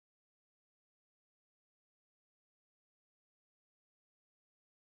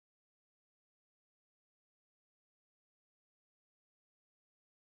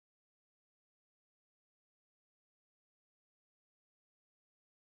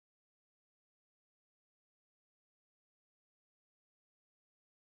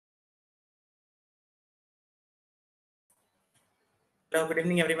Hello, good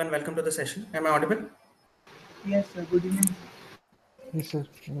evening, everyone. Welcome to the session. Am I audible? Yes, sir. Good evening. Yes, sir.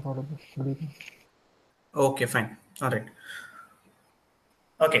 You're audible. Good evening. Okay, fine. All right.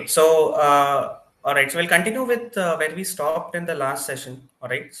 Okay, all right. So we'll continue with where we stopped in the last session. All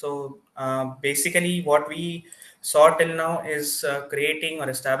right. So basically, what we saw till now is creating or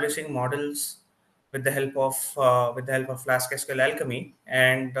establishing models with the help of Flask SQL Alchemy,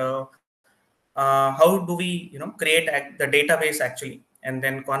 and how do we create the database actually, and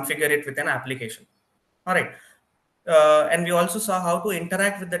then configure it with an application. All right. And we also saw how to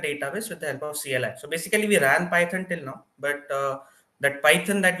interact with the database with the help of CLI. So basically, we ran Python till now, but that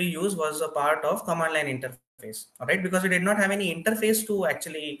Python that we use was a part of command line interface. All right, because we did not have any interface to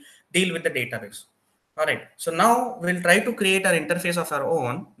actually deal with the database. All right. So now we'll try to create our interface of our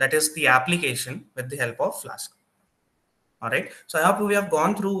own, that is the application, with the help of Flask. All right. So I hope we have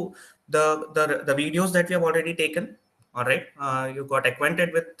gone through the videos that we have already taken. All right. You got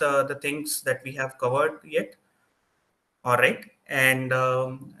acquainted with the things that we have covered yet. All right. And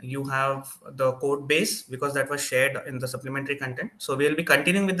you have the code base because that was shared in the supplementary content. So we'll be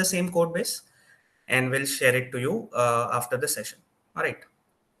continuing with the same code base and we'll share it to you after the session. All right.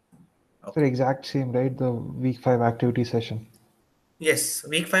 Sir, Okay. exact same, right? The week 5 activity session. Yes.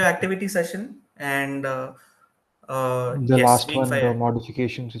 Week 5 activity session. And The yes, last week one, the 5.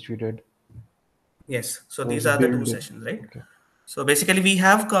 modifications which we did. Yes. So Was these the are the two build. sessions, right? Okay. So basically, we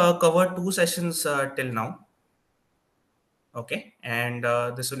have covered two sessions till now. Okay. And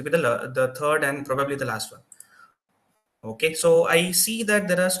this will be the third and probably the last one. Okay, so I see that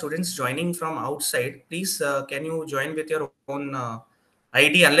there are students joining from outside. Please, can you join with your own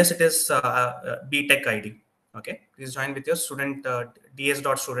ID unless it is BTech ID? Okay, please join with your student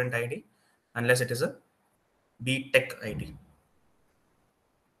ds.student ID unless it is a BTech ID.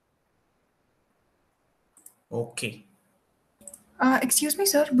 Okay. Excuse me,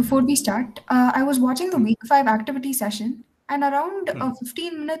 sir. Before we start, I was watching the week 5 activity session, and around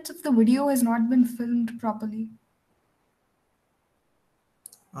 15 minutes of the video has not been filmed properly.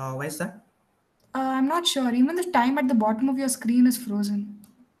 Why is that? I'm not sure. Even the time at the bottom of your screen is frozen.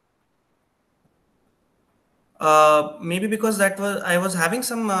 Maybe because that was I was having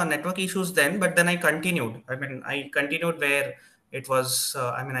some network issues then, but then I continued. I continued where it was.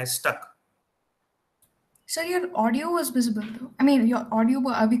 I stuck. Sir, your audio was visible though. I mean, your audio,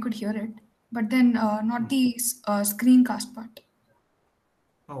 we could hear it, but then not the screencast part.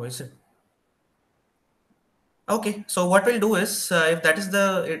 Oh, is it? Okay, so what we'll do is, if that is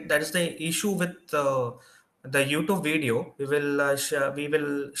the issue with the YouTube video, we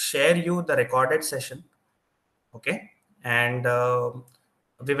will share you the recorded session, okay, and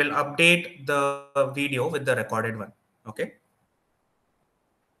we will update the video with the recorded one, okay.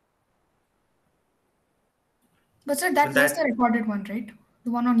 But sir, Will that's the that recorded one, right?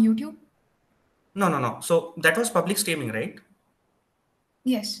 The one on YouTube? no. So that was public streaming, right?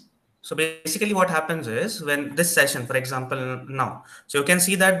 Yes. So basically, what happens is when this session, for example, now, so you can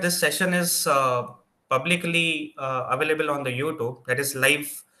see that this session is publicly available on the YouTube, that is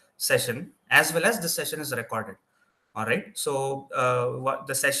live session, as well as this session is recorded. All right. So what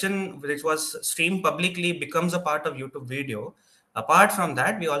the session which was streamed publicly becomes a part of YouTube video. Apart from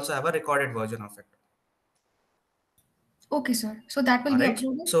that, we also have a recorded version of it. Okay, sir. So that will All be right.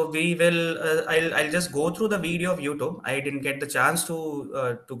 uploaded? So we will. I'll just go through the video of YouTube. I didn't get the chance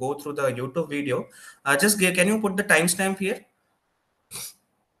to go through the YouTube video. Can you put the timestamp here?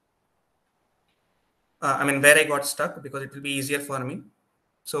 Where I got stuck because it will be easier for me.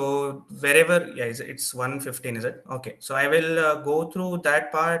 So wherever, yeah, it's 1:15, is it? Okay. So I will go through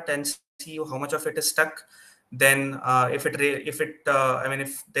that part and see how much of it is stuck. Then if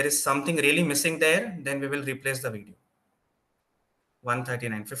there is something really missing there, then we will replace the video.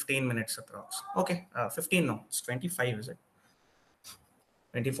 1:39, 15 minutes approx. Okay, 15 no, it's 25, is it?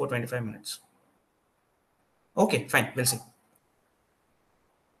 24, 25 minutes. Okay, fine, we'll see.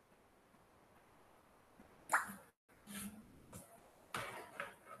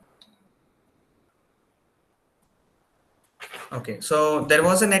 Okay, so there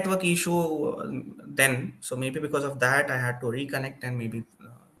was a network issue then, so maybe because of that I had to reconnect and maybe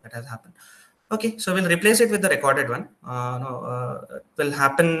that has happened. Okay, so we'll replace it with the recorded one. No, it will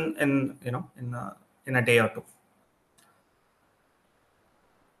happen in a day or two.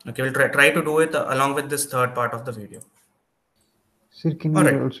 Okay, we'll try to do it along with this third part of the video. Sir, can All we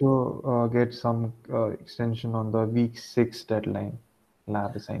right. also get some extension on the week 6 deadline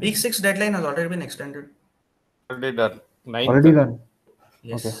lab assignment? Week 6 deadline has already been extended. Already done. 9th. Already done?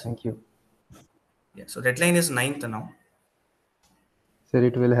 Yes. Okay, thank you. Yeah, so deadline is 9th now. Sir,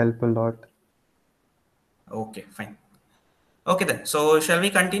 it will help a lot. Okay, fine. Okay then. So shall we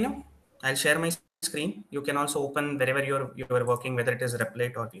continue? I'll share my screen. You can also open wherever you're working, whether it is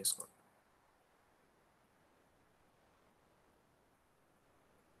Replit or VS Code.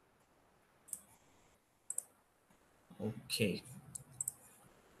 Okay.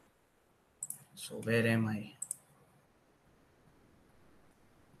 So where am I?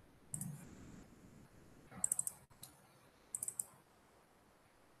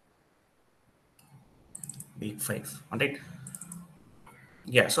 Week 5. All right.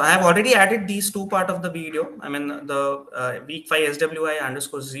 Yeah, so I have already added these two part of the video. I mean, the week 5 SWI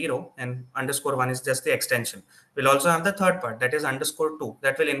underscore 0 and underscore 1 is just the extension. We'll also have the third part, that is underscore 2,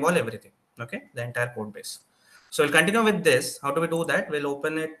 that will involve everything, okay, the entire code base. So we'll continue with this. How do we do that? We'll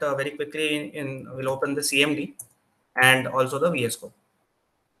open it very quickly we'll open the CMD and also the VS Code.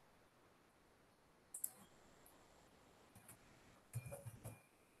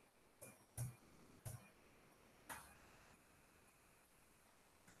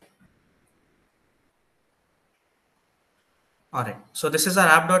 All right, so this is our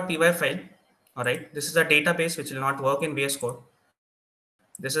app.py file. All right, this is a database which will not work in VS Code.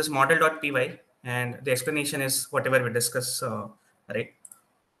 This is model.py, and the explanation is whatever we discuss, right?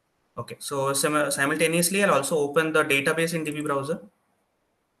 Okay, so simultaneously, I'll also open the database in DB browser.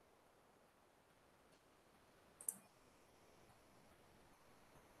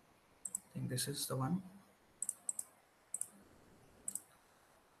 I think this is the one.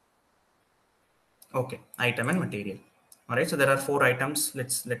 Okay, item and material. All right, so there are 4 items.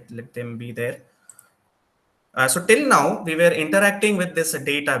 Let them be there. So till now, we were interacting with this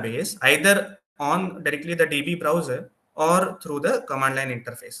database either on directly the DB browser or through the command line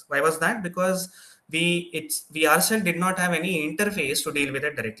interface. Why was that? Because we ourselves did not have any interface to deal with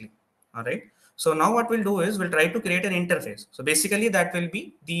it directly. All right. So now what we'll do is we'll try to create an interface. So basically that will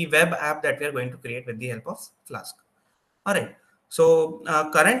be the web app that we are going to create with the help of Flask. All right. So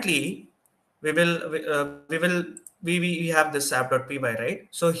currently we have this app.py, right?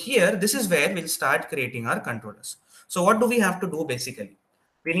 So here, this is where we'll start creating our controllers. So what do we have to do basically?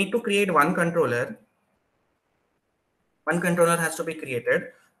 We need to create one controller. One controller has to be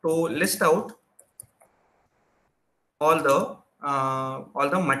created to list out all the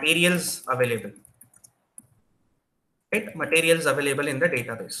materials available, right? Materials available in the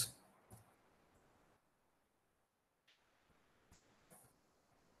database.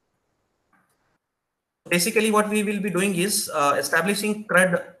 Basically, what we will be doing is establishing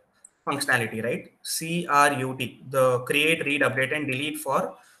CRUD functionality, right? CRUD, the create, read, update, and delete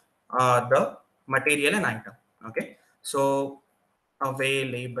for the material and item. Okay, so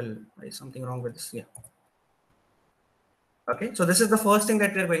available. Is something wrong with this? Yeah. Okay, so this is the first thing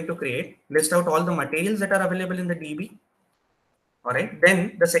that we are going to create. List out all the materials that are available in the DB. All right.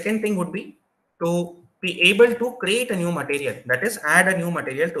 Then the second thing would be to be able to create a new material. That is, add a new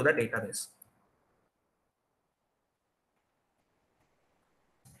material to the database.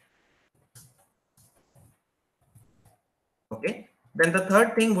 Okay. Then the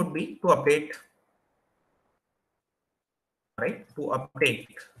third thing would be to update, right? To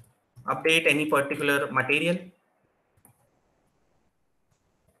update any particular material.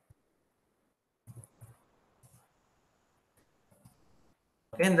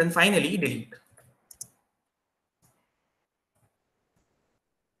 Okay. And then finally delete.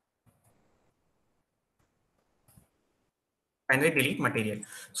 Finally delete material.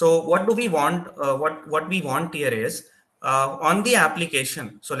 So what do we want? What we want here is on the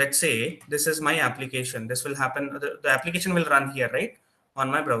application. So let's say this is my application. This will happen. The application will run here, right, on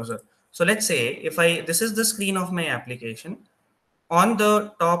my browser. So let's say if this is the screen of my application. On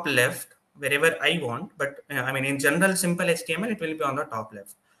the top left, wherever I want, but I mean in general simple HTML, it will be on the top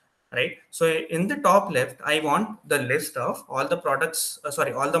left, right? So in the top left, I want the list of all the products,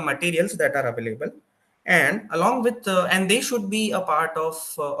 all the materials that are available, and along with and they should be a part of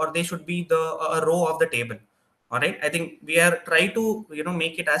or they should be a row of the table. All right, I think we are try to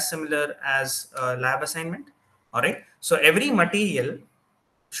make it as similar as lab assignment. All right, so every material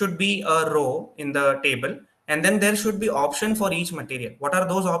should be a row in the table, and then there should be option for each material. What are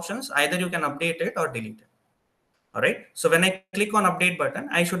those options? Either you can update it or delete it. All right, so when I click on update button,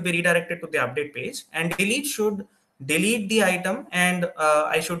 I should be redirected to the update page, and delete should delete the item, and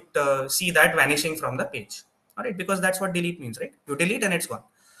I should see that vanishing from the page. All right, because that's what delete means, right? You delete and it's gone.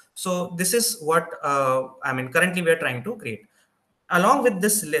 So this is what I mean currently we are trying to create. Along with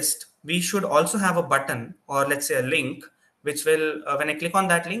this list, we should also have a button, or let's say a link, which will, when I click on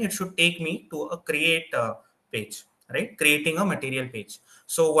that link, it should take me to a create page, right? Creating a material page.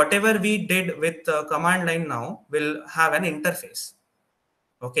 So whatever we did with command line now will have an interface.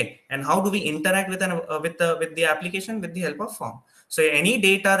 Okay, and how do we interact with with the application? With the help of form. So any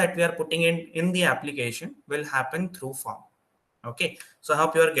data that we are putting in the application will happen through form. Okay, so I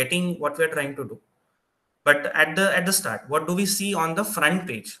hope you are getting what we are trying to do. But at the start, what do we see on the front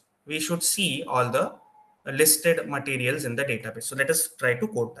page? We should see all the listed materials in the database. So let us try to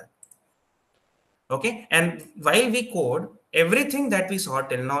code that. Okay, and while we code everything that we saw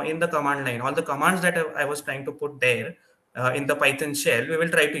till now in the command line, all the commands that I was trying to put there in the Python shell, we will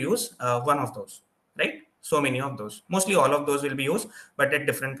try to use one of those, right? So many of those, mostly all of those will be used, but at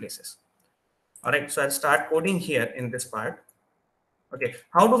different places. All right, so I'll start coding here in this part. Okay,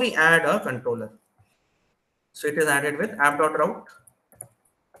 how do we add a controller? So it is added with app.route.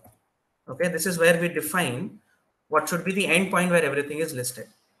 Okay, this is where we define what should be the endpoint where everything is listed,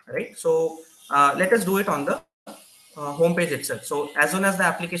 right? So let us do it on the home page itself. So as soon as the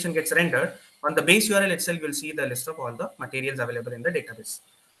application gets rendered, on the base URL itself, you'll see the list of all the materials available in the database.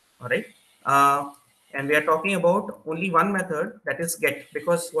 All right. And we are talking about only one method, that is get,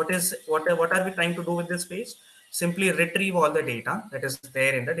 because what are we trying to do with this page? Simply retrieve all the data that is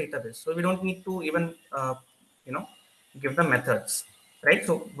there in the database. So we don't need to even you know give the methods, right?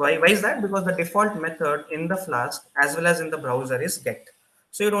 So why is that? Because the default method in the Flask as well as in the browser is get.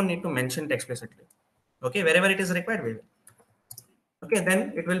 So you don't need to mention it explicitly. Okay, wherever it is required, we will. Okay,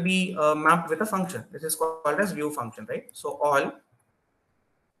 then it will be mapped with a function. This is called as view function, right? So all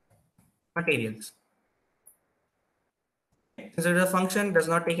materials. Since it is a function, does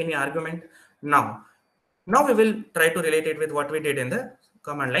not take any argument. Now we will try to relate it with what we did in the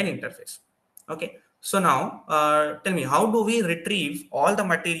command line interface. Okay, so now tell me, how do we retrieve all the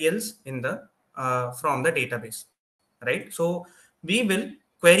materials in the from the database, right? So we will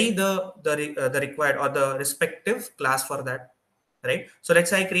query the required or the respective class for that, right? So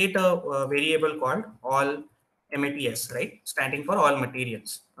let's say I create a variable called all MATS, right, standing for all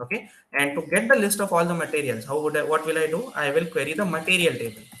materials. Okay, and to get the list of all the materials, what will I do? I will query the material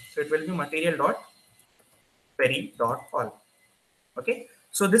table. So it will be material dot query dot all. Okay,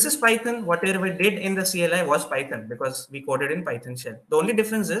 so this is Python. Whatever we did in the CLI was Python because we coded in Python shell. The only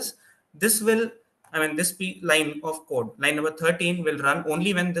difference is this will, I mean, this line of code, line number 13, will run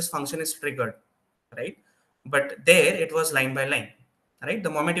only when this function is triggered, right? But there it was line by line, right? The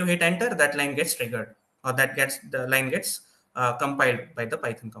moment you hit enter, that line gets triggered, or the line gets compiled by the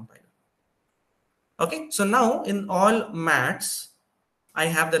Python compiler. Okay, so now in all mats, I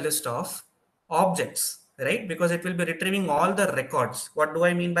have the list of objects, right? Because it will be retrieving all the records. What do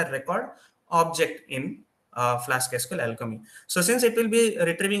I mean by record? Object in Flask SQL Alchemy. So since it will be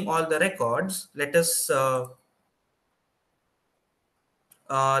retrieving all the records, let us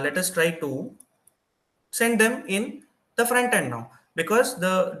try to send them in the front end now, because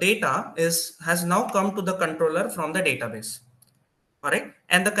the data has now come to the controller from the database. All right,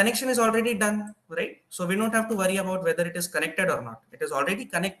 and the connection is already done, right? So we don't have to worry about whether it is connected or not. It is already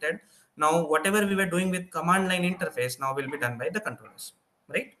connected. Now whatever we were doing with command line interface now will be done by the controllers,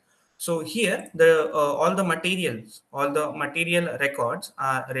 right? So here all the materials, all the material records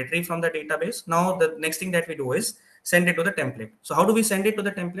are retrieved from the database. Now the next thing that we do is send it to the template. So how do we send it to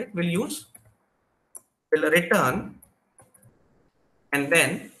the template? We'll return, and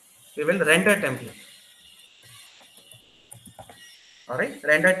then we will render template. All right,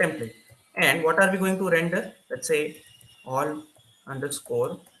 render template. And what are we going to render? Let's say all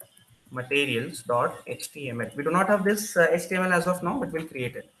underscore materials dot html. We do not have this html as of now, but we'll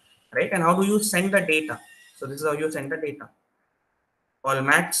create it, right? And how do you send the data? So this is how you send the data. All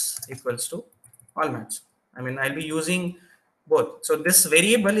mats equals to all mats. I mean, I'll be using both. So this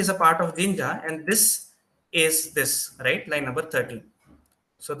variable is a part of Jinja, and this is this, right, line number 13.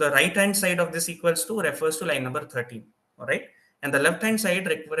 So the right hand side of this equals to refers to line number 13. All right, and the left hand side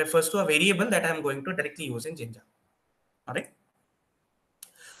refers to a variable that I'm going to directly use in Jinja. All right,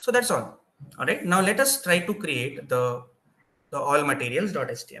 so that's all. All right, now let us try to create the all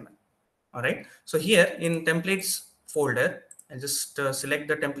materials.html. All right, so here in templates folder, I'll just select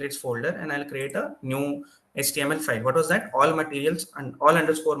the templates folder and I'll create a new HTML file. What was that? All materials and all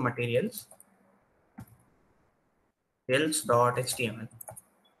underscore materials html.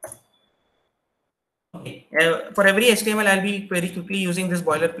 Okay. For every HTML, I'll be very quickly using this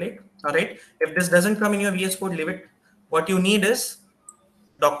boilerplate. All right. If this doesn't come in your VS Code, leave it. What you need is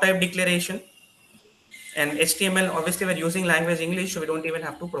doc type declaration and HTML. Obviously, we're using language English, so we don't even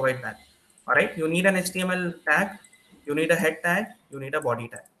have to provide that. All right. You need an HTML tag. You need a head tag. You need a body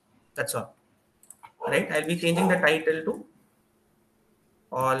tag. That's all. All right. I'll be changing the title to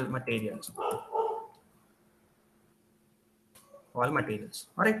all materials. All materials.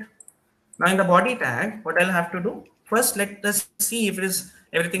 All right. Now in the body tag, what I'll have to do, first let us see if it is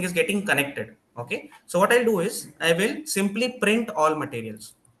everything is getting connected. Okay, so what I'll do is I will simply print all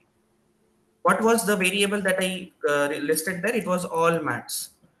materials. What was the variable that I listed there? It was all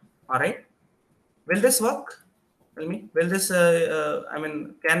mats. All right. Will this work? Tell me. Will this? I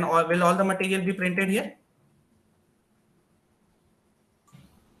mean, will all the material be printed here?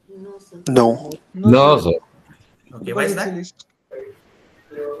 No, sir. No. No, No, sir. sir. Okay. Why Because is it's a that? list.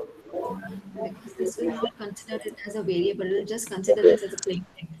 Because this will not consider it as a variable. We'll just consider this as a plain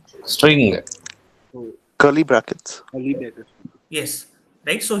text. String. Oh, Curly brackets. early data. Yes.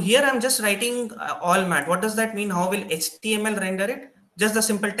 Right. So here I'm just writing all mat. What does that mean? How will HTML render it? Just the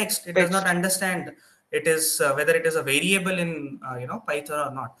simple text. It does not understand it is whether it is a variable in Python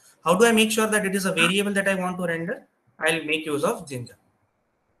or not. How do I make sure that it is a variable that I want to render? I'll make use of Jinja.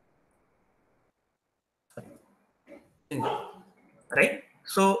 Right.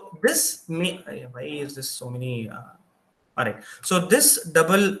 So this why is this so many? All right. So this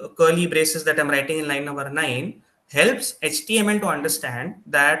double curly braces that I'm writing in line number 9 helps HTML to understand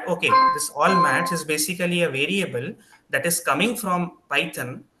that, okay, this all mats is basically a variable that is coming from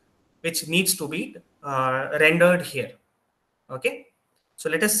Python, which needs to be rendered here. Okay. So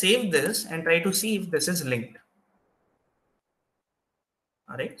let us save this and try to see if this is linked.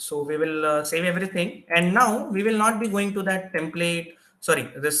 All right. So we will save everything. And now we will not be going to that template.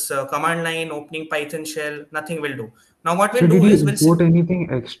 Sorry, this command line opening Python shell, nothing will do. Now what So we'll did do you is import anything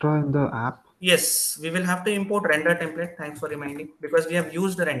extra in the app? yes, we will have to import render template. Thanks for reminding, because we have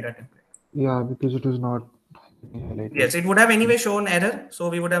used the render template. Yeah, because it was not highlighted. Yes, it would have anyway shown error. So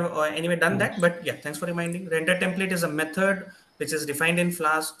we would have anyway done that. Yes. But yeah, thanks for reminding. Render template is a method which is defined in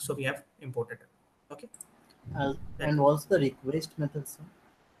Flask. So we have imported it. Okay. And also the request method, sir.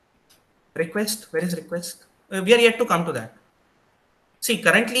 Request, where is request? We are yet to come to that. See,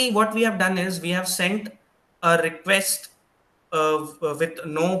 currently what we have done is we have sent a request with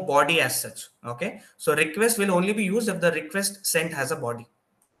no body as such. Okay. So request will only be used if the request sent has a body.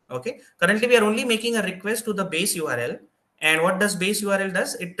 Okay. Currently we are only making a request to the base URL. And what does base URL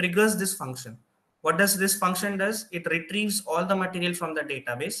does? It triggers this function. What does this function does? It retrieves all the material from the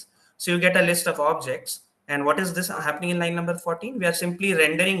database. So you get a list of objects. And what is this happening in line number 14? We are simply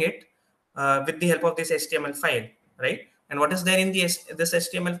rendering it with the help of this HTML file, right? And what is there in this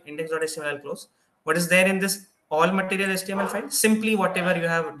HTML index.html close? What is there in this all material HTML file? Simply whatever you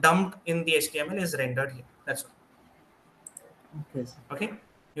have dumped in the HTML is rendered here. That's all. Okay, sir. Okay.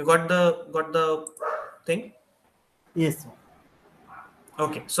 You got the thing? Yes, sir.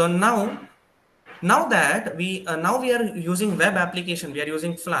 Okay. So now that we are using web application, we are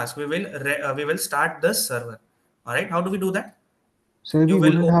using Flask. We will start the server. All right. How do we do that? So we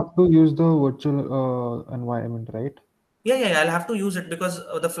wouldn't have to use the virtual environment, right? Yeah. I'll have to use it because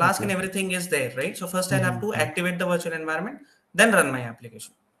the Flask and Okay. everything is there, right? So first I'll have to activate the virtual environment, then run my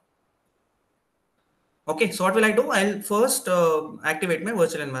application. Okay. So what will I do? I'll first activate my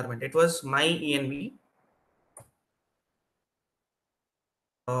virtual environment. It was my env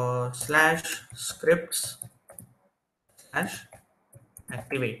 /scripts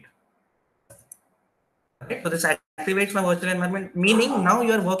 /activate. Okay, so this activates my virtual environment, meaning now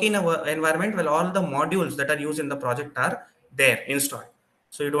you are working in an environment where all the modules that are used in the project are there installed.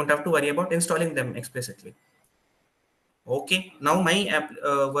 So you don't have to worry about installing them explicitly. Okay, now my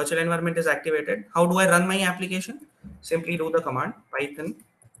virtual environment is activated. How do I run my application? Simply do the command python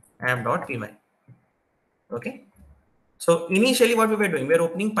app.py. Okay. So initially what we were doing, we are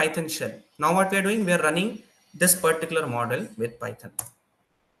opening Python shell. Now what we are doing, we are running this particular model with Python.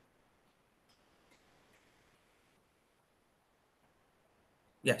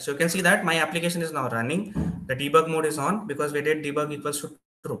 Yeah, so you can see that my application is now running. The debug mode is on because we did debug equals to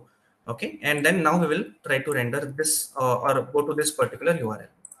true. Okay, and then now we will try to render this or go to this particular URL.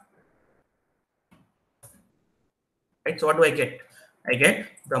 Right, so what do I get? I get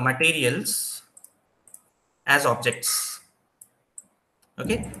the materials as objects.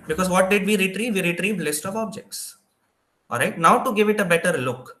 Okay, because what did we retrieve? We retrieved list of objects. All right, now to give it a better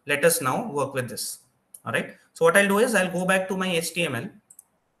look, let us now work with this. All right, so what I'll do is I'll go back to my HTML.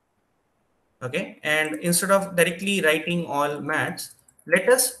 Okay, and instead of directly writing all mats, let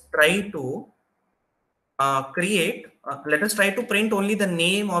us try to let us try to print only the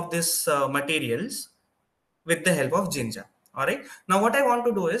name of this materials with the help of Jinja. All right, now what I want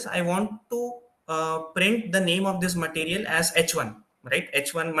to do is I want to print the name of this material as H1, right?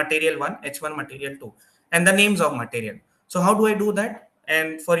 H1 material 1, H1 material 2, and the names of material. So how do I do that?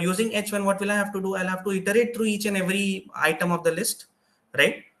 And for using H1, what will I have to do? I'll have to iterate through each and every item of the list,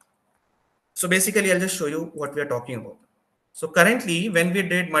 right? So basically, I'll just show you what we are talking about. So currently, when we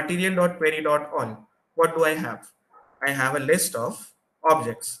did material.query.all, what do I have? I have a list of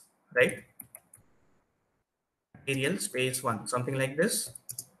objects, right? Material space 1, something like this.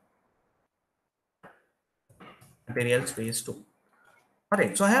 Material space 2. All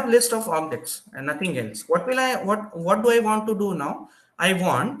right, so I have list of objects and nothing else. What do I want to do now? I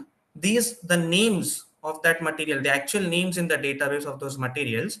want the names of that material, the actual names in the database of those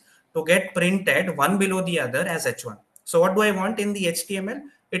materials, to get printed one below the other as H1. So what do I want in the HTML?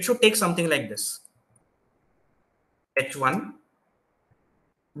 It should take something like this. H1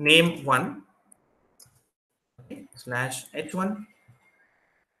 name 1, okay, slash H1.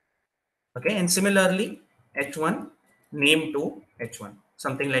 Okay, and similarly H1 name 2 H1,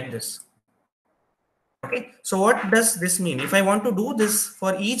 something like this. Okay, so what does this mean? If I want to do this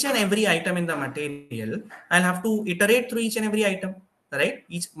for each and every item in the material, I'll have to iterate through each and every item, right?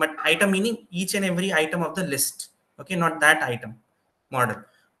 Each item meaning each and every item of the list. Okay, not that item model.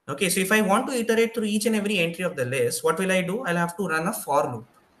 Okay, so if I want to iterate through each and every entry of the list, what will I do? I'll have to run a for loop.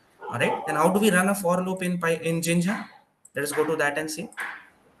 All right, and how do we run a for loop in Jinja? Let us go to that and see.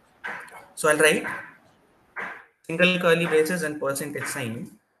 So I'll write single curly braces and percentage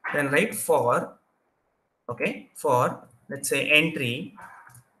sign, then write for, okay, for let's say entry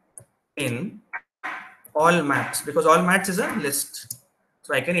in all mats, because all mats is a list,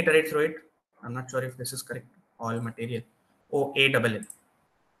 so I can iterate through it. I'm not sure if this is correct. All material, OALL.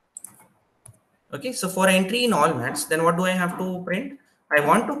 Okay, so for entry in all mats, then what do I have to print? I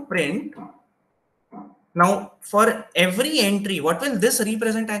want to print now for every entry. What will this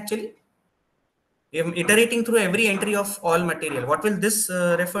represent actually? I'm iterating through every entry of all material. What will this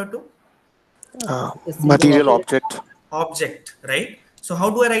refer to? A single Material object. object. Object, right? So how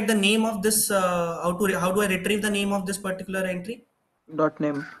do I write the name of this? How do I retrieve the name of this particular entry? Dot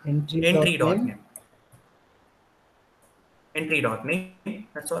name. Entry Entry dot name. name. Entry dot name.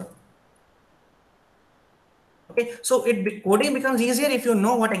 That's all. Okay, so coding becomes easier if you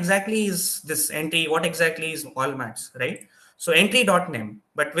know what exactly is this entry, what exactly is all mats, right? So entry dot name,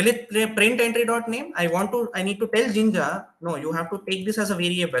 but will it print entry dot name? I need to tell Jinja, no, you have to take this as a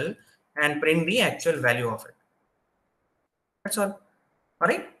variable and print the actual value of it. That's all. All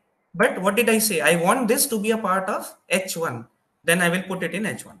right. But what did I say? I want this to be a part of H1. Then I will put it in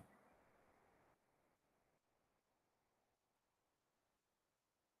H1.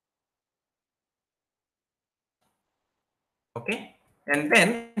 Okay. And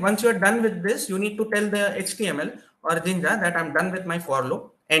then once you are done with this, you need to tell the HTML or Jinja that I'm done with my for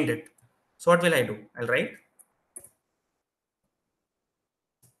loop, end it. So what will I do? I'll write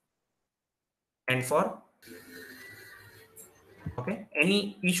end for. Okay.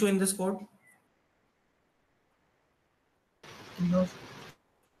 Any issue in this code? No.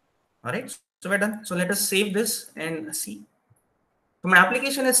 All right. So we're done. So let us save this and see. So my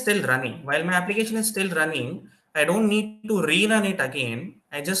application is still running. While my application is still running, I don't need to rerun it again.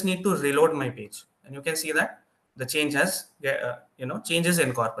 I just need to reload my page. And you can see that the change has, change is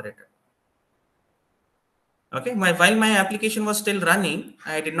incorporated. Okay, while my application was still running,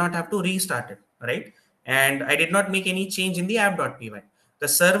 I did not have to restart it, right? And I did not make any change in the app.py. The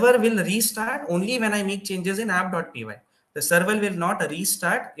server will restart only when I make changes in app.py. The server will not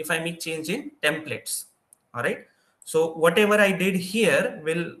restart if I make change in templates. All right. So whatever I did here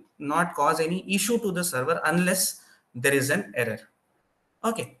will not cause any issue to the server unless there is an error.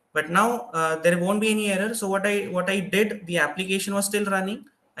 Okay, but now there won't be any error. So what I did, the application was still running.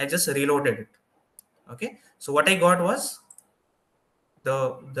 I just reloaded it. Okay, so what I got was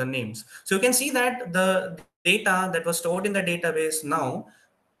the names. So you can see that the data that was stored in the database now,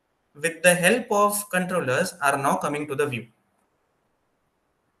 with the help of controllers, are now coming to the view.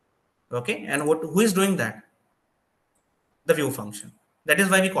 Okay, and who is doing that? The view function. That is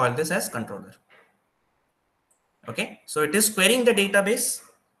why we call this as controller. Okay, so it is querying the database,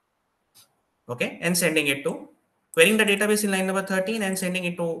 okay, and sending it to querying the database in line number 13 and sending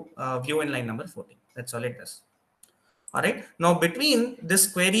it to view in line number 14. That's all it does. All right. Now, between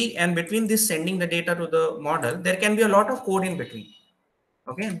this query and between this sending the data to the model, there can be a lot of code in between.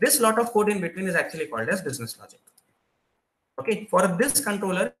 Okay. This lot of code in between is actually called as business logic. Okay. For this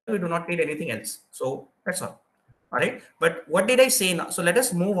controller, we do not need anything else. So that's all. All right. But what did I say now? So let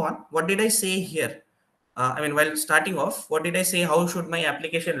us move on. What did I say here? While starting off, what did I say? How should my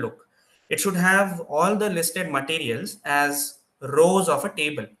application look? It should have all the listed materials as rows of a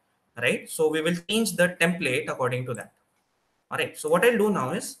table, right? So we will change the template according to that. All right, so what I'll do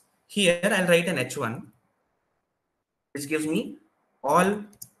now is here I'll write an H1, which gives me all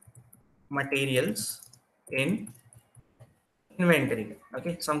materials in inventory.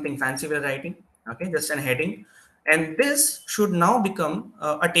 Okay, something fancy we're writing. Okay, just an heading. And this should now become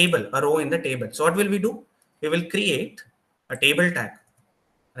a table, a row in the table. So what will we do? We will create a table tag.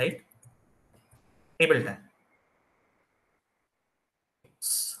 right? Table tag.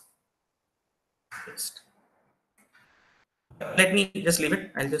 Paste. Let me just leave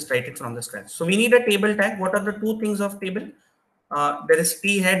it. I'll just write it from the scratch. So we need a table tag. What are the two things of table? There is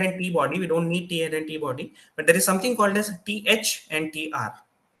T head and T body. We don't need T head and T body, but there is something called as TH and TR.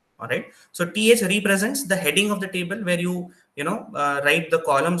 All right. So TH represents the heading of the table where you write the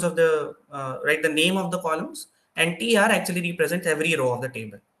columns of the write the name of the columns, and TR actually represents every row of the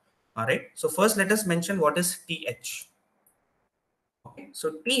table. All right. So first let us mention what is TH. Okay.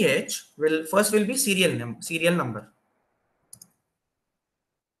 So TH will be serial number.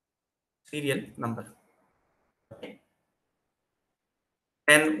 Serial number. Okay.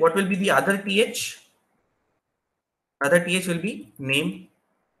 And what will be the other TH? Other TH will be name.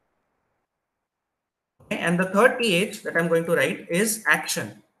 Okay. And the third TH that I'm going to write is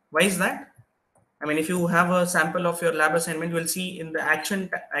action. Why is that? I mean, if you have a sample of your lab assignment, you will see in the action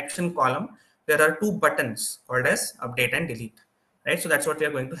column, there are two buttons called as update and delete, right? So that's what we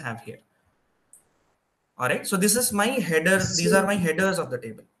are going to have here. All right. So this is my header. These are my headers of the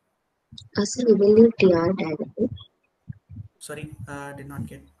table. Sir, we will need TR tag. Sorry, did not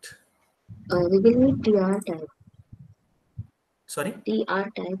get. We will need TR tag. Sorry. TR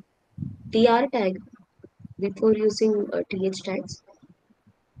tag. TR tag before using TH tags.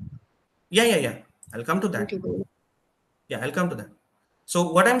 Yeah. I'll come to that. Yeah, I'll come to that.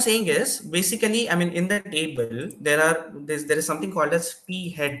 So what I'm saying is basically, I mean, in the table, there is something called as T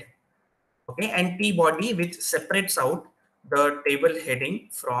head, okay, and T body, which separates out the table heading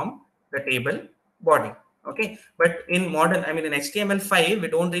from the table body. Okay, but in modern, I mean, in HTML5, we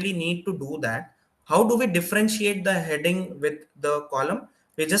don't really need to do that. How do we differentiate the heading with the column?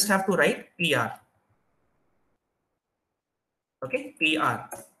 We just have to write TR. Okay,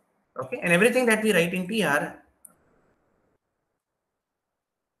 TR. Okay, and everything that we write in TR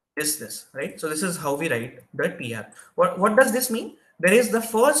is this, right? So this is how we write the TR. What does this mean? There is the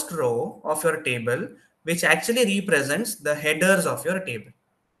first row of your table, which actually represents the headers of your table.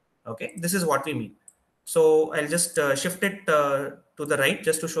 Okay, this is what we mean. So I'll just shift it to the right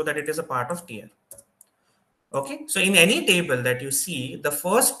just to show that it is a part of TR. Okay, so in any table that you see, the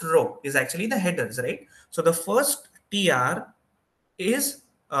first row is actually the headers, right? So the first TR is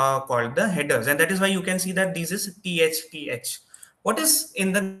called the headers, and that is why you can see that this is TH. What is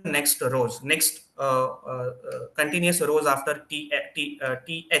in the next rows, next continuous rows after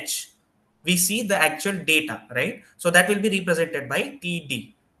TH? We see the actual data, right? So that will be represented by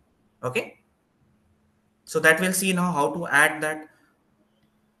TD. Okay, so that we'll see now how to add that.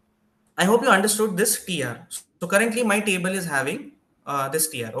 I hope you understood this TR. So currently my table is having this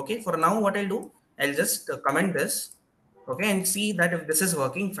TR. Okay, for now what I'll do, I'll just comment this, okay, and see that if this is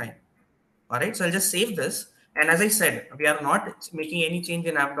working fine. All right, so I'll just save this. And as I said, we are not making any change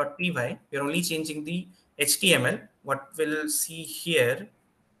in app.py. We are only changing the HTML. What we'll see here,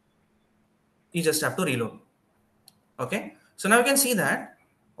 you just have to reload. Okay, so now you can see that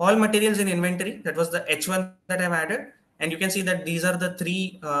all materials in inventory, that was the H1 that I've added. And you can see that these are the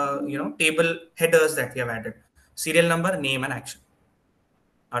three, table headers that we have added: serial number, name, and action.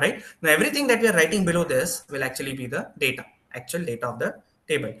 All right. Now everything that we are writing below this will actually be the data, actual data of the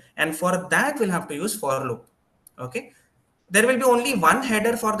table. And for that, we'll have to use for loop. Okay. There will be only one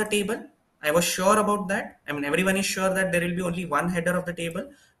header for the table. I was sure about that. I mean, everyone is sure that there will be only one header of the table.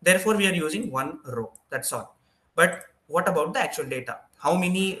 Therefore, we are using one row. That's all. But what about the actual data? How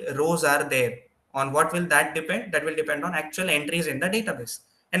many rows are there? On what will that depend? That will depend on actual entries in the database.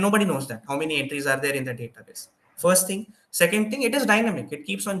 And nobody knows that. How many entries are there in the database? First thing. Second thing, it is dynamic. It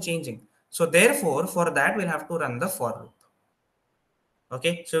keeps on changing. So therefore, for that, we'll have to run the for loop.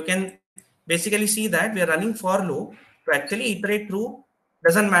 Okay. So you can basically see that we are running for loop to actually iterate through,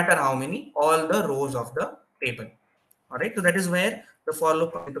 doesn't matter how many, all the rows of the table. All right. So that is where the for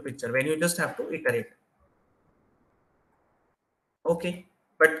loop comes into picture, when you just have to iterate. Okay.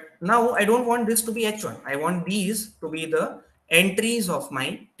 But now I don't want this to be H1. I want these to be the entries of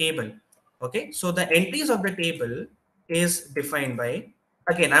my table. Okay. So the entries of the table is defined by,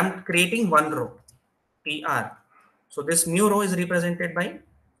 again, I'm creating one row, TR. So this new row is represented by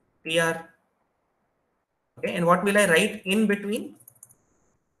TR. Okay. And what will I write in between?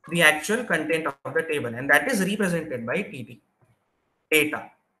 The actual content of the table, and that is represented by TD, data,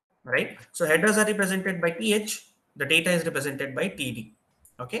 right? So headers are represented by TH, the data is represented by TD.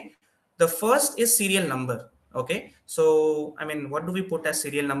 Okay, the first is serial number. Okay, so I mean, what do we put as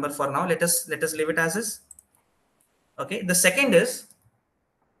serial number for now? Let us leave it as is. Okay, the second is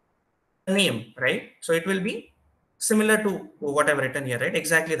the name, right? So it will be similar to what I've written here, right?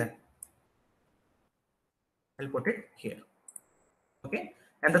 Exactly that. I'll put it here. Okay,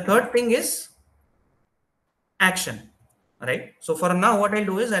 And the third thing is action, right? So for now, what I'll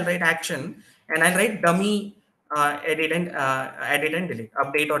do is I'll write action and I'll write dummy edit and delete,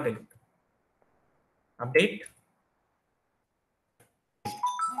 update or delete, update.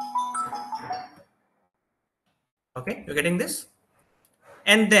 Okay, you're getting this?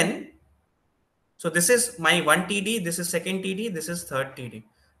 And then, so this is my one TD, this is second TD, this is third TD,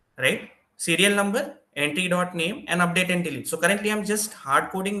 right? Serial number, entry dot name, and update and delete. So currently I'm just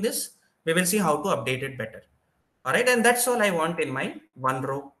hard coding this. We will see how to update it better. All right, and that's all I want in my one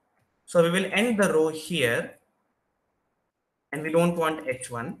row. So we will end the row here, and we don't want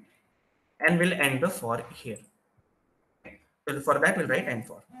H1, and we'll end the for here. So for that, we'll write end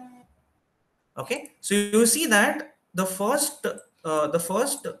for. Okay, so you see that the first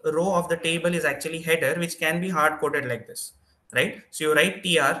row of the table is actually header, which can be hard coded like this, right? So you write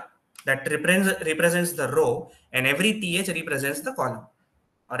tr, that represents the row, and every th represents the column.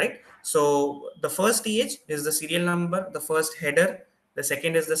 All right, so the first th is the serial number, the first header, the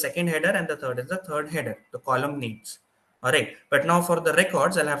second is the second header, and the third is the third header, the column names. All right, but now for the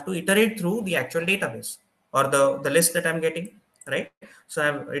records, I'll have to iterate through the actual database or the list that I'm getting, right? So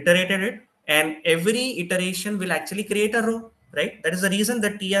I've iterated it, and every iteration will actually create a row, right? That is the reason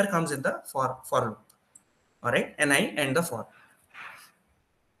that tr comes in the for loop. All right, and I end the for.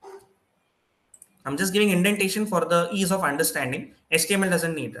 I'm just giving indentation for the ease of understanding. HTML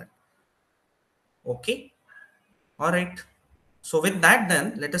doesn't need that. Okay, all right. So with that,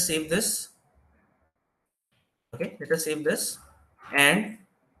 then let us save this. Okay, let us save this and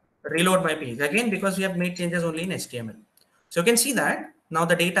reload my page again, because we have made changes only in HTML. So you can see that now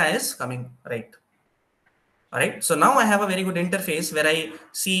the data is coming right. All right, so now I have a very good interface where I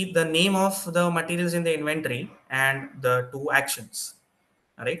see the name of the materials in the inventory and the two actions.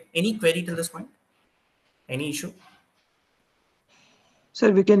 All right, any query till this point? Any issue?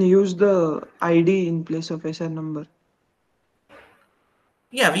 Sir, we can use the ID in place of SR number.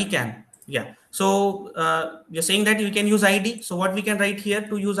 Yeah, we can. Yeah. So you're saying that you can use ID. So what we can write here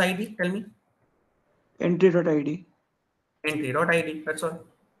to use ID? Tell me. Entry.id. Entry.id. That's all.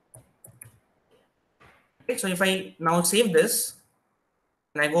 Okay. So if I now save this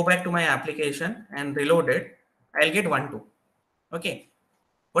and I go back to my application and reload it, I'll get 1, 2. Okay.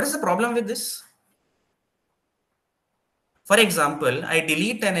 What is the problem with this? For example, I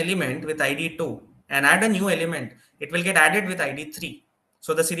delete an element with ID 2 and add a new element. It will get added with ID 3.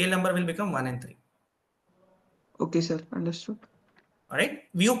 So the serial number will become 1 and 3. Okay, sir. Understood. All right,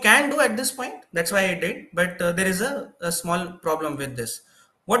 you can do at this point, that's why I did, but there is a small problem with this.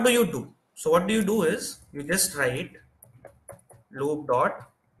 What do you do? So what do you do is you just write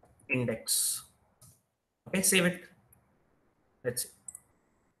loop.index. Okay, save it. Let's see.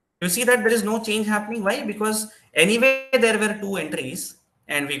 You see that there is no change happening. Why? Because anyway there were two entries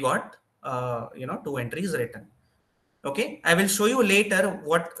and we got two entries written. Okay, I will show you later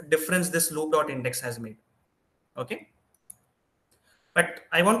what difference this loop.index has made. Okay, but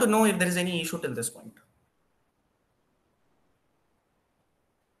I want to know if there is any issue till this point.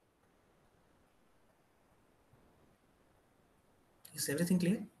 Is everything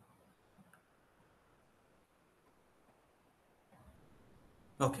clear?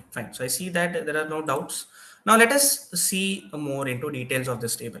 Okay, fine. So I see that there are no doubts. Now let us see more into details of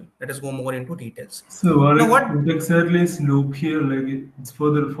this table. Let us go more into details. So Now what exactly is loop here? Like it's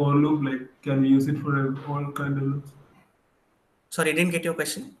for the for loop. Like can we use it for all kind of loops? Sorry, I didn't get your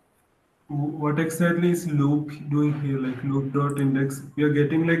question. What exactly is loop doing here? Like loop.index. We are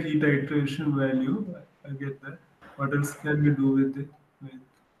getting like each iteration value. I get that. What else can we do with it? Like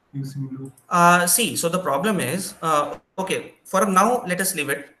using loop. See, so the problem is, okay, for now, let us leave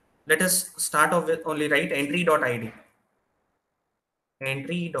it. Let us start off with only write entry.id.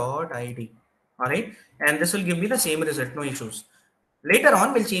 Entry.id. All right. And this will give me the same result, no issues. Later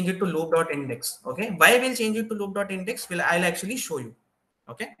on, we'll change it to loop.index. Okay. Why we'll change it to loop.index? I'll actually show you.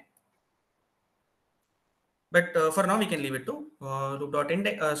 Okay. But for now, we can leave it to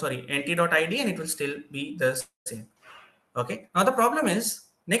loop.index, entry.id, and it will still be the same. Okay. Now the problem is,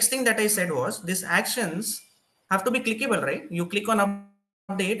 next thing that I said was these actions have to be clickable, right? You click on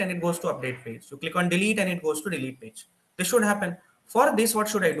update and it goes to update page. You click on delete and it goes to delete page. This should happen. For this, what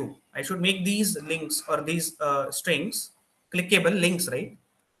should I do? I should make these links or these strings clickable links, right?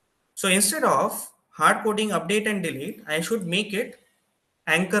 So instead of hard coding update and delete, I should make it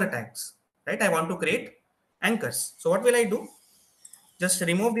anchor tags, right? I want to create anchors. So what will I do? Just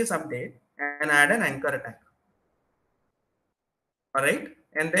remove this update and add an anchor tag. All right.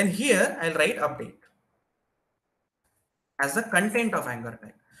 And then here I'll write update as the content of anchor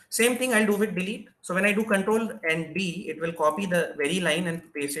tag. Same thing I'll do with delete. So when I do control and D, it will copy the very line and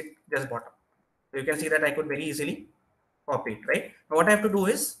paste it just bottom. So you can see that I could very easily copy it, right? Now what I have to do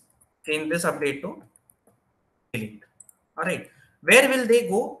is change this update to delete. All right. Where will they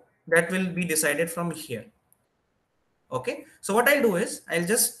go? That will be decided from here. Okay. So what I'll do is I'll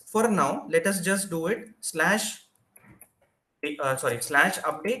just, for now, let us just do it slash, slash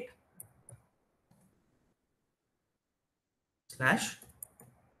update slash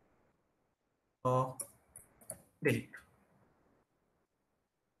delete.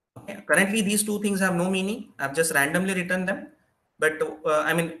 Okay. Currently, these two things have no meaning. I've just randomly written them. But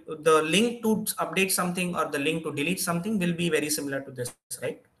I mean, the link to update something or the link to delete something will be very similar to this,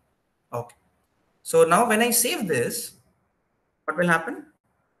 right? Okay. So now when I save this, what will happen?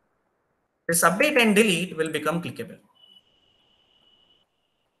 This update and delete will become clickable.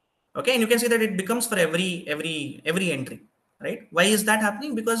 Okay, and you can see that it becomes for every entry, right? Why is that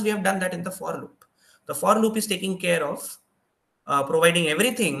happening? Because we have done that in the for loop. The for loop is taking care of providing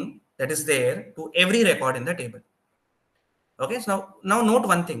everything that is there to every record in the table. Okay, so now note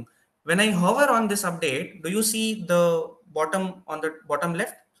one thing. When I hover on this update, do you see the bottom on the bottom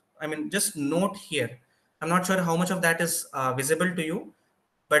left? I mean, just note here. I'm not sure how much of that is visible to you,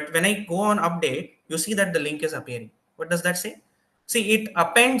 but when I go on update, you see that the link is appearing. What does that say? See, it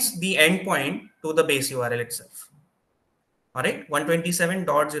appends the endpoint to the base URL itself. All right,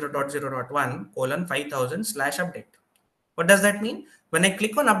 127.0.0.1:5000/update. What does that mean? When I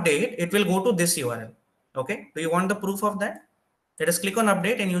click on update, it will go to this URL. Okay, do you want the proof of that? Let us click on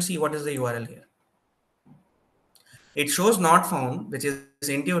update and you see what is the URL here. It shows not found, which is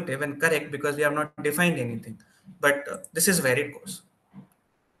intuitive and correct because we have not defined anything. But this is where it goes.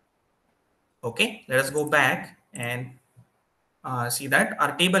 Okay, let us go back and see that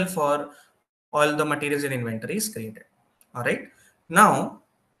our table for all the materials in inventory is created. All right. Now,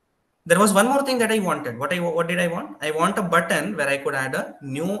 there was one more thing that I wanted. What did I want? I want a button where I could add a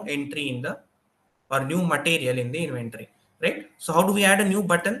new entry in the or new material in the inventory, right? So how do we add a new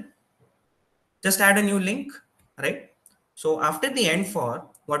button? Just add a new link, right? So after the end for,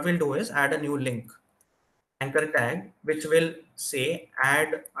 what we'll do is add a new link, anchor tag, which will say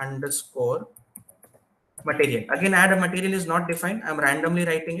add underscore material. Again, add a material is not defined. I'm randomly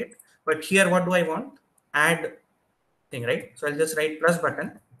writing it. But here, what do I want? Add thing, right? So I'll just write plus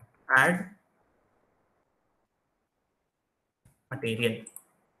button, add material.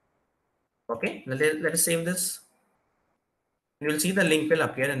 Okay, let us save this. You will see the link will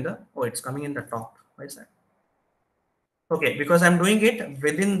appear in the, oh, it's coming in the top. Why is that? Okay, because I'm doing it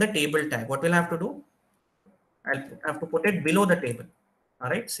within the table tag. What will I have to do? I'll have to put it below the table. All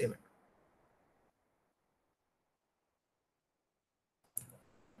right, save it.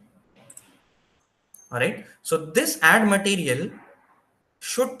 All right, so this add material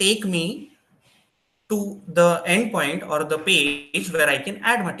should take me to the endpoint or the page where I can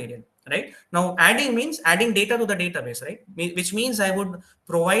add material, right? Now, adding means adding data to the database, right? Which means I would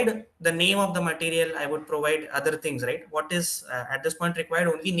provide the name of the material. I would provide other things, right? What is at this point required?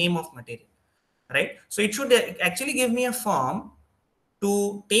 Only name of material, right? So it should actually give me a form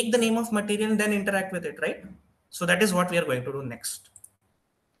to take the name of material and then interact with it, right? So that is what we are going to do next.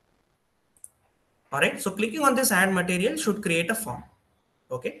 All right, so clicking on this add material should create a form.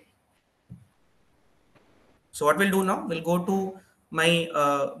 Okay. So what we'll do now, we'll go to my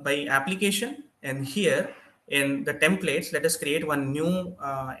application, and here in the templates, let us create one new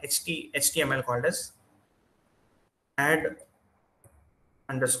HTML called as add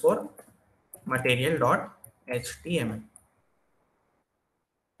underscore material dot html.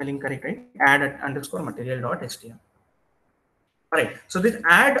 Spelling correct, right? Add underscore material dot html. All right. So this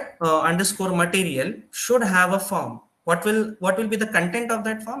add underscore material should have a form. What will be the content of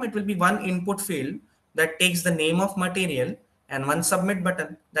that form? It will be one input field that takes the name of material and one submit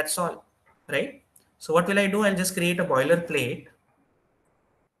button. That's all, right? So what will I do? I'll just create a boilerplate.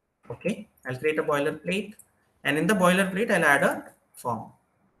 Okay, I'll create a boilerplate, and in the boilerplate, I'll add a form.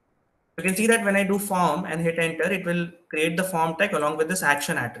 You can see that when I do form and hit enter, it will create the form tag along with this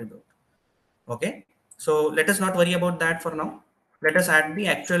action attribute. Okay, so let us not worry about that for now. Let us add the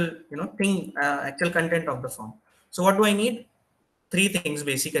actual actual content of the form. So what do I need? Three things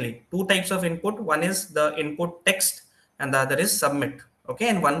basically. Two types of input. One is the input text and the other is submit. Okay,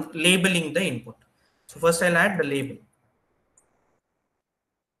 and one labeling the input. So first I'll add the label.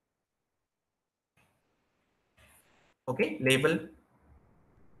 Okay, label.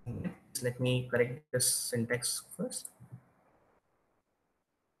 Let me correct this syntax first.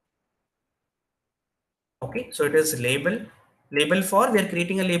 Okay, so it is label. Label for, we are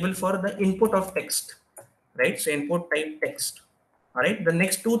creating a label for the input of text, right? So input type text. All right. The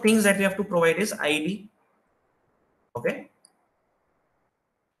next two things that we have to provide is ID. Okay.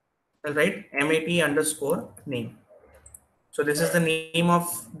 I'll write MAT underscore name. So this is the name of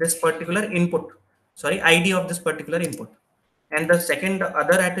this particular input. Sorry, ID of this particular input. And the second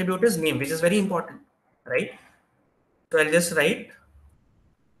other attribute is name, which is very important, right? So I'll just write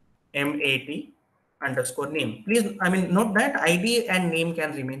MAT underscore name. Please, I mean, note that ID and name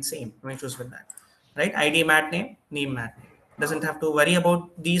can remain same. No issues with that, right? ID mat name mat name. Doesn't have to worry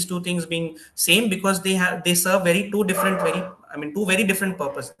about these two things being same because they serve two very different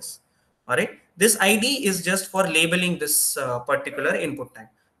purposes. All right. This ID is just for labeling this particular input tag.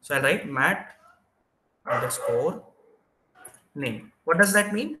 So I'll write mat underscore name. What does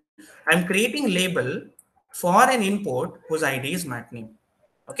that mean? I'm creating label for an input whose ID is mat name.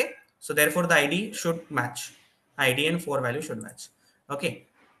 Okay. So therefore the ID should match. ID and for value should match. Okay.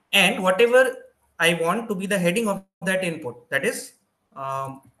 And whatever I want to be the heading of that input, that is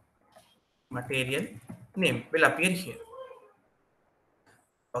material name, will appear here.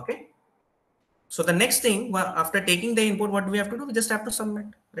 Okay. So the next thing, after taking the input, what do we have to do? We just have to submit,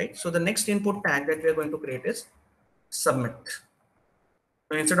 right? So the next input tag that we are going to create is submit.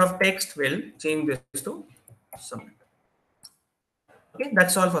 So instead of text, we'll change this to submit. Okay,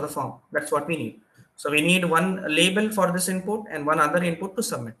 that's all for the form. That's what we need. So we need one label for this input and one other input to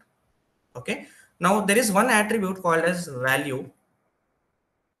submit. Okay. Now there is one attribute called as value.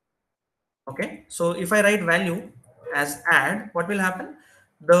 Okay. So if I write value as add, what will happen?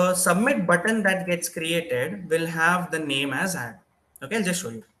 The submit button that gets created will have the name as add. Okay, I'll just show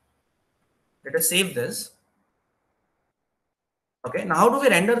you. Let us save this. Okay, now how do we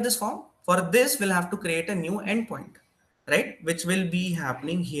render this form? For this, we'll have to create a new endpoint, right? Which will be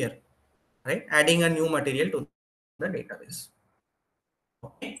happening here, right? Adding a new material to the database.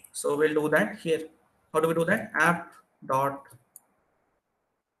 Okay, so we'll do that here. How do we do that? App dot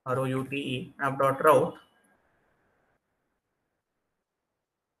route app dot route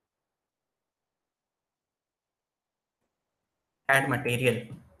add material.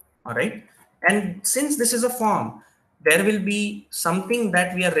 All right. And since this is a form, there will be something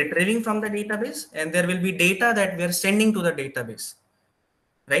that we are retrieving from the database and there will be data that we are sending to the database,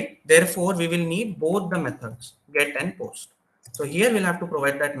 right? Therefore, we will need both the methods, get and post. So here we'll have to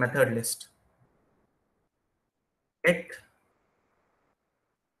provide that method list. Get,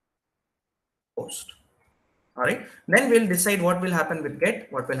 post. All right. Then we'll decide what will happen with get,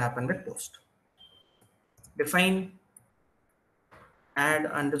 what will happen with post. Define add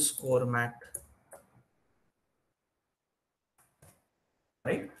underscore mat.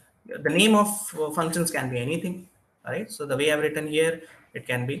 Right. The name of functions can be anything. All right. So the way I've written here, it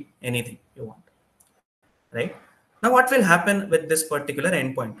can be anything you want. Right. Now what will happen with this particular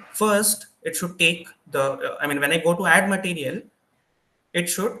endpoint? First, it should take when I go to add material, it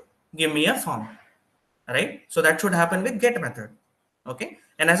should give me a form. Right. So that should happen with get method. Okay.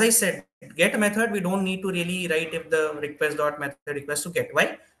 And as I said, get method, we don't need to really write if the request dot method request to get.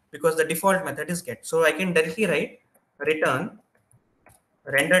 Why? Because the default method is get. So I can directly write return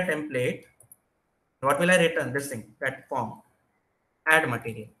render template. What will I return? This thing, that form, add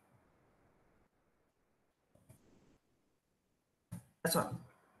material. That's all.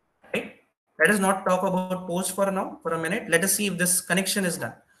 Right. Let us not talk about post for now, for a minute. Let us see if this connection is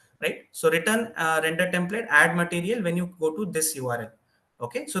done. Right. So return render template, add material when you go to this URL.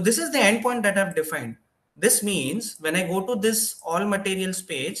 Okay. So this is the endpoint that I've defined. This means when I go to this all materials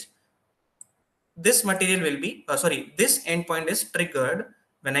page, this material will be, this endpoint is triggered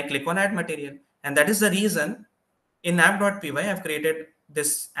when I click on add material. And that is the reason in app.py, I've created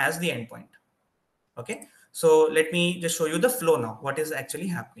this as the endpoint. Okay. So let me just show you the flow now, what is actually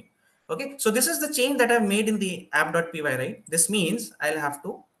happening. Okay. So this is the change that I've made in the app.py, right? This means I'll have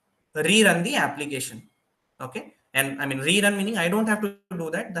to rerun the application. Okay. And I mean, rerun meaning I don't have to do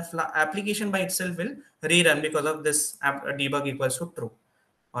that. The application by itself will rerun because of this app debug equals to true.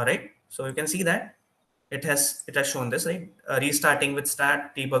 All right. So you can see that it has shown this, right? Restarting with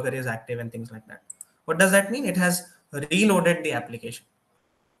start, debugger is active and things like that. What does that mean? It has reloaded the application.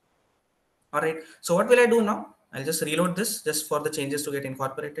 All right. So what will I do now? I'll just reload this just for the changes to get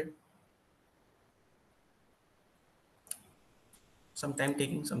incorporated. Some time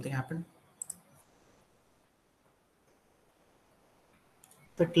taking, something happened.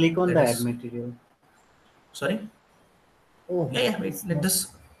 So click on Let the us, add material. sorry. Oh Yeah. Wait. Let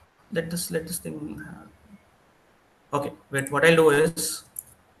this thing. Okay. Wait. What I'll do is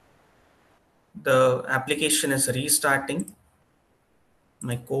the application is restarting.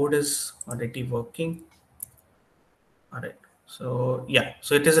 My code is already working. All right. So yeah.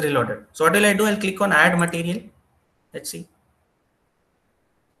 So it is reloaded. So what will I do? I'll click on add material. Let's see.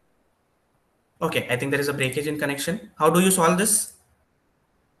 Okay, I think there is a breakage in connection. How do you solve this?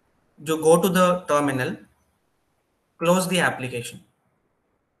 You go to the terminal, close the application.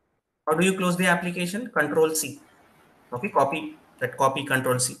 How do you close the application? Control C. Okay, copy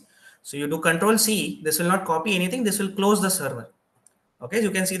Control C. So you do Control C. This will not copy anything. This will close the server. Okay,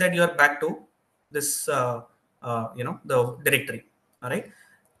 you can see that you are back to this, the directory. All right.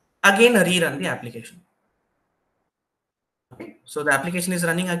 Again, rerun the application. Okay, so the application is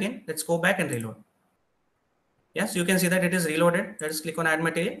running again. Let's go back and reload. Yes, you can see that it is reloaded. Let us click on add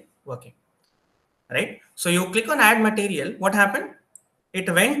material. Working. Right. So you click on add material. What happened?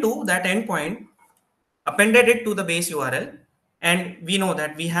 It went to that endpoint, appended it to the base URL, and we know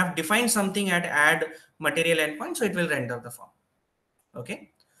that we have defined something at add material endpoint, so it will render the form. Okay.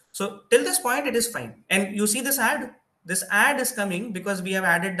 So till this point, it is fine. And you see this add. This add is coming because we have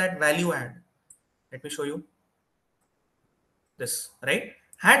added that value add. Let me show you this, right?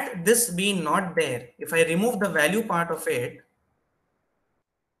 Had this been not there, if I remove the value part of it,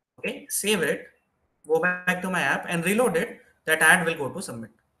 okay, save it, go back to my app and reload it, that add will go to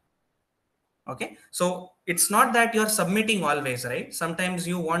submit. Okay, so it's not that you're submitting always, right? Sometimes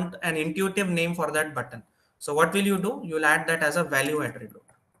you want an intuitive name for that button. So what will you do? You'll add that as a value attribute.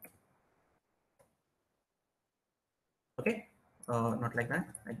 Okay, not like that,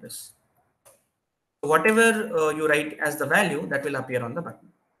 like this. So whatever you write as the value, that will appear on the button.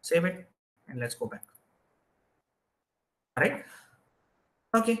 Save it and let's go back. All right.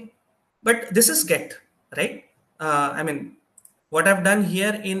 Okay, but this is get, right? I mean, what I've done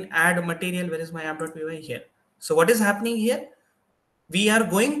here in add material, where is my app.py here? So what is happening here? We are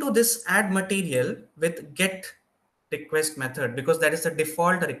going to this add material with get request method because that is the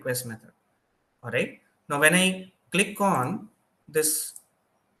default request method. All right. Now, when I click on this,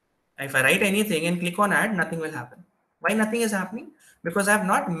 if I write anything and click on add, nothing will happen. Why nothing is happening? Because I have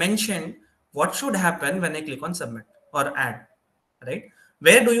not mentioned what should happen when I click on submit or add, right?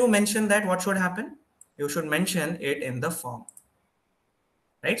 Where do you mention that what should happen? You should mention it in the form,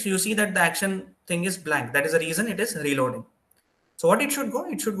 right? So you see that the action thing is blank. That is the reason it is reloading. So what it should go?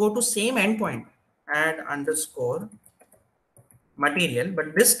 It should go to same endpoint, add underscore material,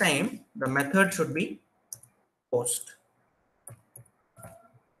 but this time the method should be post.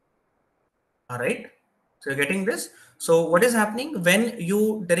 All right. So you're getting this. So what is happening when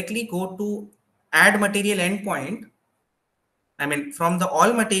you directly go to add material endpoint? I mean, from the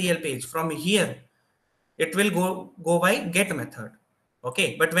all material page, from here, it will go by get method.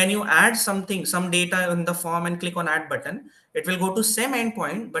 Okay, but when you add something, some data in the form and click on add button, it will go to same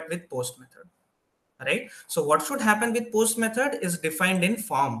endpoint but with post method. Right. So what should happen with post method is defined in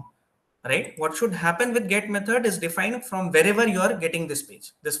form. Right. What should happen with get method is defined from wherever you are getting this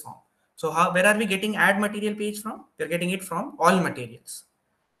page, this form. So where are we getting add material page from? We're getting it from all materials.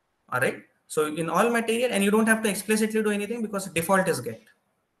 All right. So in all material, and you don't have to explicitly do anything because default is get.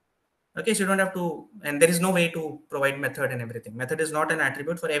 Okay, so you don't have to, and there is no way to provide method and everything. Method is not an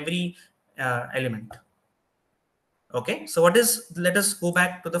attribute for every element. Okay, so let us go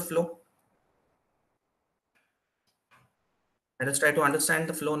back to the flow. Let us try to understand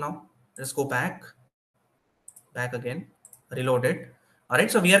the flow now. Let's go back again, reload it. All right,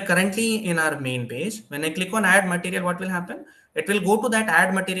 so we are currently in our main page. When I click on add material, what will happen? It will go to that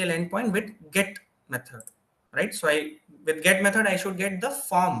add material endpoint with get method, right? So with get method, I should get the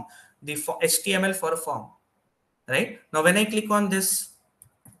form, the HTML for a form, right? Now, when I click on this,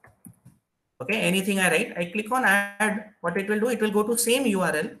 okay, anything I write, I click on add, what it will do, it will go to same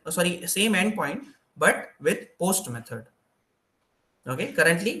URL, same endpoint, but with post method. Okay,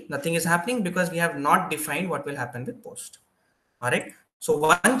 currently nothing is happening because we have not defined what will happen with post. All right. So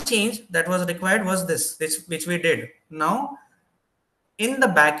one change that was required was this which we did. Now, in the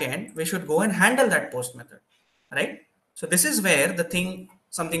backend, we should go and handle that post method, right? So this is where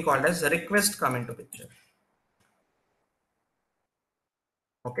something called as request come into picture.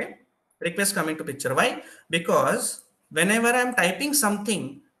 Okay, request come into picture. Why? Because whenever I'm typing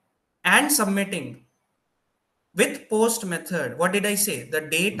something and submitting with post method, what did I say? The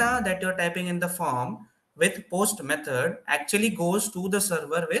data that you're typing in the form with post method actually goes to the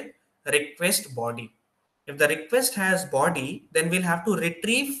server with request body. If the request has body, then we'll have to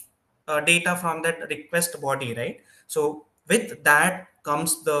retrieve data from that request body, right? So with that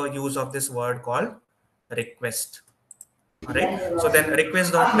comes the use of this word called request. All right. So then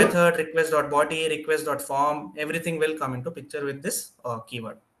request.method, request.body, request.form, everything will come into picture with this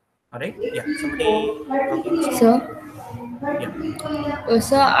keyword. All right. Yeah. Somebody talking. Sir, Yeah.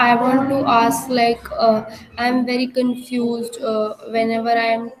 sir, I want to ask I'm very confused whenever I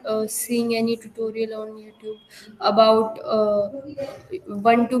am seeing any tutorial on YouTube about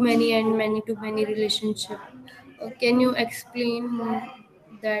one to many and many to many relationship. Can you explain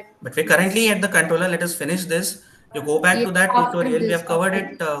that? But we're currently at the controller. Let us finish this. You go back Yes, to that after tutorial. We this, have covered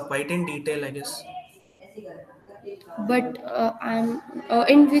after it this. quite in detail, I guess. But I'm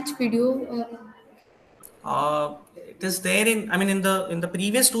in which video? It is there in, I mean, in the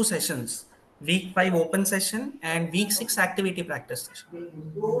previous two sessions, week 5 open session and week 6 activity practice session.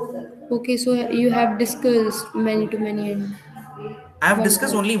 Okay, so you have discussed many to many and I have one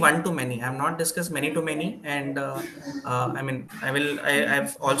discussed to only one to many. I have not discussed many to many, and I mean,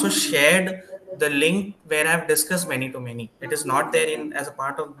 I've also shared the link where I've discussed many to many. It is not there in as a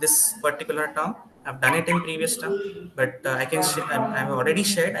part of this particular term. I've done it in previous term, but I've already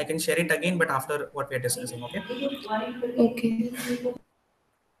shared. I can share it again, but after what we are discussing. Okay. okay.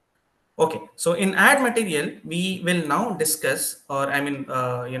 Okay, so in add material, we will now discuss, or I mean,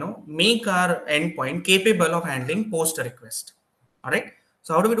 make our endpoint capable of handling post request. All right.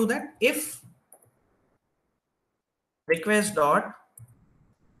 So how do we do that? If request dot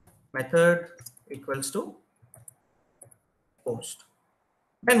method equals to post,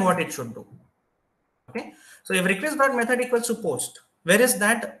 then what it should do? Okay. So if request dot method equals to post, where is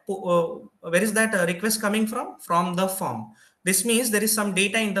that request coming from? From the form. This means there is some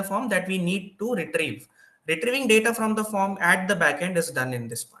data in the form that we need to retrieve. Retrieving data from the form at the backend is done in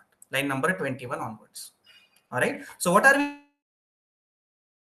this part, line number 21 onwards. All right. So what are we doing here? We are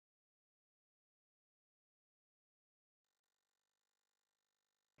retrieving data from the form at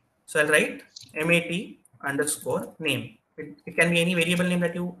the backend. So I'll write mat underscore name. It can be any variable name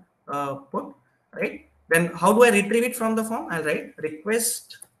that you put, right? Then how do I retrieve it from the form? I'll write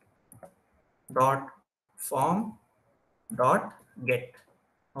request dot form dot get.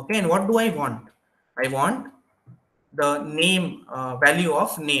 Okay, and what do I want? I want the name value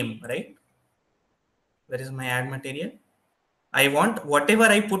of name, right? Where is my add material? I want whatever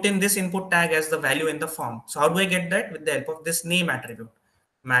I put in this input tag as the value in the form. So how do I get that? With the help of this name attribute,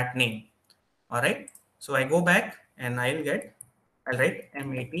 mat name. All right. So I go back and I'll write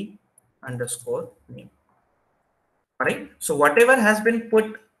mat underscore name. All right. So whatever has been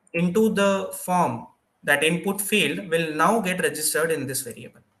put into the form, that input field will now get registered in this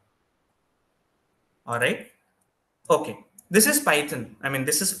variable. All right. Okay. This is Python. I mean,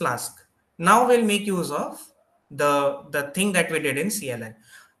 this is Flask. Now we'll make use of the thing that we did in CLI.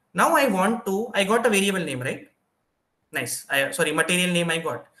 Now I got a variable name, right? Nice. Sorry, material name I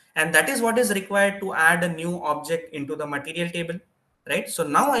got. And that is what is required to add a new object into the material table, right? So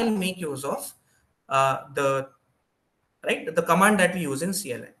now I'll make use of the command that we use in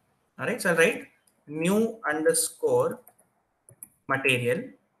CLI. All right. So I'll write new underscore material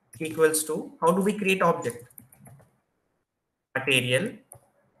equals to, how do we create object? Material,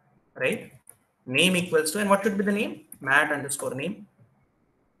 right? Name equals to, and what should be the name? Mat underscore name.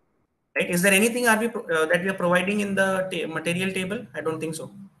 Right? Is there anything that we are providing in the material table? I don't think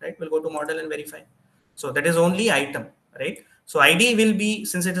so. Right? We'll go to model and verify. So that is only item, right? So ID will be,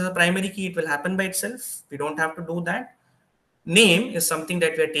 since it is a primary key, it will happen by itself. We don't have to do that. Name is something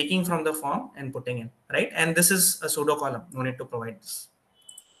that we are taking from the form and putting in, right? And this is a pseudo column. No need to provide this.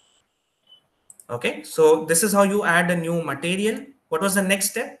 Okay. So this is how you add a new material. What was the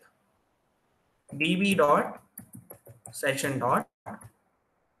next step? db dot session dot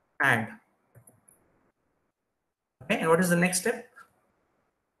add. Okay. And what is the next step?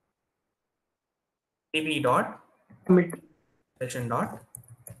 db dot Commit. session dot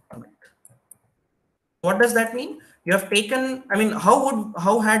commit. What does that mean? You have taken, I mean,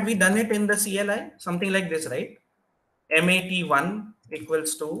 how had we done it in the CLI? Something like this, right? mat1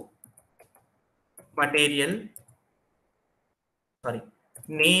 equals to material, sorry,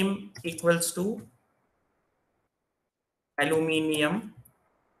 name equals to aluminium,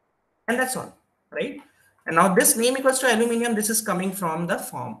 and that's all, right? And now this name equals to aluminium, this is coming from the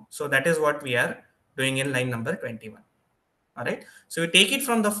form. So that is what we are doing in line number 21. All right. So we take it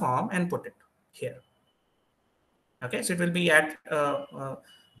from the form and put it here. Okay. So it will be at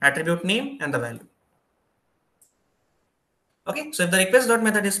attribute name and the value. Okay. So if the request dot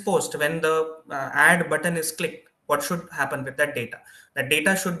method is post, when the add button is clicked, what should happen with that data? That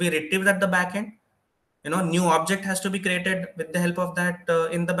data should be retrieved at the backend. New object has to be created with the help of that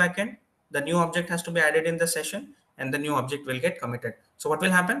in the backend. The new object has to be added in the session, and the new object will get committed. So what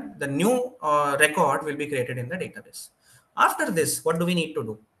will happen? The new record will be created in the database. After this, what do we need to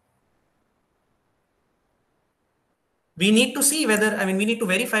do? we need to see whether, I mean, we need to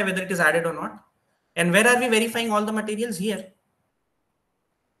verify whether it is added or not. And where are we verifying all the materials? Here.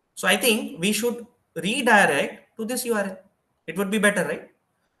 So I think we should redirect to this URL. It would be better, right?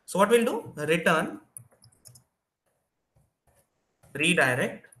 So what we'll do, return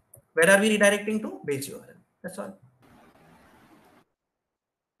redirect. Where are we redirecting to? Base URL. That's all.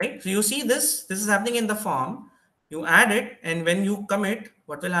 Right? So you see this is happening in the form. You add it, and when you commit,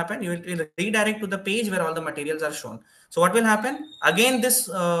 what will happen? You will redirect to the page where all the materials are shown. So what will happen? Again, this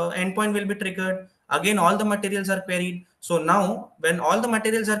endpoint will be triggered. Again, all the materials are queried. So now, when all the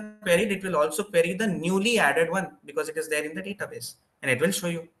materials are queried, it will also query the newly added one because it is there in the database, and it will show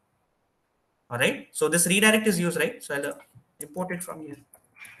you. All right. So this redirect is used, right? So I'll import it from here.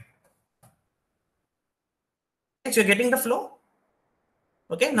 So you're getting the flow.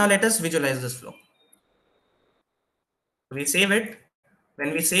 Okay. Now let us visualize this flow. We save it.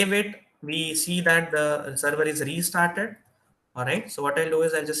 When we save it, we see that the server is restarted. All right. So what I'll do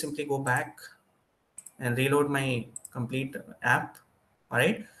is I'll just simply go back and reload my complete app. All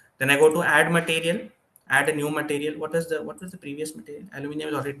right. Then I go to add material, add a new material. What was the previous material? Aluminum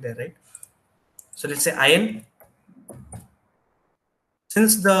is already there, right? So let's say iron.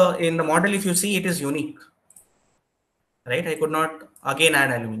 Since in the model, if you see, it is unique, right? I could not again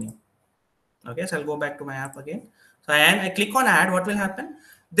add aluminum. Okay, so I'll go back to my app again. So I click on add. What will happen?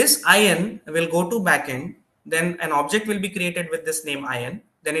 This iron will go to backend. Then an object will be created with this name iron.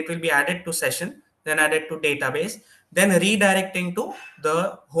 Then it will be added to session. Then added to database. Then redirecting to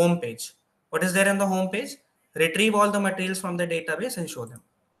the home page. What is there in the home page? Retrieve all the materials from the database and show them.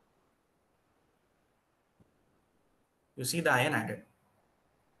 You see the iron added.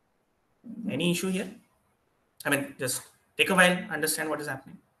 Any issue here? I mean, just take a while, understand what is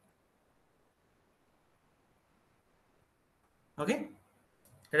happening. Okay,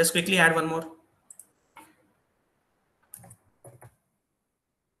 let us quickly add one more.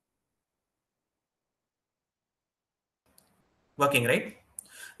 Working, right?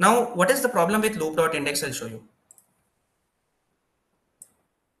 Now, what is the problem with loop.index? I'll show you.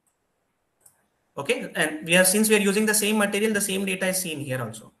 Okay, and since we are using the same material, the same data is seen here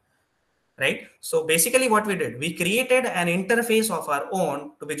also, right? So basically what we did, we created an interface of our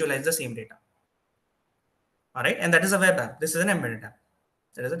own to visualize the same data. All right, and that is a web app. This is an embedded app.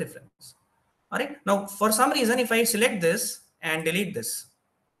 There is a difference. All right, now for some reason, if I select this and delete this,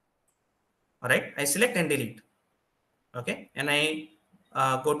 all right, I select and delete. Okay, and I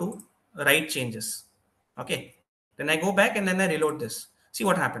go to write changes. Okay, then I go back and then I reload this. See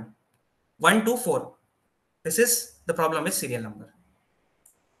what happened. 1, 2, 4. This is the problem with serial number,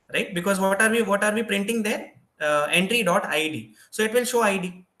 right? Because what are we printing there? Entry.id. So it will show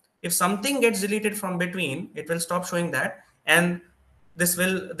ID. If something gets deleted from between, it will stop showing that, and the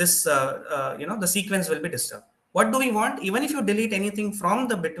sequence will be disturbed. What do we want? Even if you delete anything from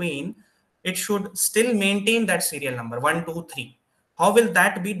the between, it should still maintain that serial number 1, 2, 3. How will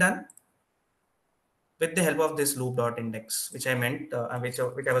that be done? With the help of this loop.index, which I meant,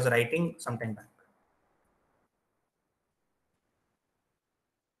 which I was writing some time back.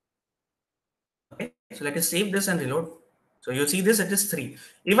 Okay, so let us save this and reload. So you see this, it is 3.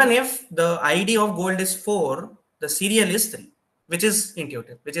 Even if the ID of gold is 4, the serial is 3, which is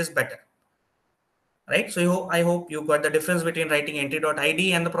intuitive, which is better. Right? So I hope you got the difference between writing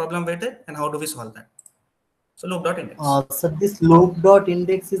entry.id and the problem with it, and how do we solve that? So loop.index. So this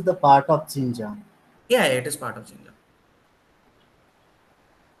loop.index is the part of Jinja. Yeah, it is part of Jinja.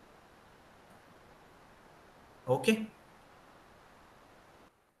 Okay.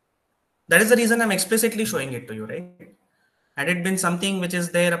 That is the reason I'm explicitly showing it to you, right? Had it been something which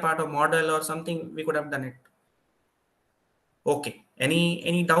is there, a part of model or something, we could have done it. Okay.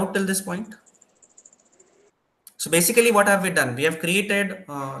 Any doubt till this point? So basically, what have we done? We have created,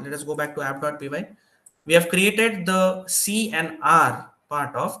 let us go back to app.py. We have created the C and R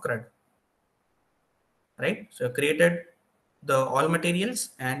part of CRUD, right? So created the all materials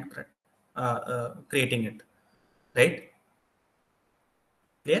and creating it, right?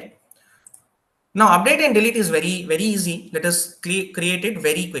 Clear? Now update and delete is very, very easy. Let us create it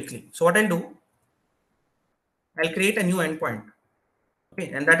very quickly. So what I'll do, I'll create a new endpoint.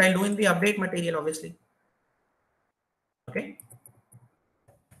 Okay, and that I'll do in the update material, obviously. Okay,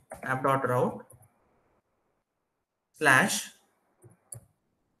 app.route / update.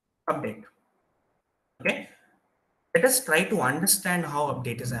 Okay, let us try to understand how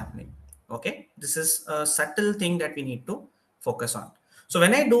update is happening. Okay, this is a subtle thing that we need to focus on. So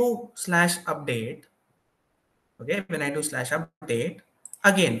when I do /update, okay, when I do /update,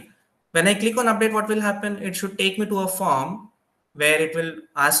 again, when I click on update, what will happen? It should take me to a form where it will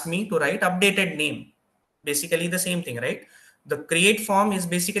ask me to write updated name. basically the same thing, right? The create form is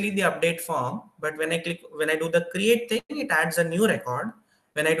basically the update form, but when I do the create thing, it adds a new record.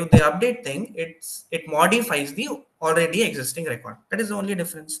 When I do the update thing, it modifies the already existing record. That is the only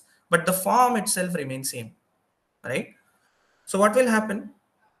difference. But the form itself remains same, right? So what will happen?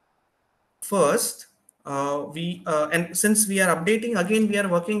 First, and since we are updating again, we are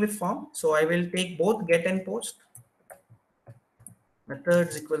working with form. So I will take both get and post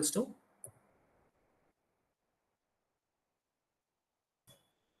methods equals to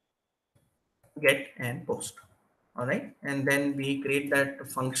get and post. All right, and then we create that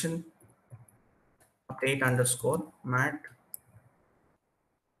function update underscore mat.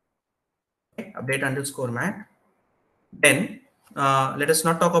 Okay, update underscore mat. Then let us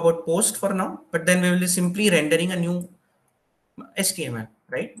not talk about post for now, but then we will be simply rendering a new HTML,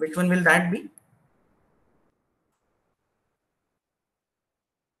 right? Which one will that be?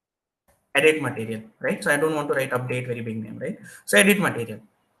 Edit material, right? So I don't want to write update very big name, right? So edit material.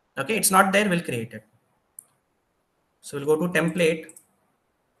 Okay, it's not there, we'll create it. So we'll go to template,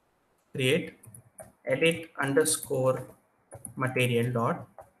 create edit underscore material dot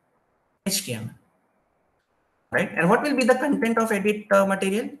HTML. Right, and what will be the content of edit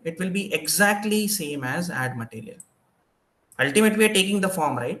material? It will be exactly same as add material. Ultimately, we are taking the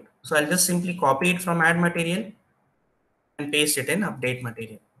form, right? So I'll just simply copy it from add material and paste it in update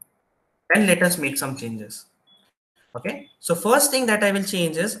material. Then let us make some changes. Okay, so first thing that I will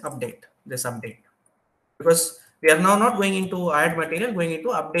change is update, this update, because we are now not going into add material, going into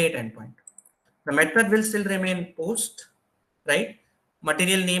update endpoint. The method will still remain post, right?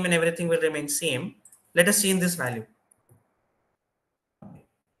 Material name and everything will remain same. Let us change this value.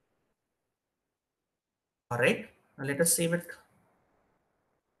 All right, now let us save it.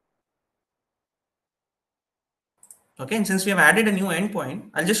 Okay, and since we have added a new endpoint,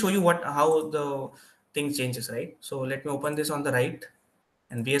 I'll just show you how the thing changes, right? So let me open this on the right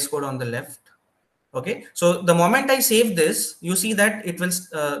and VS Code on the left. Okay, so the moment I save this, you see that it will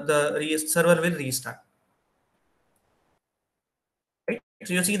server will restart. Right?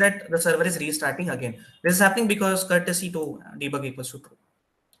 So you see that the server is restarting again. This is happening because courtesy to debug equals to true.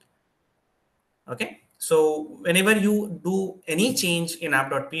 Okay, so whenever you do any change in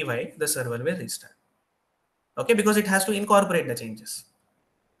app.py, the server will restart. Okay, because it has to incorporate the changes.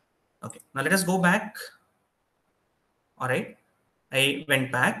 Okay, now let us go back. All right, I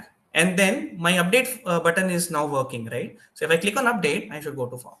went back and then my update button is now working, right? So if I click on update, I should go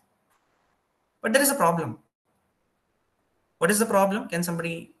to form. But there is a problem. What is the problem? Can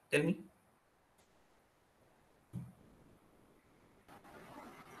somebody tell me?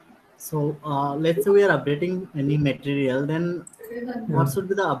 So let's say we are updating any material, then what should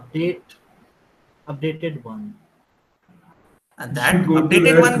be the updated one? And You should that go to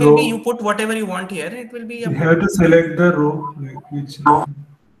updated that one will be, row. you put whatever you want here. It will be You have updated. to select the row, like which.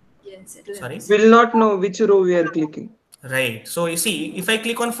 Yes, it will Sorry. appear. Will not know which row we are clicking. Right. So you see, if I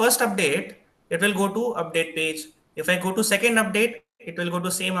click on first update, it will go to update page. If I go to second update, it will go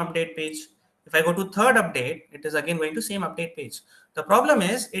to same update page. If I go to third update, it is again going to same update page. The problem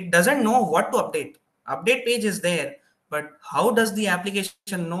is it doesn't know what to update. Update page is there, but how does the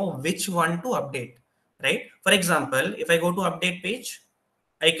application know which one to update? Right. For example, if I go to update page,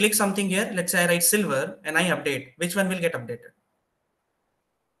 I click something here. Let's say I write silver and I update. Which one will get updated?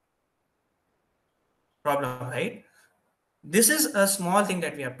 Problem, right? This is a small thing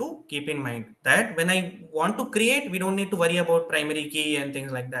that we have to keep in mind, that when I want to create, we don't need to worry about primary key and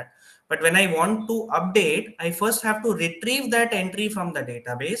things like that. But when I want to update, I first have to retrieve that entry from the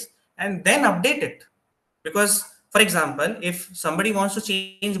database and then update it. Because, for example, if somebody wants to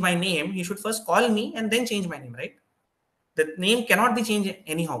change my name, he should first call me and then change my name, right? The name cannot be changed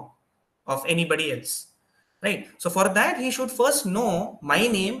anyhow of anybody else, right? So for that, he should first know my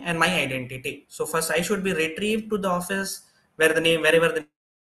name and my identity. So first I should be retrieved to the office where the name, wherever the name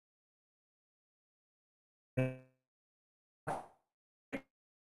is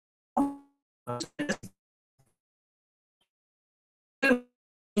there, and then I should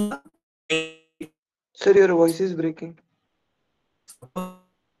be Sir, your voice is breaking.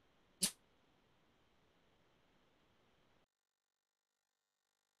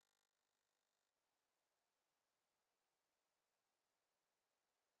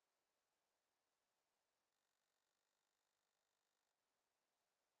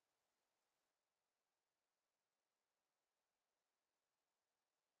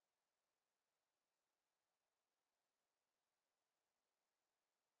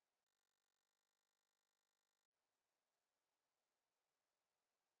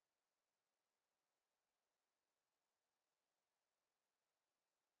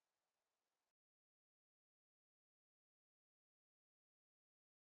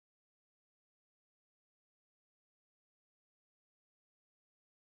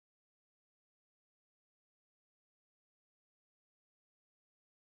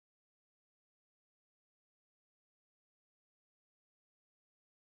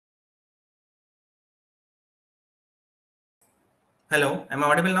 Hello, am I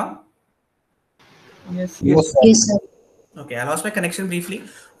audible now? Yes, Yes, yes. sir. Yes, sir. Okay, I lost my connection briefly.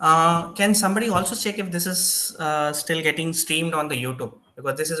 Can somebody also check if this is still getting streamed on the YouTube?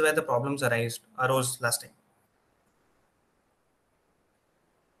 Because this is where the problems arose last time.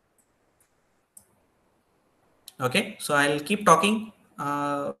 Okay, so I'll keep talking.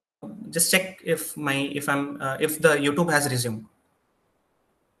 Just check if the YouTube has resumed.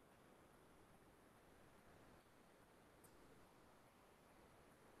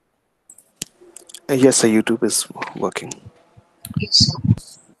 Yes, sir, YouTube is working.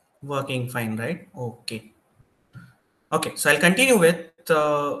 Working fine, right? Okay. Okay, so I'll continue with.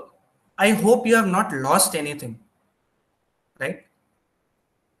 I hope you have not lost anything, right?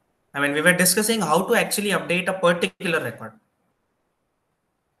 I mean, we were discussing how to actually update a particular record.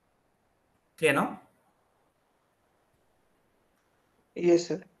 Clear now? Yes,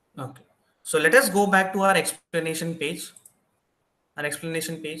 sir. Okay. So let us go back to our explanation page.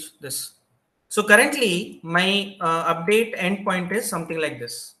 This. So currently, my update endpoint is something like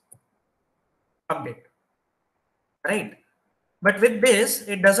this. Update, right? But with this,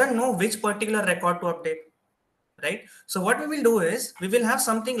 it doesn't know which particular record to update, right? So what we will do is we will have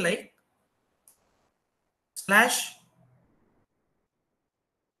something like slash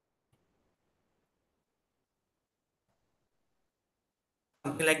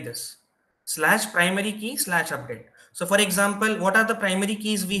something like this slash primary key slash update. So for example, what are the primary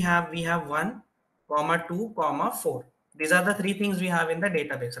keys we have? We have 1, comma 2, comma 4. These are the three things we have in the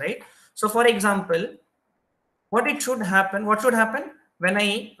database, right? So for example, what should happen when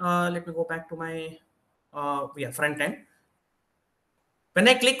I let me go back to my front end. When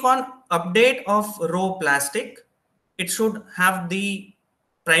I click on update of row plastic, it should have the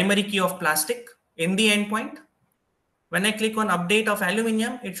primary key of plastic in the endpoint. When I click on update of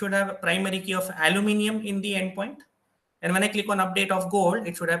aluminium, it should have a primary key of aluminium in the endpoint. And when I click on update of gold,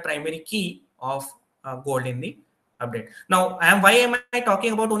 it should have primary key of gold in the update. Now, why am I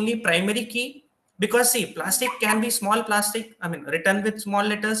talking about only primary key? Because see, plastic can be small plastic, I mean, written with small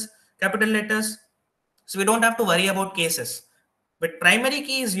letters, capital letters. So we don't have to worry about cases. But primary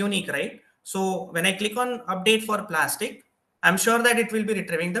key is unique, right? So when I click on update for plastic, I'm sure that it will be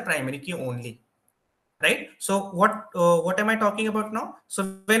retrieving the primary key only, right? So what am I talking about now? So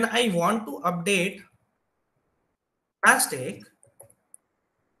when I want to update plastic,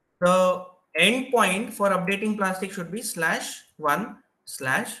 the endpoint for updating plastic should be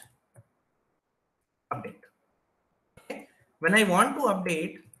 /1/update. Okay? When I want to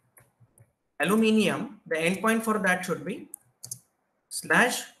update aluminium, the endpoint for that should be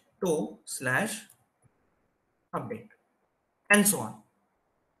 /2/update, and so on,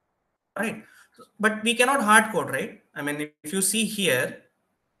 right? But we cannot hard code, right? I mean, if you see here,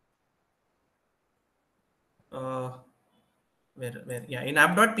 yeah, in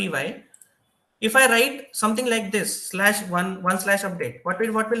app.py, if I write something like this /1/update,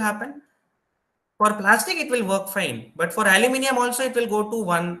 what will happen? For plastic, it will work fine, but for aluminium also, it will go to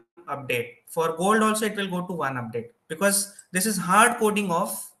one update. For gold also, it will go to one update, because this is hard coding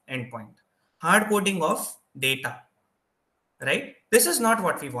of endpoint, hard coding of data, right? This is not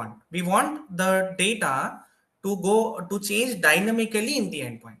what we want. We want the data to change dynamically in the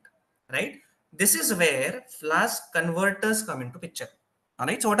endpoint, right? This is where Flask converters come into picture. All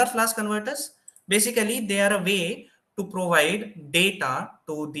right. So what are Flask converters? Basically, they are a way to provide data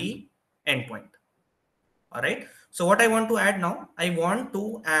to the endpoint. All right. So what I want to add now, I want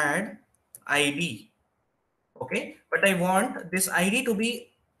to add ID. Okay. But I want this ID to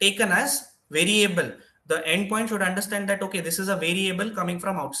be taken as variable. The endpoint should understand that, okay, this is a variable coming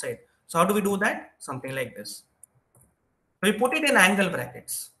from outside. So how do we do that? Something like this. We put it in angle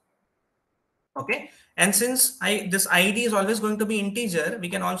brackets. Okay. And since this ID is always going to be integer, we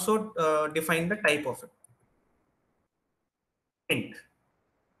can also define the type of it. Int.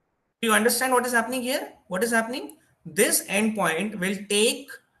 Do you understand what is happening here? What is happening? This endpoint will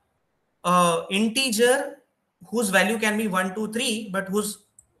take integer whose value can be 1, 2, 3, but whose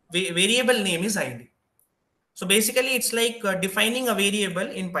variable name is ID. So basically, it's like defining a variable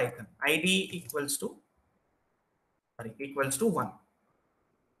in Python. ID equals to 1.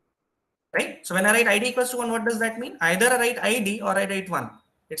 Right? So when I write ID equals to 1, what does that mean? Either I write ID or I write 1.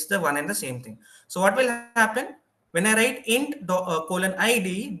 It's the one and the same thing. So what will happen? When I write int :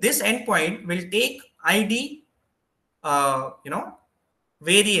 ID, this endpoint will take ID,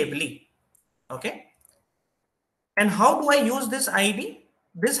 variably. Okay. And how do I use this ID?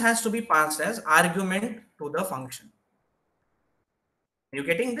 This has to be passed as argument to the function. Are you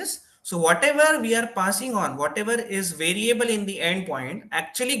getting this? So whatever we are passing on, whatever is variable in the endpoint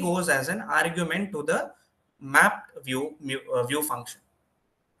actually goes as an argument to the mapped view function.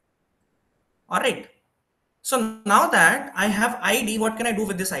 All right. So now that I have ID, what can I do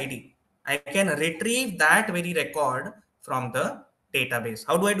with this ID? I can retrieve that very record from the database.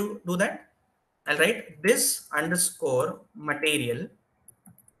 How do I do that? I'll write this underscore material.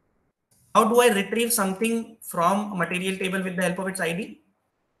 How do I retrieve something from a material table with the help of its ID?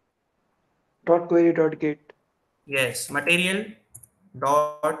 Dot query dot get. Yes, material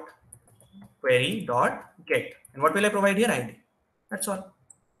dot query dot get. And what will I provide here? ID. That's all.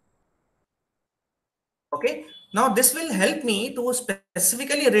 Okay. Now this will help me to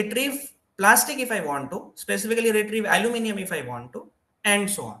specifically retrieve plastic if I want to, specifically retrieve aluminum if I want to, and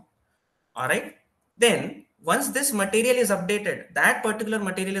so on. All right. Then once this material is updated, that particular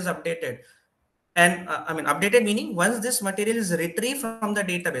material is updated, and I mean updated meaning once this material is retrieved from the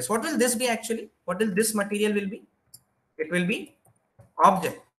database, what will this be actually? What will this material will be? It will be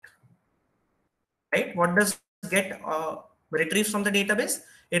object, right? What does get retrieves from the database?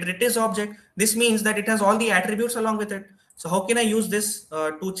 It retrieves object. This means that it has all the attributes along with it. So how can I use this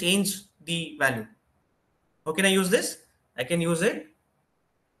to change the value? How can I use this? I can use it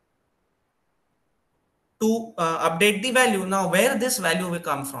to update the value. Now where this value will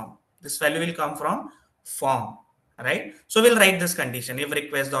come from? This value will come from form, right? So we'll write this condition if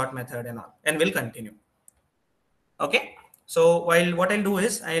request dot method and all, and we'll continue. Okay. So while what I'll do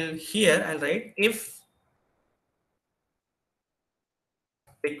is I'll write if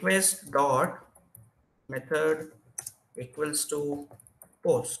request dot method equals to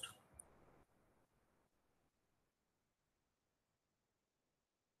post.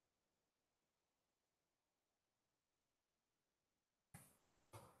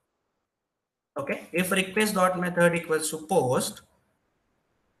 Okay, if request dot method equals to post,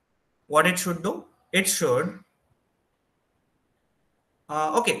 what it should do? It should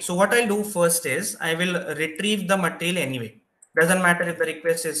okay, so what I'll do first is I will retrieve the material anyway. Doesn't matter if the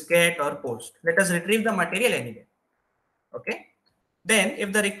request is get or post. Let us retrieve the material anyway. Okay. Then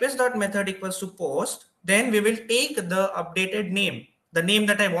if the request dot method equals to post, then we will take the updated name, the name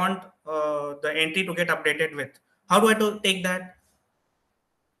that I want the entry to get updated with. How do I take that?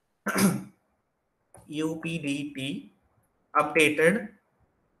 UPDT updated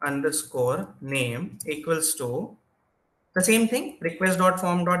underscore name equals to the same thing, request dot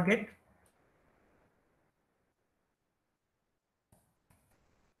form dot get.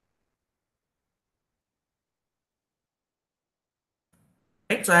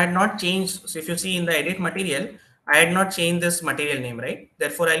 Right, so I had not changed. So if you see in the edit material, I had not changed this material name, right?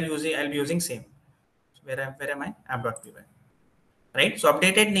 Therefore I'll be using same. So where am I? App.py. Right, so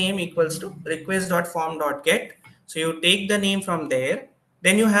updated name equals to request dot form dot get. So you take the name from there,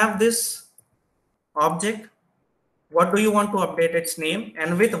 then you have this object. What do you want to update its name,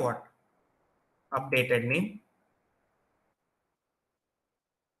 and with what? Updated name.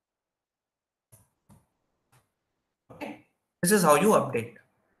 Okay, this is how you update.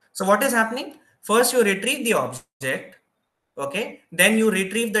 So what is happening? First you retrieve the object, okay, then you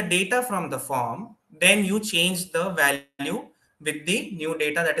retrieve the data from the form, then you change the value with the new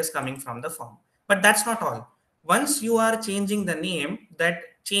data that is coming from the form. But that's not all. Once you are changing the name, that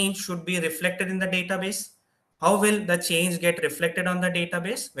change should be reflected in the database. How will the change get reflected on the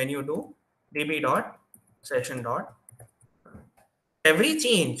database? When you do db.session dot every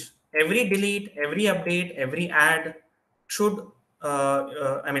change, every delete, every update, every add should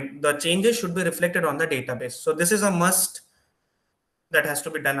I mean the changes should be reflected on the database. So this is a must that has to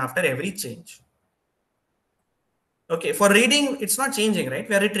be done after every change. Okay, for reading it's not changing, right?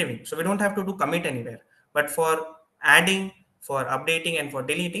 We are retrieving, so we don't have to do commit anywhere. But for adding, for updating, and for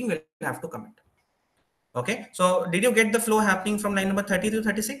deleting, we'll have to commit. Okay, so did you get the flow happening from line number 30 to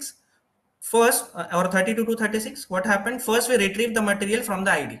 36? First, or 32 to 36, what happened? First, we retrieved the material from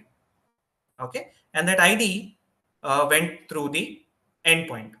the ID. Okay, and that ID went through the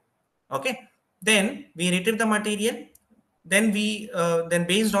endpoint. Okay, then we retrieve the material, then we then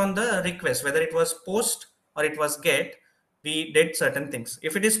based on the request, whether it was post or it was get, we did certain things.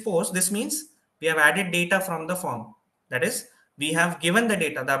 If it is post, this means we have added data from the form. That is, we have given the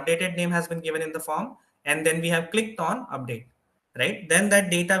data, the updated name has been given in the form, and then we have clicked on update, right? Then that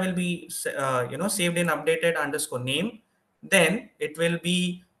data will be saved in updated underscore name. Then it will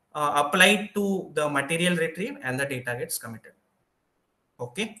be applied to the material retrieve, and the data gets committed.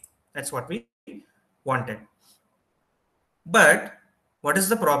 Okay, that's what we wanted. But what is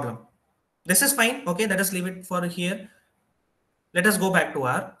the problem? This is fine. Okay, let us leave it for here. Let us go back to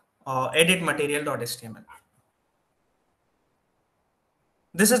our edit material.html.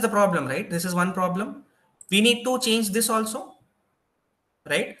 This is the problem, right? This is one problem. We need to change this also,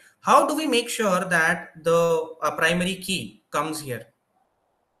 right? How do we make sure that the primary key comes here?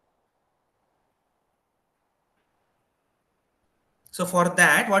 So for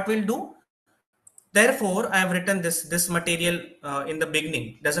that, what we'll do, therefore, I have written this material in the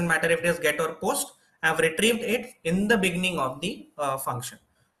beginning. Doesn't matter if it is get or post. I have retrieved it in the beginning of the function.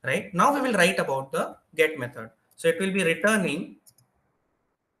 Right now, we will write about the get method. So it will be returning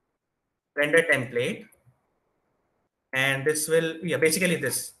render template, and this will, yeah, basically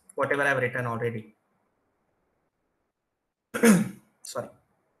this whatever I have written already. Sorry.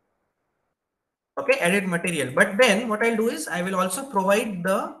 Okay, edit material. But then what I'll do is I will also provide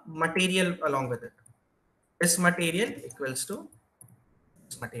the material along with it. This material equals to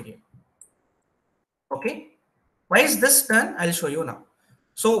this material. Okay. Why is this done? I'll show you now.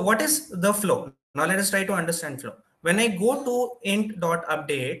 So what is the flow? Now let us try to understand flow. When I go to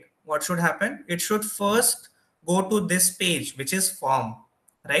int.update, what should happen? It should first go to this page, which is form,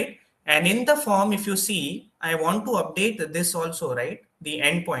 right? And in the form, if you see, I want to update this also, right? The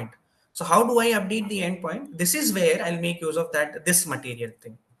endpoint. So how do I update the endpoint? This is where I'll make use of this material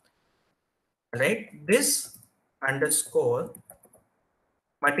thing, right? This underscore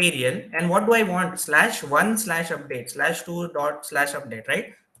material, and what do I want? /1/update /2 dot /update,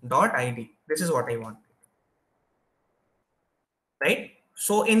 right? Dot id. This is what I want, right?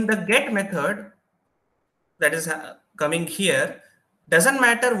 So in the get method that is coming here, doesn't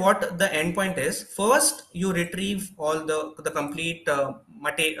matter what the endpoint is. First, you retrieve all the complete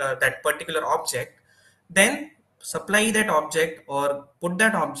that particular object, then supply that object or put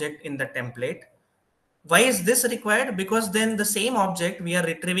that object in the template. Why is this required? Because then the same object we are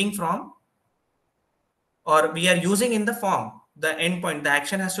retrieving from, or we are using in the form, the endpoint, the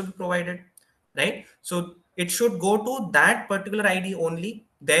action has to be provided, right? So it should go to that particular id only.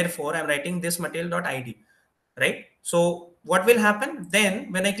 Therefore, I'm writing this material.id, right? So what will happen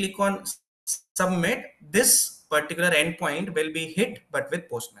then when I click on submit? This particular endpoint will be hit, but with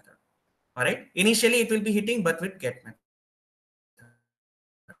post method. All right. Initially, it will be hitting, but with get method.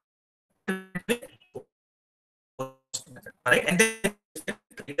 All right, and then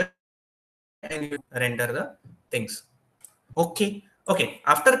and you render the things. Okay. Okay.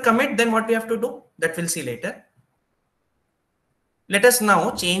 After commit, then what we have to do? That we'll see later. Let us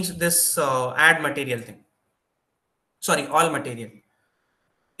now change this add material thing. Sorry, all material.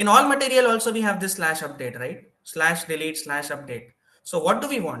 In all material also we have this /update, right? /delete /update. So what do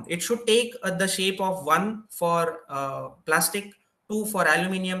we want? It should take the shape of 1 for plastic, 2 for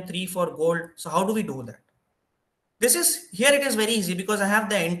aluminium, 3 for gold. So how do we do that? This is here, it is very easy because I have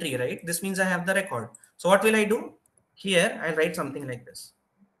the entry, right? This means I have the record. So what will I do? Here I'll write something like this.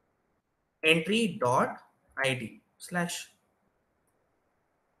 Entry dot id /.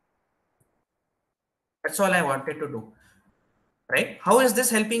 That's all I wanted to do, right? How is this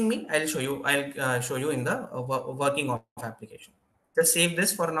helping me? I'll show you. I'll show you in the working of application. Just save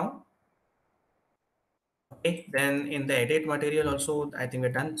this for now. Okay. Then in the edit material also, I think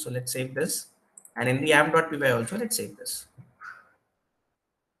we're done. So let's save this. And in the app.py also, let's save this.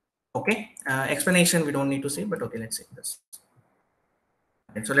 Okay. Explanation we don't need to save, but okay, let's save this.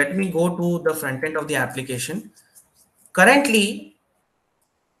 Right, so let me go to the front end of the application. Currently,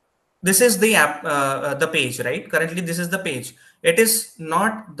 this is the app, the page, right? Currently, this is the page. It is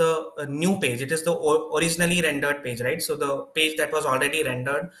not the new page. It is the originally rendered page, right? So the page that was already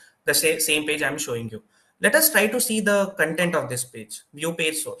rendered, the same page I'm showing you. Let us try to see the content of this page, view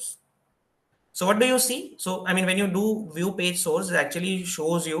page source. So what do you see? So, I mean, when you do view page source, it actually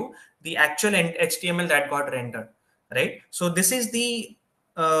shows you the actual HTML that got rendered, right? So this is the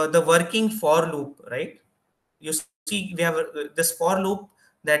working for loop, right? You see, we have this for loop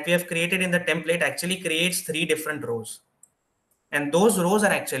that we have created in the template actually creates 3 different rows, and those rows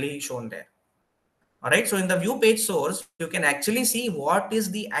are actually shown there. All right. So in the view page source, you can actually see what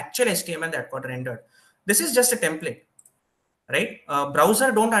is the actual HTML that got rendered. This is just a template, right?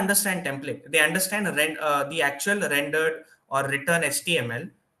 Browser don't understand template. They understand the actual rendered or return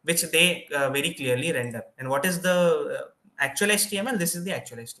HTML, which they very clearly render. And what is the actual HTML? This is the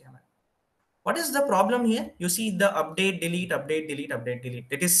actual HTML. What is the problem here? You see the update, delete, update, delete, update, delete.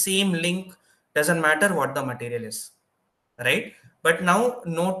 It is same link. Doesn't matter what the material is, right? But now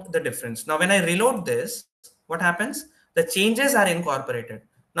note the difference. Now, when I reload this, what happens? The changes are incorporated.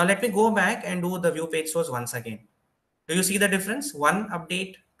 Now, let me go back and do the view page source once again. Do you see the difference? 1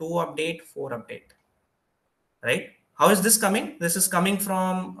 update, 2 update, 4 update, right? How is this coming? This is coming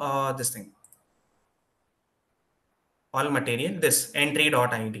from this thing. All material, this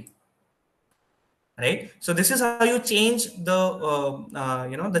entry.id. Right? So this is how you change the,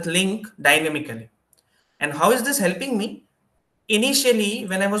 the link dynamically. And how is this helping me? initially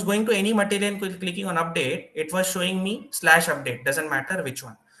when I was going to any material and clicking on update, it was showing me /update, doesn't matter which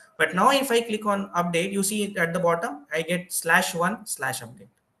one. But now if I click on update, you see at the bottom, I get /1/update.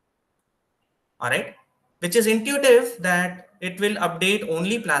 All right, which is intuitive that it will update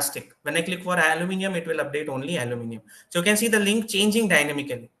only plastic. When I click for aluminum, it will update only aluminum. So you can see the link changing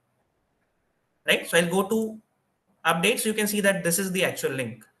dynamically, right? So I'll go to update. So you can see that this is the actual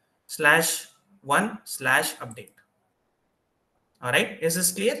link /1/update. All right, is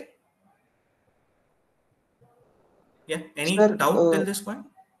this clear? Yeah, any Sir, doubt till this point?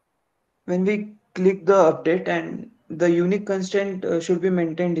 when we click the update and the unique constraint should be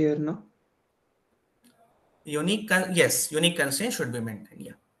maintained here, no? Yes, unique constraint should be maintained.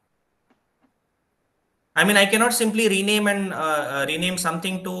 Yeah. I mean, I cannot simply rename and rename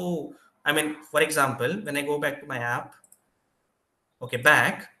something to, I mean, for example, when I go back to my app, okay,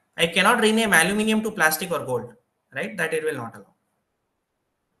 back, I cannot rename aluminum to plastic or gold, right? That it will not allow.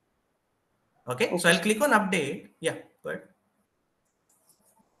 Okay, so Okay, I'll sir. click on update. Yeah, go ahead.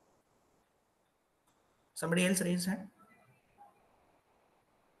 Somebody else raise hand?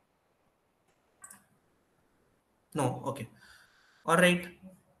 No, okay. All right.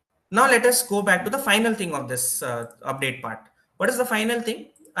 Now let us go back to the final thing of this update part. What is the final thing?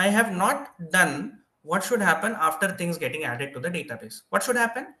 I have not done what should happen after things getting added to the database. What should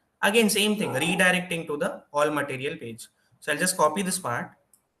happen? Again, same thing, redirecting to the all material page. So I'll just copy this part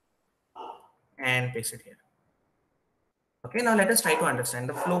and paste it here. Okay, now let us try to understand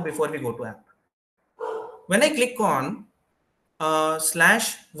the flow before we go to app. When I click on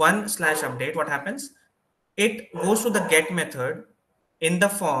 /1/update, what happens? It goes to the get method in the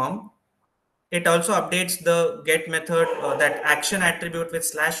form. It also updates the get method, that action attribute with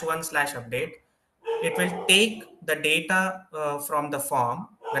 /1/update. It will take the data from the form.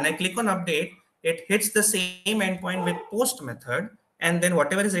 When I click on update, it hits the same endpoint with post method, and then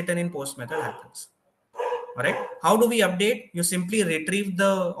whatever is written in post method happens. All right. How do we update? You simply retrieve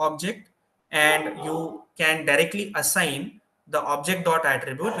the object and you can directly assign the object dot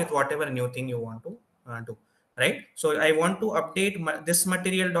attribute with whatever new thing you want to do. Right. So I want to update this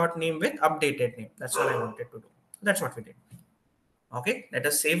material dot name with updated name. That's what I wanted to do. That's what we did. Okay. Let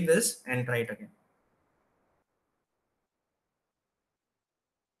us save this and try it again.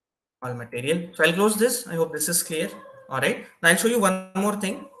 All material. So I'll close this. I hope this is clear. All right. Now I'll show you one more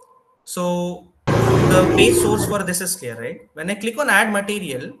thing. So the page source for this is clear, right? When I click on add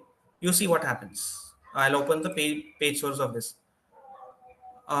material, you see what happens. I'll open the page source of this.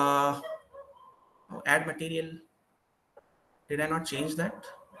 Add material. Did I not change that?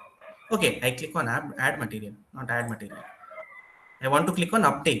 Okay, I click on add material, not add material. I want to click on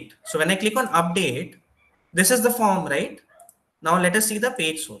update. So when I click on update, this is the form, right? Now let us see the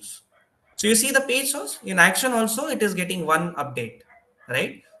page source. So you see the page source in action also, it is getting one update,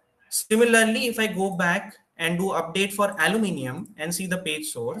 right? Similarly, if I go back and do update for aluminum and see the page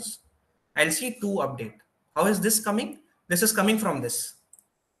source, I'll see two update. How is this coming? This is coming from this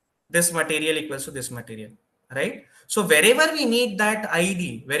material equals to this material, right? So wherever we need that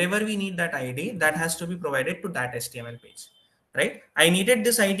ID, that has to be provided to that HTML page, right? I needed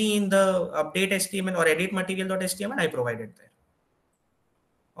this ID in the update HTML or edit material.html, I provided there.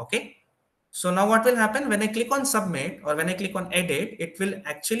 Okay. So now what will happen when I click on submit or when I click on edit, it will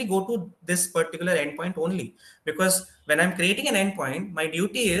actually go to this particular endpoint only, because when I'm creating an endpoint, my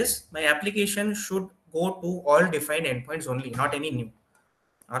duty is my application should go to all defined endpoints only, not any new.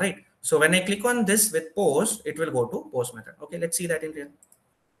 All right. So when I click on this with post, it will go to post method. Okay. Let's see that in real.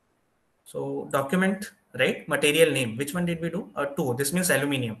 So document, right? Material name. Which one did we do? Two. This means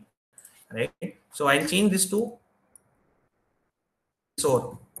aluminum, right? So I'll change this to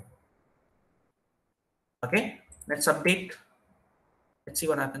SOR. Okay. Let's update. Let's see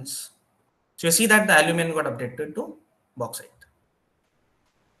what happens. So you see that the aluminum got updated to bauxite.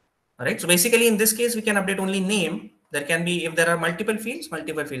 All right. So basically, in this case, we can update only name. There can be, if there are multiple fields can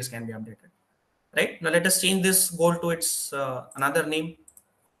be updated. Right. Now let us change this goal to its another name.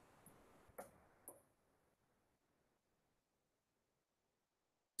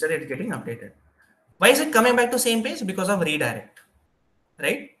 So it's getting updated. Why is it coming back to same page? Because of redirect.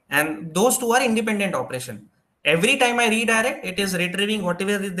 Right. And those two are independent operation. Every time I redirect, it is retrieving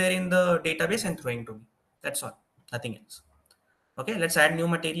whatever is there in the database and throwing to me. That's all. Nothing else. Okay. Let's add new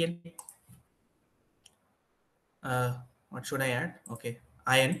material. What should I add? Okay,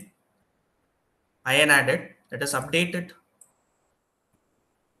 iron added. Let us update it.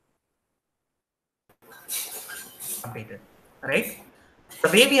 Updated, right? The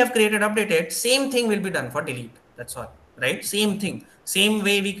way we have created updated, same thing will be done for delete. That's all, right? Same thing, same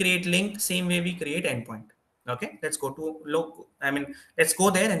way we create link, same way we create endpoint. Okay, let's go to let's go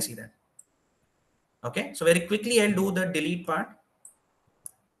there and see that. Okay, so very quickly I'll do the delete part.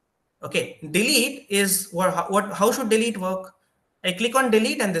 Okay, delete is how should delete work? I click on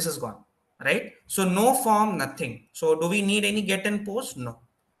delete and this is gone, right? So no form, nothing. So do we need any get and post? No,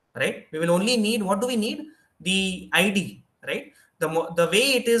 right? We will only need, what do we need? The ID, right? The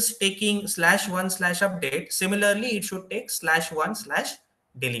way it is taking /1/update, similarly it should take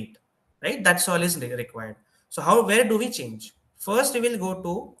 /1/delete, right? That's all is required. So where do we change? First we will go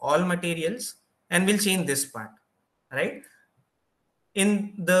to all materials and we'll change this part, right?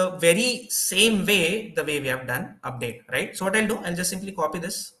 In the very same way, the way we have done update, right? So what I'll do, I'll just simply copy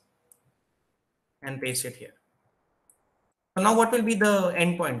this and paste it here. So now what will be the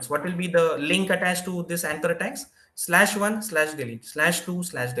endpoints? What will be the link attached to this anchor tags? /1/delete,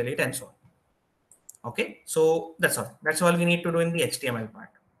 /2/delete, and so on. Okay, so that's all. That's all we need to do in the HTML part.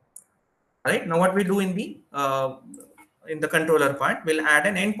 All right. Now what we do in the controller part, we'll add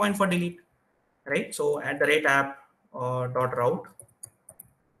an endpoint for delete, right? So @app dot route.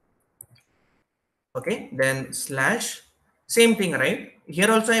 Okay, then slash, same thing, right?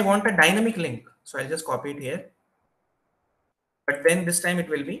 Here also I want a dynamic link, so I'll just copy it here, but then this time it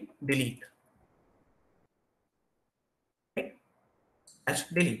will be delete, right? Slash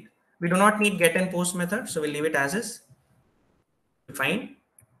delete. We do not need get and post method, so we'll leave it as is. Define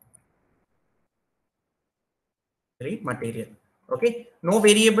delete material. Okay, no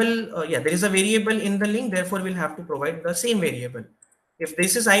variable. Yeah, there is a variable in the link, therefore we'll have to provide the same variable. If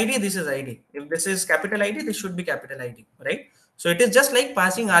this is ID, this is ID. If this is capital ID, this should be capital ID, right? So it is just like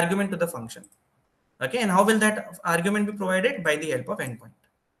passing argument to the function. Okay, and how will that argument be provided? By the help of endpoint.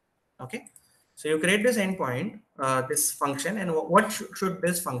 Okay, so you create this endpoint, this function, and what should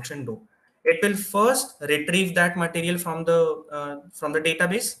this function do? It will first retrieve that material from the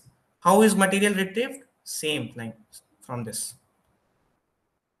database. How is material retrieved? Same line from this.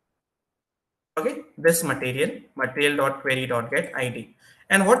 Okay, this material.query.get ID.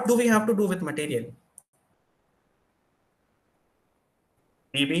 And what do we have to do with material?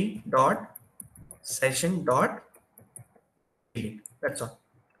 db.session.delete. That's all.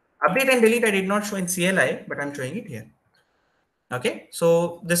 Update and delete I did not show in CLI, but I'm showing it here. Okay,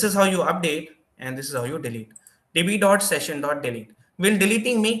 so this is how you update and this is how you delete. db.session.delete. Will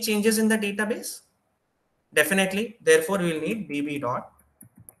deleting make changes in the database? Definitely. Therefore, we will need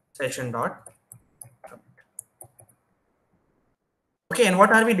db.session. Okay, and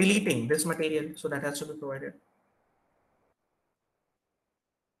what are we deleting? This material. So that has to be provided.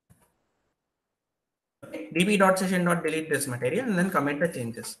 db.session.delete this material and then commit the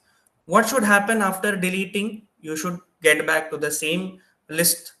changes. What should happen after deleting? You should get back to the same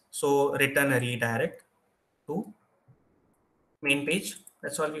list. So return a redirect to main page.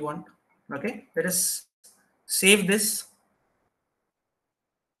 That's all we want. Okay, let us save this.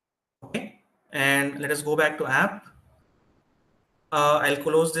 Okay, and let us go back to app. I'll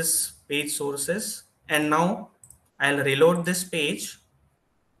close this page sources and now I'll reload this page.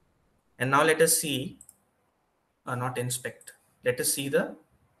 And now let us see, not inspect. Let us see the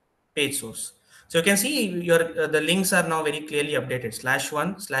page source. So you can see the links are now very clearly updated.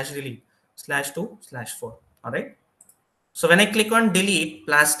 /1/delete, /2/4. All right. So when I click on delete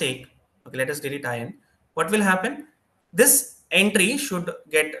plastic, okay, let us delete iron. What will happen? This entry should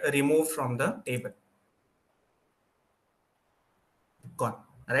get removed from the table. Gone.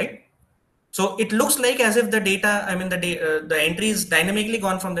 All right. So it looks like as if the data, the entry is dynamically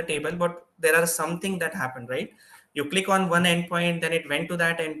gone from the table, but there are something that happened, right? You click on one endpoint, then it went to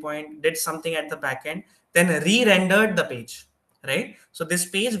that endpoint, did something at the backend, then re-rendered the page, right? So this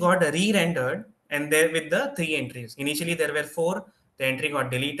page got re-rendered and there with the 3 entries. Initially there were 4, the entry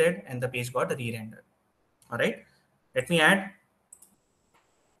got deleted and the page got re-rendered. All right. Let me add.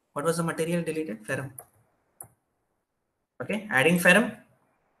 What was the material deleted? Ferrum. Okay, adding ferrum.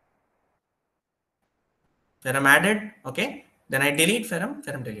 Ferrum added. Okay, then I delete ferrum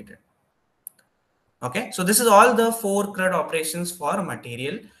deleted. Okay, so this is all the 4 CRUD operations for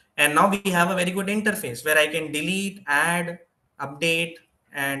material. And now we have a very good interface where I can delete, add, update,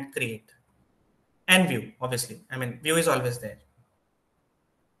 and create. And view, obviously. View is always there.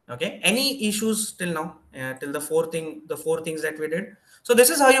 Okay, any issues till now, till the four things that we did? So this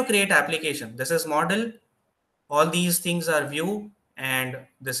is how you create application. This is model. All these things are view, and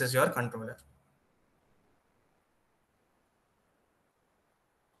this is your controller.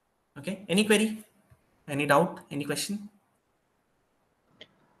 Okay, any query? Any doubt? Any question?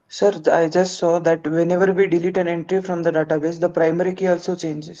 Sir, I just saw that whenever we delete an entry from the database, the primary key also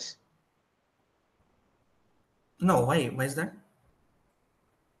changes. No, why? Why is that?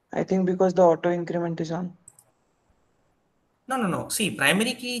 I think because the auto increment is on. No. See,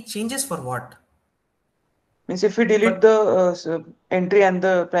 primary key changes for what? Means if we delete For the entry and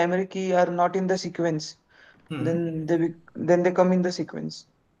the primary key are not in the sequence, hmm. then they come in the sequence.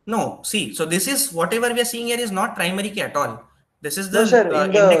 No, see, so this is whatever we are seeing here is not primary key at all. This is No, the sir.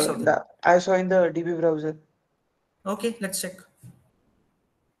 In index of the. I saw in the DB browser. Okay, let's check.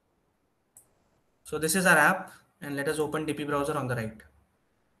 So this is our app, and let us open DP browser on the right.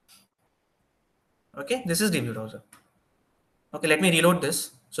 Okay, this is DB browser. Okay, let me reload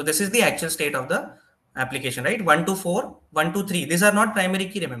this. So this is the actual state of the application, right? 124, 123. These are not primary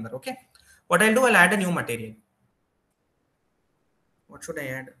key, remember. Okay. What I'll do, I'll add a new material. What should I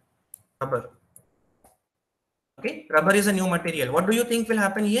add? Rubber. Okay, rubber is a new material. What do you think will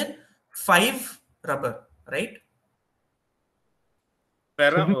happen here? 5 rubber, right?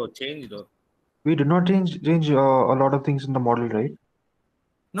 So Changed. we did not change a lot of things in the model, right?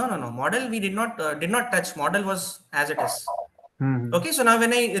 No. Model we did not touch. Model was as it is. Hmm. Okay, so now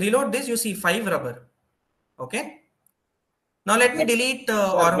when I reload this, you see 5 rubber. Okay. Now let me delete Sir,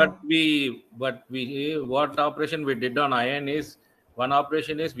 or what operation we did on iron is, one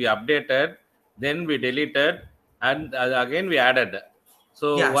operation is we updated, then we deleted, and again we added.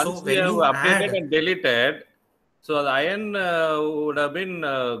 So yeah. So once we when have you updated add, and deleted, so the iron would have been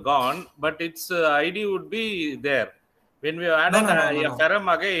gone, but its ID would be there. When we added a no. ferrum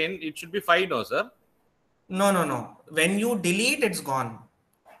again, it should be fine, no, sir? No. When you delete, it's gone.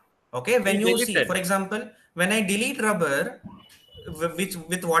 Okay. We When you see, for deleted. example, when I delete rubber, which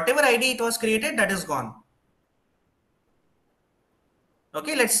with whatever ID it was created, that is gone.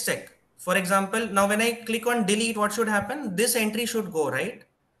 Okay. Let's check. For example, now when I click on delete, what should happen? This entry should go, right?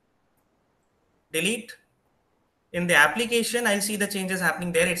 Delete. In the application, I'll see the changes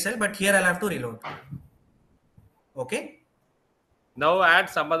happening there itself, but here I'll have to reload. Okay. Now add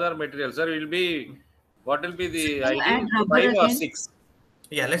some other material, sir. What will be So the can you add ID? rubber 5 or again? 6?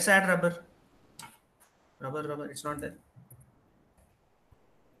 Yeah. Let's add rubber. Rubber. It's not there.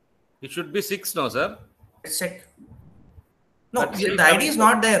 It should be 6, no, sir? Let's check. No, But still the ID coming is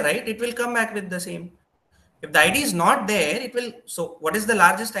back. not there, right? It will come back with the same. If the ID is not there, it will. So, what is the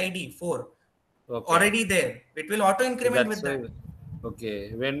largest ID? 4. Okay. Already there. It will auto So increment that's with that.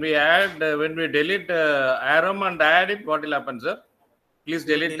 okay. When we delete Aram and add it, what will happen, sir? Please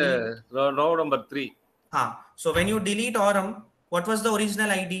You delete delete. row number 3. So, when you delete Aurum, what was the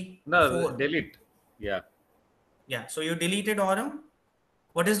original ID? No, 4. delete. Yeah. Yeah. So, you deleted Aurum.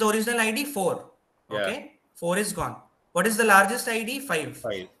 What is the original ID? 4. Yeah. Okay. 4 is gone. What is the largest ID? 5.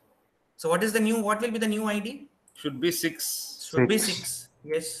 5. So, what will be the new ID? Should be 6. Should be 6. 6.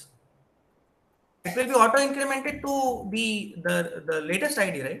 Yes. It will be auto incremented to the latest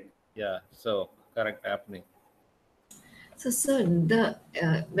ID, right? Yeah. So correct happening. So, sir,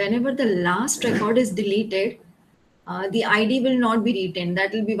 whenever the last record is deleted, the ID will not be retained.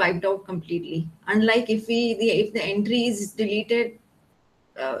 That will be wiped out completely. Unlike if the entry is deleted,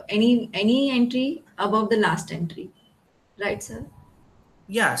 any entry above the last entry, right, sir?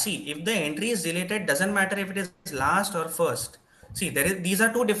 Yeah, see, if the entry is deleted, doesn't matter if it is last or first. See, these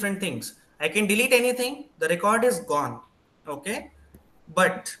are two different things. I can delete anything, the record is gone. Okay.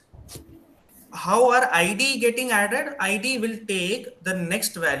 But how are ID getting added? ID will take the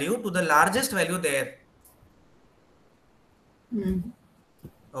next value to the largest value there.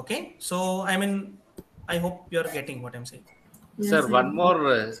 Okay. So, I mean, I hope you're getting what I'm saying. Sir, Yes, one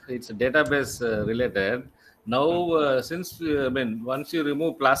more, it's database related. Now, since, once you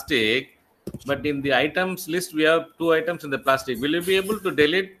remove plastic, but in the items list, we have 2 items in the plastic. Will you be able to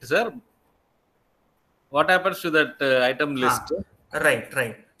delete, sir? What happens to that item list?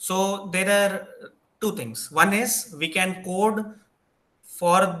 Right. So there are two things. One is we can code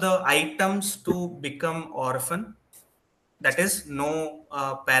for the items to become orphan. That is no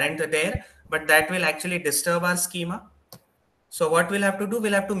parent there, but that will actually disturb our schema. So what we'll have to do,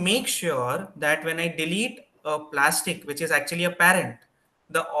 we'll have to make sure that when I delete a plastic, which is actually a parent,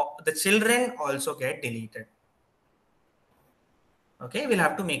 the children also get deleted. Okay, we'll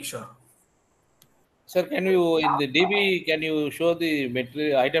have to make sure. Sir, can you, in the DB, can you show the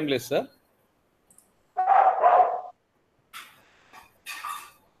material item list, sir?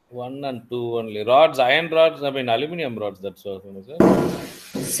 1 and 2 only. Rods, iron rods, aluminum rods, that's all, sir.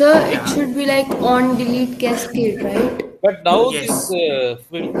 Sir, it should be like on delete cascade, right? But now this Yes.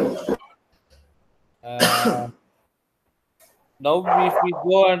 now if we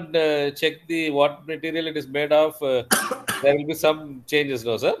go and check the what material it is made of, there will be some changes,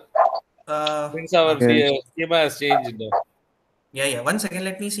 no, sir? Since our Yes. schema has changed now. Yeah. 1 second.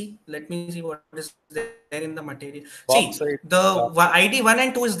 Let me see. What is there in the material. See, Bauxite. the ID 1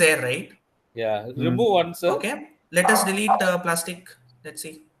 and 2 is there, right? Yeah. Remove one, sir. Okay. let us delete plastic. Let's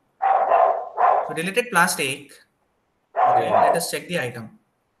see. So deleted plastic. Okay, Yeah. let us check the item.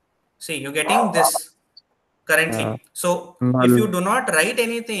 See, you're getting this Yeah. currently. So if you Null. do not write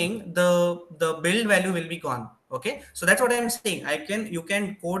anything, the build value will be gone. Okay, so that's what I'm saying. You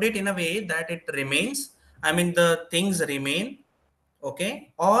can code it in a way that it remains. I mean, the things remain.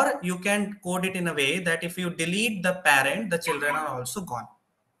 Okay, or you can code it in a way that if you delete the parent, the children are also gone.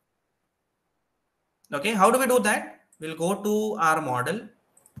 Okay, how do we do that? We'll go to our model.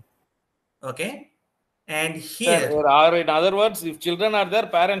 Okay, and Sir, here, or in other words, if children are there,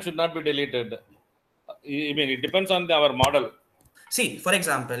 parents should not be deleted. I mean, it depends on our model. see, for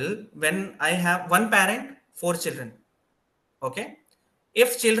example, when I have one parent, four children. Okay,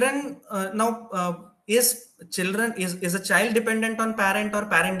 if children now is a child dependent on parent or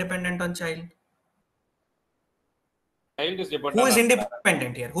parent dependent on child? Child is Who dependent is on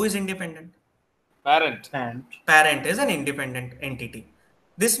independent here? Who is independent? parent. And Parent is an independent entity.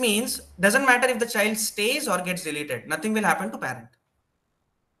 This means doesn't matter if the child stays or gets deleted, nothing will happen to parent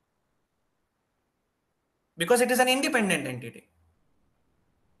because it is an independent entity.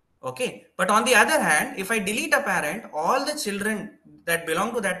 Okay, but on the other hand, if I delete a parent, all the children that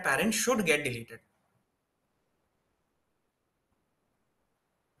belong to that parent should get deleted.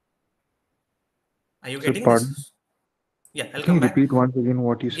 Are you So getting pardon. this? Yeah, I'll Can come you back. repeat once again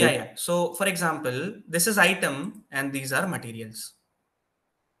what you Yeah, said? yeah. So for example, this is item and these are materials.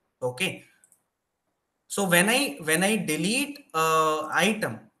 Okay. So when I delete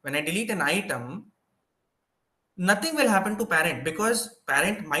when I delete an item, nothing will happen to parent because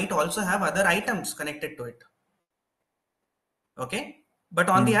parent might also have other items connected to it. Okay, but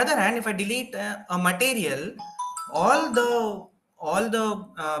on the Hmm. other hand, if I delete a material, all the all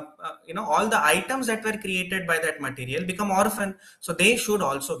the items that were created by that material become orphan, so they should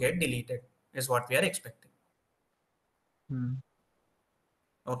also get deleted is what we are expecting. Hmm.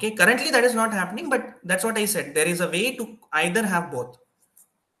 Okay, currently that is not happening, but that's what I said, there is a way to either have both.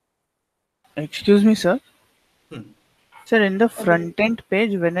 Excuse me, sir. Hmm. Sir, in the Okay. front end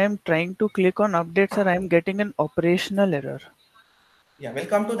page, when I'm trying to click on update, sir, I'm getting an operational error. Yeah, we'll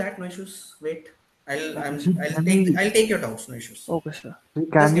come to that. No issues. Wait, Okay, sir. Can we I'll take your doubts. No issues. Okay, sir.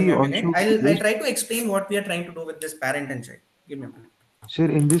 Just can give me we a minute. also I'll just try to explain what we are trying to do with this parent and child. Give me a minute. sir,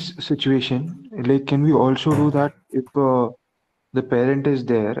 in this situation, like, can we also do that if the parent is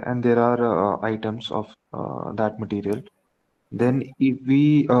there and there are items of that material? Then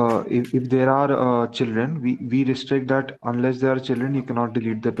if there are children, we restrict that unless there are children, you cannot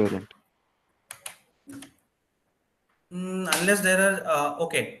delete the parent. Unless there are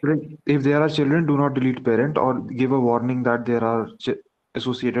okay. Like, if there are children, do not delete parent or give a warning that there are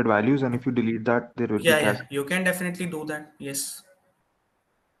associated values, and if you delete that, there will be Yeah, yeah. cascade. You can definitely do that. Yes.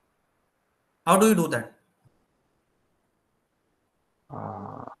 How do you do that?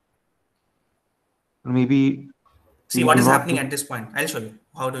 Uh, Maybe See we what do is not happening do. at this point. I'll show you.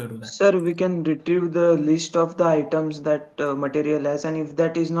 How do you do that? Sir, we can retrieve the list of the items that material has, and if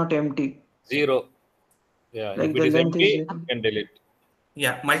that is not empty, 0. Yeah, if like it the is length is empty, zero. you can delete.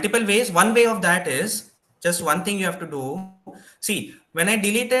 Yeah, multiple ways. One way of that is just one thing you have to do. See, when I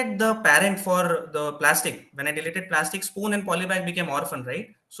deleted the parent for the plastic, when I deleted plastic, spoon and polybag became orphan,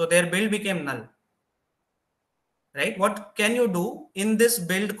 right? So their build became null, right? What can you do in this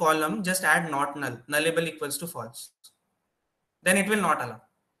build column? Just add not null, nullable equals to false. Then it will not allow.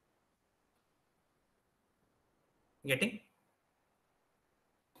 Getting?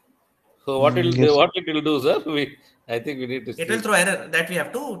 So Yes, sir. what it will do, sir? I think we need to It will see. throw error that we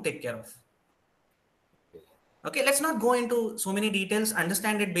have to take care of. Okay, let's not go into so many details.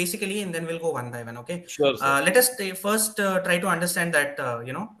 Understand it basically, and then we'll go one by one. Okay, Sure, sir. let us first try to understand that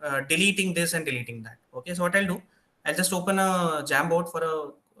deleting this and deleting that. Okay, so what I'll do, I'll just open a Jamboard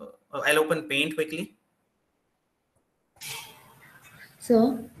for I'll open Paint quickly.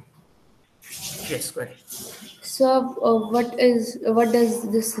 So, Yes, go ahead. what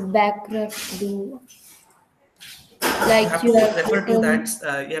does this background do? You Like have you to have refer to that.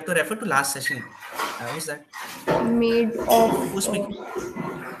 written You have to refer to last session. Who's that? made of Who's speaking?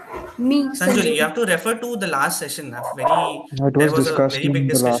 me, Sanjoli, you Sanjay. have to refer to the last session. It There was was a discussed very big in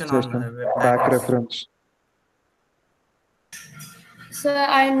the last discussion on session. Back backgraph. reference. So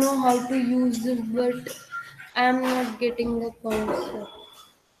I know how to use this, but I'm not getting the concept.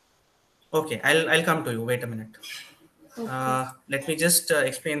 Okay, I'll come to you. Wait a minute. Okay. Let me just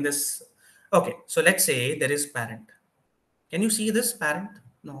explain this. Okay, so let's say there is parent. Can you see this parent?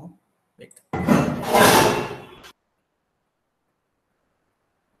 No. Wait.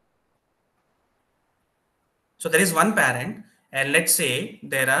 So there is one parent, and let's say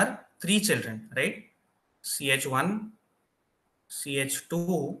there are three children, right? CH1,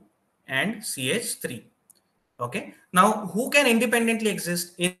 CH2, and CH3. Okay. Now, who can independently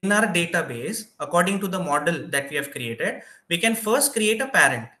exist in our database according to the model that we have created? We can first create a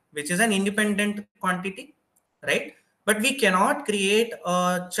parent, which is an independent quantity, right? But we cannot create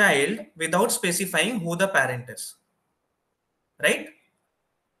a child without specifying who the parent is, right?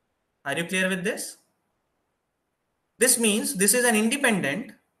 Are you clear with this? This means this is an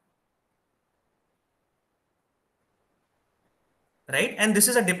independent, right? And this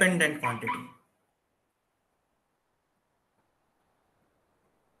is a dependent quantity.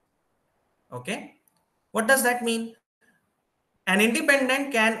 Okay. What does that mean? An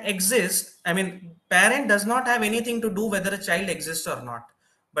independent can exist. I mean, parent does not have anything to do whether a child exists or not,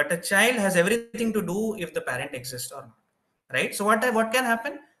 but a child has everything to do if the parent exists or not, right? So what can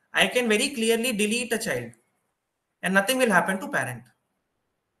happen? I can very clearly delete a child and nothing will happen to parent.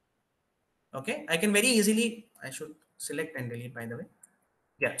 Okay, I can very easily, I should select and delete, by the way.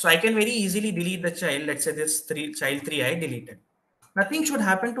 Yeah, so I can very easily delete the child. Let's say this child 3 I deleted. Nothing should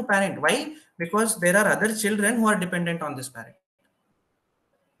happen to parent. Why? Because there are other children who are dependent on this parent.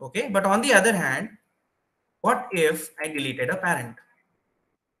 Okay, but on the other hand, what if I deleted a parent?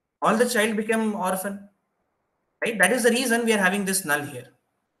 All the child became orphan, right? That is the reason we are having this null here.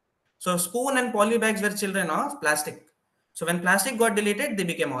 So spoon and polybags were children of plastic. So when plastic got deleted, they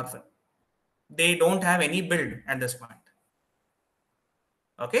became orphan. They don't have any build at this point.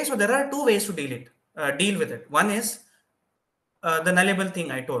 Okay, so there are two ways to deal with it. One is the nullable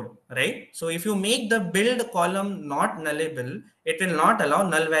thing I told, right? So if you make the build column not nullable, it will not allow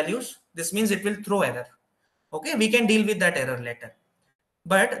null values. This means it will throw error. Okay, we can deal with that error later.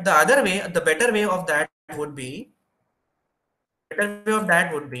 But the other way, the better way of that would be,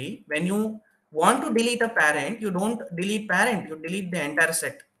 when you want to delete a parent, you don't delete parent, you delete the entire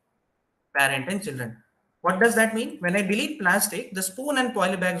set, parent and children. What does that mean? When I delete plastic, the spoon and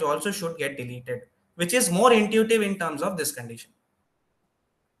polybags also should get deleted, which is more intuitive in terms of this condition.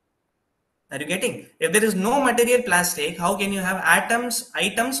 Are you getting? If there is no material plastic, how can you have items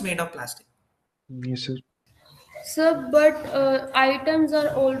made of plastic? Yes, sir. Sir, but items are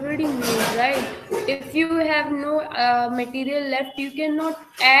already made, right? If you have no material left, you cannot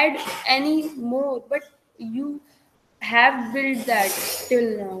add any more. But you have built that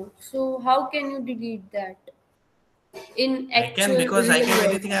till now. So how can you delete that in I can, actual because I real can do world?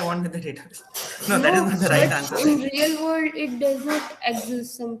 anything I want with the database. No, that is No, not the right but answer. in real world, it does not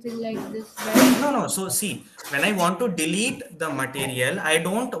exist something like this, right? No. So see, when I want to delete the material,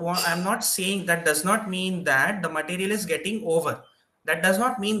 I'm not saying, that does not mean that the material is getting over. That does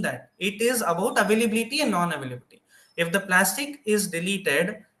not mean that. It is about availability and non-availability. If the plastic is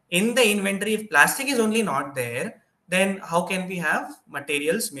deleted in the inventory, if plastic is only not there, then how can we have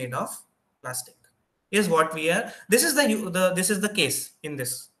materials made of plastic? Is what we are. This is this is the case in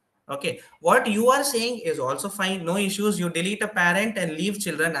this. Okay, what you are saying is also fine, no issues. You delete a parent and leave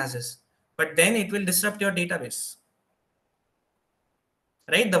children as is, but then it will disrupt your database,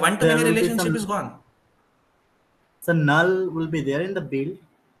 right? The one to There many will be relationship is some, gone. so null will be there in the build.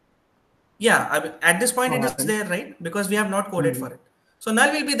 Yeah, at this point What it is happens? there, right? Because we have not coded Hmm. for it. So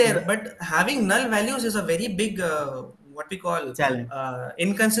null will be So there, the but having null values is a very big what we call challenge.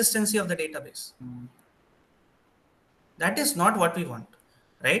 inconsistency of the database. Hmm. That is not what we want,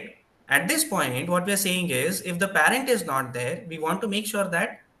 right? At this point, what we are saying is, if the parent is not there, we want to make sure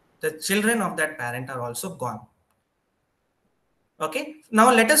that the children of that parent are also gone. Okay.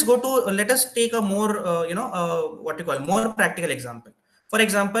 Now let us take a more, what you call more practical example. For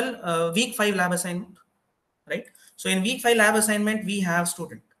example, week 5 lab assignment, right? So in week 5 lab assignment, we have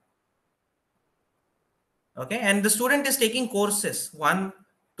student. Okay. And the student is taking courses 1,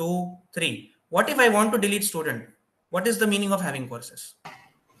 2, 3. What if I want to delete student? What is the meaning of having courses?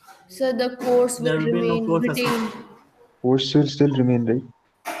 So the course There will will be no remain course assigned. retained. Course will still remain,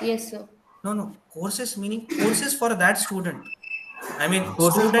 right? Yes, sir. No. Courses meaning courses for that student. I mean,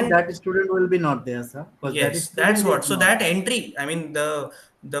 Courses for student. that student will be not there, sir, because that Yes, that's student is what. So not. that entry, I mean, the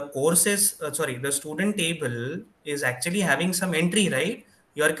courses, sorry, the student table is actually having some entry, right?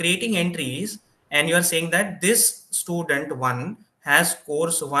 You are creating entries and you are saying that this student one has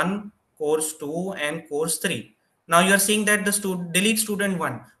course one, course two, and course three. Now you are saying that the delete student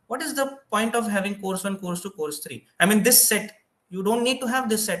one. What is the point of having course one, course two, course three? I mean, this set, you don't need to have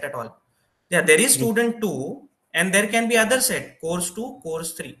this set at all. Yeah, there is Yes. student two, and there can be other set, course two,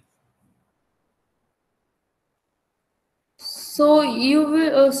 course three. So you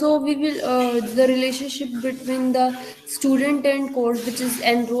will, so we will, the relationship between the student and course, which is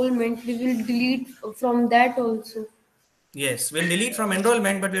enrollment, we will delete from that also. Yes, we'll delete from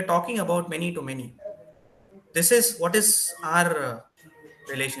enrollment, but we're talking about many to many. This is what is our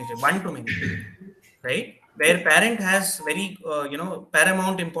relationship, one to many, right? Where parent has very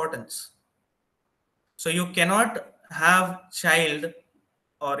paramount importance. So you cannot have child,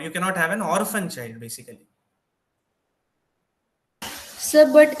 or you cannot have an orphan child basically. Sir,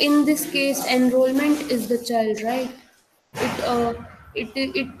 but in this case, enrollment is the child, right? It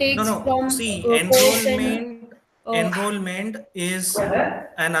it No, takes no. from See, course and uh, enrollment is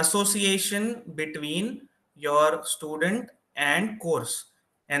an association between your student and course.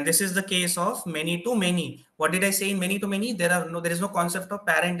 And this is the case of many to many. What did I say in many to many? There is no concept of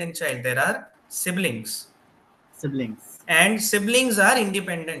parent and child. There are siblings. Siblings. And siblings are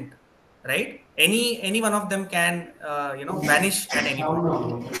independent, right? Any one of them can vanish at any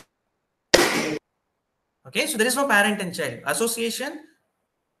point. Okay, so there is no parent and child. Association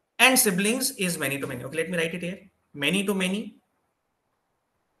and siblings is many to many. Okay, let me write it here. Many to many.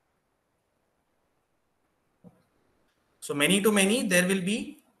 So many to many, there will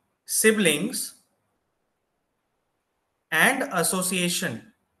be siblings and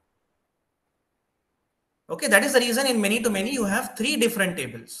association. Okay, that is the reason in many to many you have three different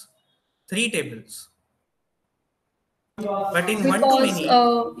tables. Three tables. But in one to because many,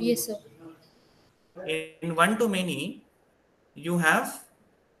 yes, sir. in one to many, you have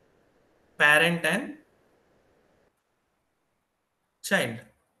parent and child.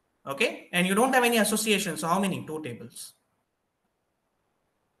 Okay, and you don't have any association. So how many? Two tables.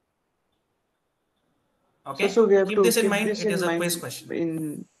 So Okay, we have keep to this in keep mind. this It is in a quiz mind question.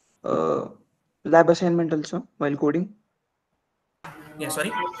 in lab assignment also while coding. Yeah,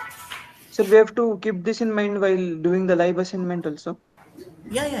 sorry. So we have to keep this in mind while doing the live assignment also.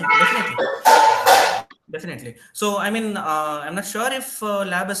 Yeah, definitely. Definitely. So, I mean, I'm not sure if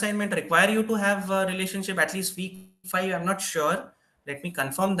lab assignment require you to have a relationship at least week 5. I'm not sure. Let me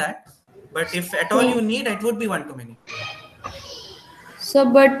confirm that. But if at all you So, need, it would be one to many.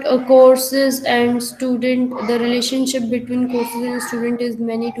 but courses and student, the relationship between courses and student is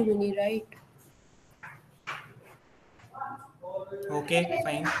many to many, right? Okay,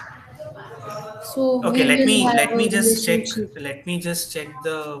 fine. So Okay, we will let have a me just check. relationship. Let me just check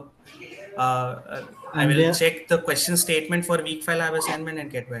the. I And will there check the question statement for week 5 lab assignment and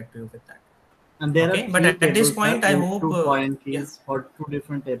get back to you with that. and there are Okay, but three at this tables point, I with hope. two foreign Yeah. keys for two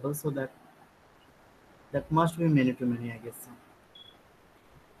different tables, so that must be many to many, I guess.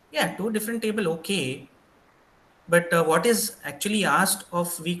 Yeah, two different table. Okay. But what is actually asked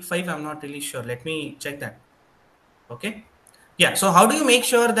of week 5, I'm not really sure. Let me check that. Okay. Yeah. So how do you make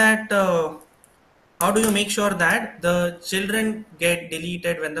sure that the children get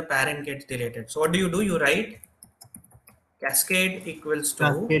deleted when the parent gets deleted? So what do? You write cascade equals to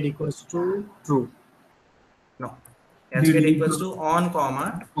Cascade equals to true. no. Cascade Delete. equals to on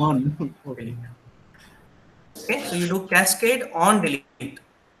comma On. Okay. delete. Okay. So you do cascade on delete.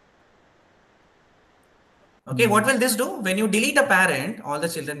 Okay. What will Hmm. this do? When you delete a parent, all the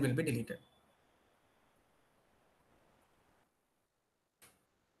children will be deleted.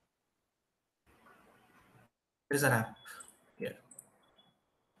 There is an app here.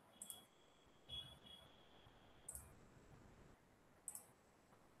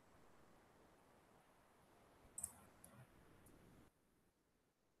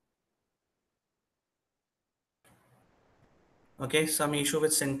 Okay, some issue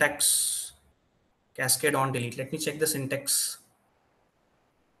with syntax. Cascade on delete. Let me check the syntax.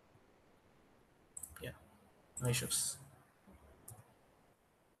 Yeah, no issues.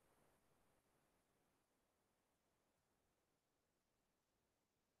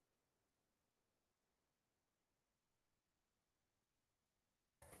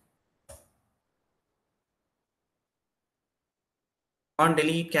 On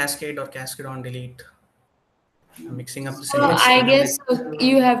delete, cascade, or cascade on delete. I'm mixing up the syntax. I Give me a guess minute.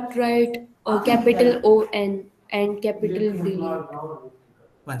 you have tried capital O-N and capital delete.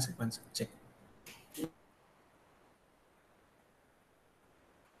 One sec. Check.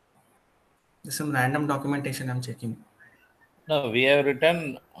 There's some random documentation I'm checking. No, we have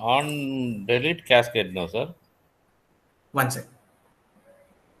written on delete cascade, no, sir. One sec.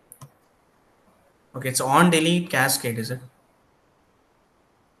 Okay, it's on delete cascade, is it?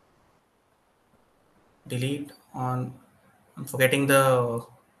 Delete on. I'm forgetting the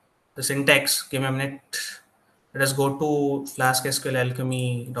syntax. Give me a minute. Let us go to Flask SQL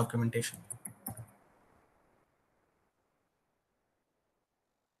Alchemy documentation.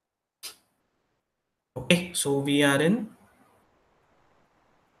 Okay, so we are in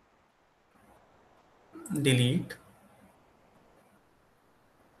delete.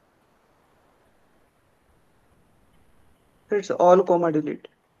 It's all comma delete.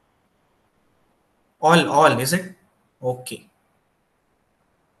 All, is it? Okay.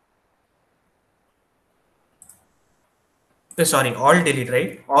 Sorry, all delete,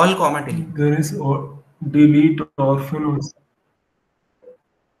 right? All comma delete. There is delete orphan also.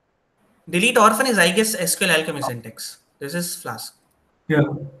 Delete orphan is, I guess, SQL Alchemy syntax. This is Flask. Yeah.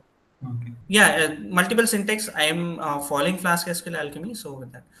 Okay. Yeah, multiple syntax. I am following Flask SQL Alchemy. So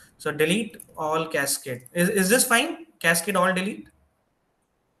with that, so delete all Cascade. Is this fine? Cascade all delete.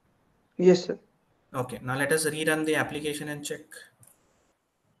 Yes, sir. Okay. Now let us rerun the application and check.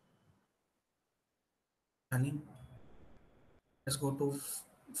 Running. Let's go to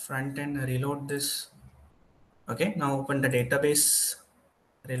front end. Reload this. Okay. Now open the database.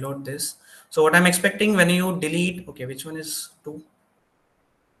 Reload this. So what I'm expecting when you delete. Okay, which one is two?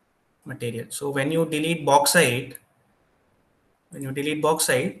 Material. So when you delete bauxite,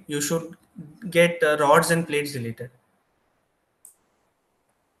 you should get rods and plates deleted.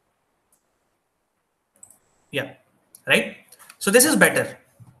 Yeah, right. So this is better.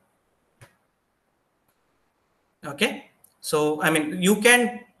 Okay. So I mean, you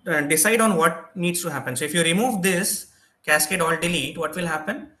can decide on what needs to happen. So if you remove this cascade all delete, what will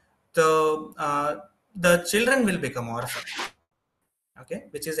happen? The children will become orphan. Okay,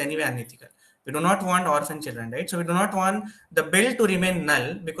 which is anyway unethical. We do not want orphan children, right? So we do not want the bill to remain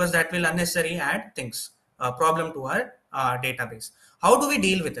null because that will unnecessarily add things, problem to our database. How do we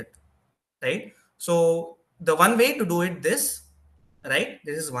deal with it, right? So the one way to do it this, right?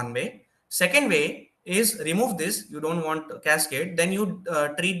 This is one way. Second way is remove this. You don't want cascade. Then you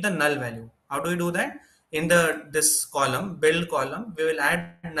treat the null value. How do you do that? In this column, build column, we will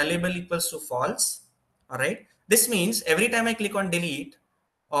add nullable equals to false. All right. This means every time I click on delete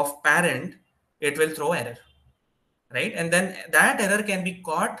of parent, it will throw error, right? And then that error can be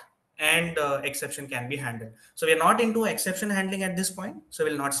caught and exception can be handled. So we are not into exception handling at this point, so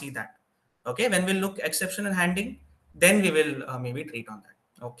we'll not see that. Okay, when we look exceptional handling, then we will maybe treat on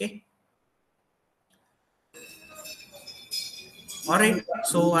that. Okay. All right.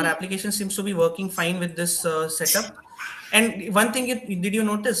 So our application seems to be working fine with this setup. And one thing, did you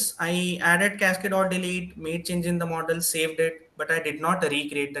notice? I added cascade or delete, made change in the model, saved it, but I did not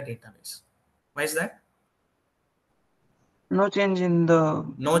recreate the database. Why is that? No change in the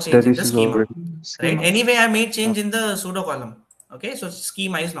No change That in the this is schema, already. right? schema. Anyway, I made change in the pseudo column. Okay, so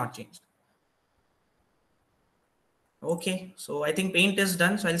schema is not changed. Okay, so I think paint is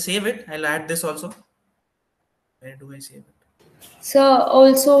done. So I'll save it. I'll add this also. Where do I save it? So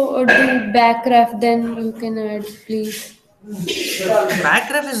also do backref, then you can add, please.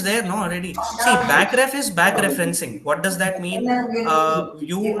 Backref is there, no, already. See, backref is back referencing. What does that mean?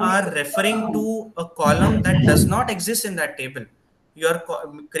 You are referring to a column that does not exist in that table. You are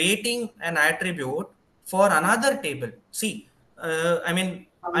creating an attribute for another table. See, I mean,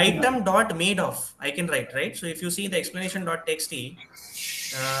 item dot made of, I can write, right? So if you see the explanation dot txt,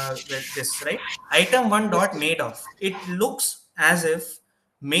 with this, right? Item one dot made of, it looks as if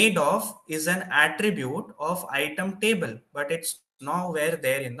made of is an attribute of item table, but it's nowhere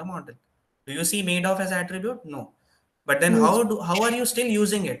there in the model. Do you see made of as attribute? No. But then how are you still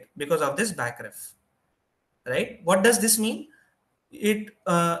using it? Because of this backref, right? What does this mean? It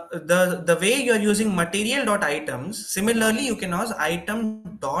the way you are using material dot items, similarly you can use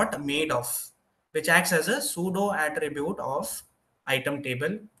item dot made of, which acts as a pseudo attribute of item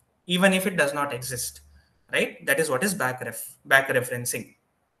table, even if it does not exist, right? That is what is back referencing.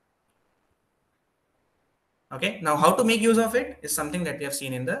 Okay, now how to make use of it is something that we have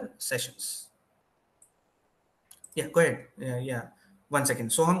seen in the sessions. Yeah, go ahead. Yeah. 1 second.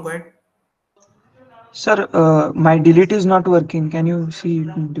 Soham, go ahead. Sir, my delete is not working. Can you see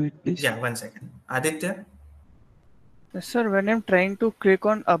do it, please? Yeah, 1 second. Aditya. Yes, sir, when I'm trying to click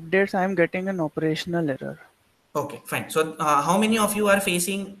on updates, I'm getting an operational error. Okay, fine. So how many of you are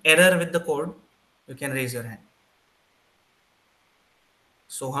facing error with the code? You can raise your hand.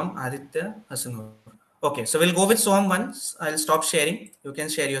 Soham, Aditya, Hasanur. Okay, so we'll go with Soham once. I'll stop sharing. You can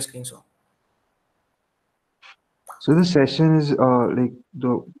share your screen, Soham. So the session is like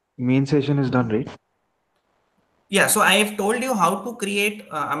the main session is done, right? Yeah, so I have told you how to create,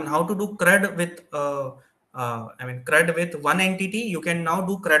 how to do CRUD with, CRUD with one entity. You can now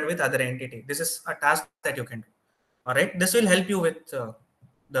do CRUD with other entity. This is a task that you can do. All right, this will help you with the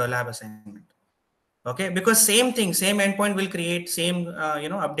lab assignment. Okay, because same thing, same endpoint will create same,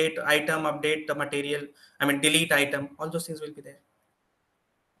 update item, update the material, delete item, all those things will be there.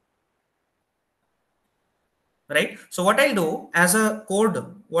 Right. So what I'll do as a code,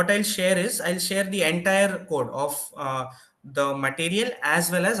 what I'll share is I'll share the entire code of the material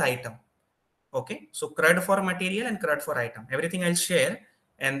as well as item. Okay. So CRUD for material and CRUD for item, everything I'll share.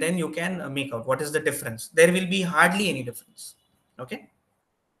 and then you can make out what is the difference. There will be hardly any difference. Okay.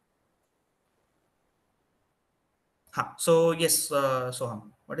 So yes, Soham,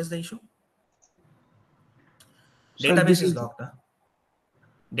 what is the issue? Sir, Database this is is locked.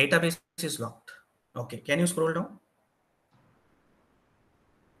 Database is locked. Okay, can you scroll down?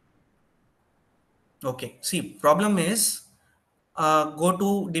 Okay, see, problem is, go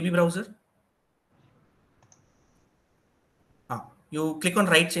to DB browser. You click on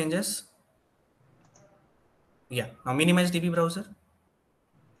write changes. Yeah, now minimize DB browser.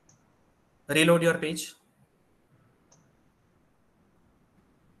 Reload your page.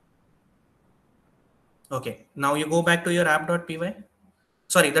 Okay, now you go back to your app.py.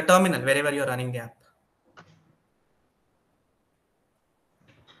 Sorry, the terminal, wherever you're running the app.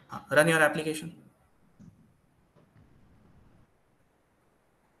 Run your application.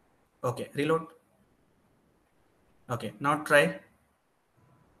 Okay, reload. Okay, now try.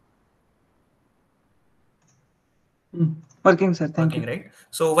 working, sir. Thank Working, you. right?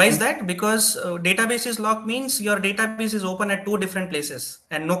 So why is that? Because database is locked means your database is open at two different places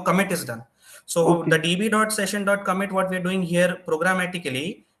and no commit is done. So Okay. the db.session.commit, what we're doing here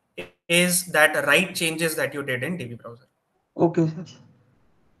programmatically is that write changes that you did in DB browser. Okay, sir.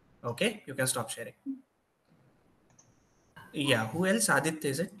 Okay, you can stop sharing. Yeah, who else? Aditya,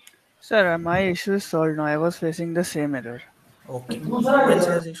 is it? Sir, my issue is solved now. I was facing the same error. Okay. Who else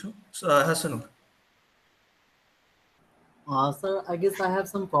has issue? Hasanur. Sir, I guess I have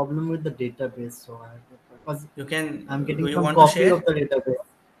some problem with the database, so because You can. I'm Do getting you some want to copy of share? the database.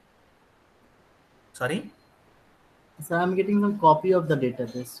 Sorry. Sir, I'm getting some copy of the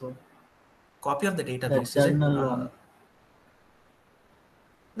database, so Copy of the that database, is it? journal one.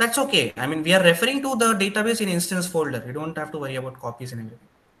 That's okay. I mean, we are referring to the database in instance folder. You don't have to worry about copies and everything.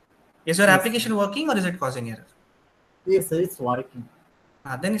 Is your Yes, sir. application working or is it causing error? Yes, sir, it's working.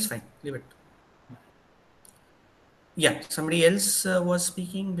 Then it's fine. Leave it. Yeah, somebody else was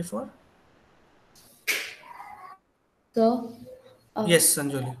speaking before. So, uh, Yes,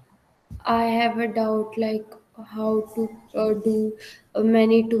 Sanjoli. I have a doubt like how to do a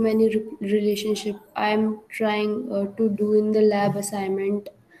many to many relationship. I'm trying to do in the lab assignment.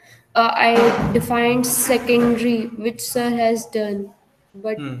 I defined secondary, which sir has done,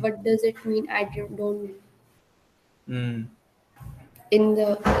 but Hmm. what does it mean? I don't know. Hmm. In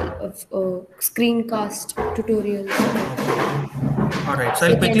the screencast tutorial. Okay. All right. So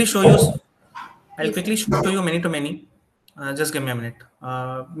I'll quickly Second, show you. I'll yes, quickly sir. show you many to many. Just give me a minute.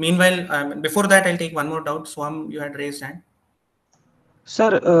 Meanwhile, before that, I'll take one more doubt. Swam, you had raised hand.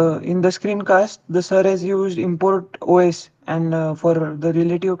 Sir, in the screencast, the sir has used import OS, and for the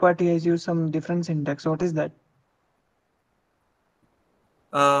relative party has used some different syntax. What is that?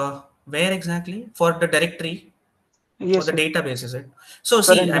 Where exactly? For the directory or Yes, the sir. database, is it? So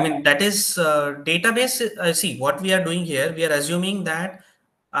see, Current I data. mean, that is database. See, what we are doing here, we are assuming that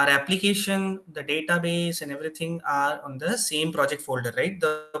our application, the database and everything are on the same project folder, right?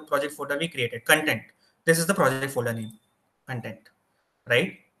 The project folder we created, content. This is the project folder name, content,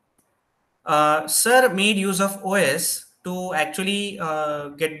 right? Sir made use of OS to actually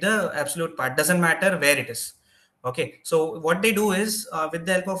get the absolute part. Doesn't matter where it is. Okay. So what they do is with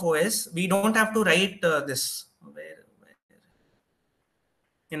the help of OS, we don't have to write this where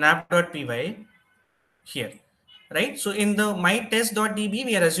in app.py here, right? So in the my test.db,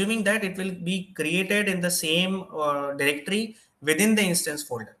 we are assuming that it will be created in the same directory within the instance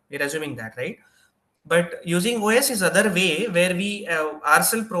folder. We're assuming that, right? But using OS is other way where we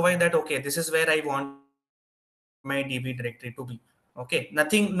ourselves provide that, okay, this is where I want my DB directory to be. Okay,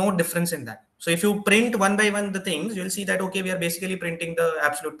 nothing, no difference in that. So if you print one by one the things, you'll see that, okay, we are basically printing the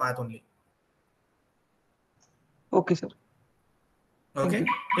absolute path only. Okay, sir. Okay. Thank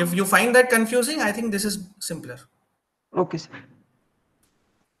you. If you find that confusing, I think this is simpler. Okay, sir.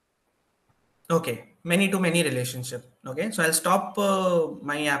 Okay, many to many relationship. Okay, so I'll stop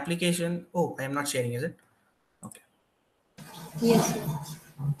my application. Oh, I am not sharing, is it? Okay. Yes, sir.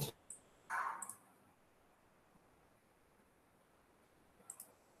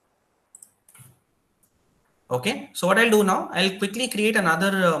 Okay, so what I'll do now, I'll quickly create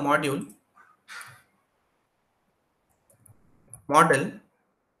another module, model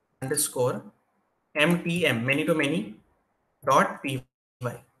underscore mtm, many to many dot py.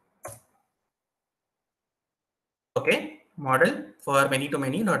 Okay, model for many to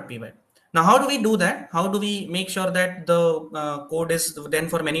many dot py. Now, how do we do that? How do we make sure that the code is then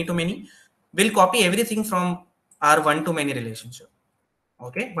for many to many? We'll copy everything from our one to many relationship.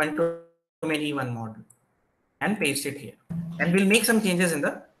 Okay, one to many one model and paste it here. And we'll make some changes in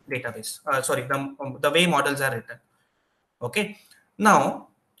the database. Sorry, the way models are written. Okay. Now,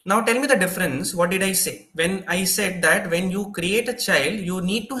 Now tell me the difference. What did I say? When I said that when you create a child, you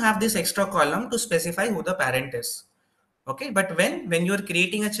need to have this extra column to specify who the parent is. Okay, but when you're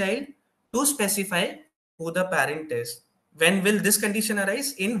creating a child, to specify who the parent is, when will this condition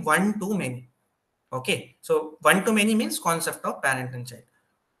arise? In one to many. Okay, so one to many means concept of parent and child.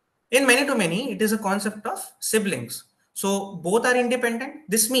 In many to many, it is a concept of siblings. So both are independent.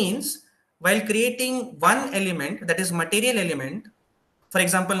 This means while creating one element, that is material element, for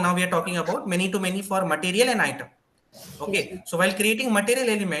example, now we are talking about many to many for material and item. Okay, so while creating material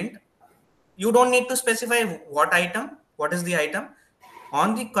element, you don't need to specify what item, what is the item.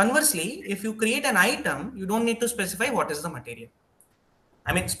 On the conversely, if you create an item, you don't need to specify what is the material.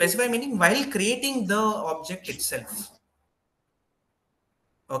 I mean, specify meaning while creating the object itself.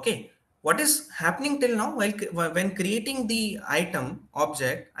 Okay, what is happening till now? When creating the item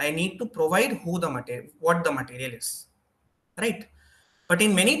object, I need to provide who the material, what the material is, right? But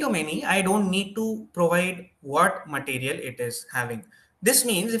in many to many, I don't need to provide what material it is having. This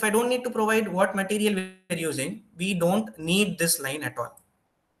means if I don't need to provide what material we are using, we don't need this line at all.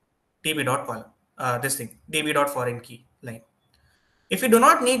 db dot column, this thing, db dot foreign key line. If you do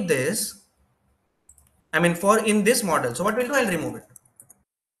not need this, I mean for in this model, so what we'll do, I'll remove it.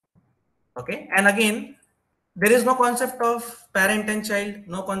 Okay, and again, there is no concept of parent and child,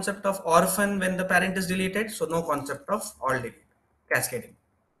 no concept of orphan when the parent is deleted, so no concept of all delete, cascading.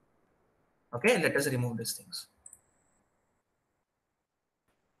 Okay, let us remove these things.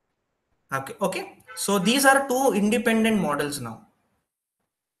 Okay. So these are two independent models now.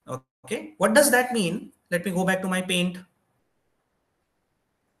 Okay, what does that mean? Let me go back to my paint.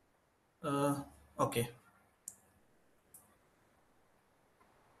 Okay.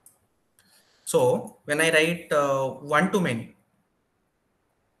 So when I write one to many,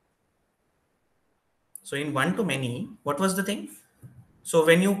 so in one to many, what was the thing? So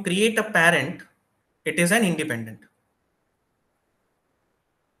when you create a parent, it is an independent.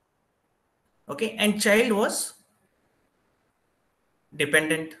 Okay, and child was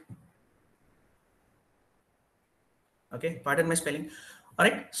dependent. Okay, pardon my spelling. All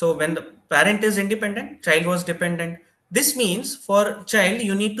right, so when the parent is independent, child was dependent. This means for child,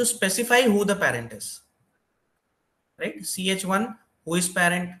 you need to specify who the parent is, right? ch1 who is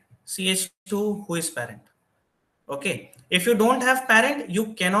parent, ch2 who is parent. Okay, if you don't have parent,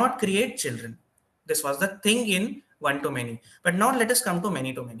 you cannot create children. This was the thing in one to many. But now let us come to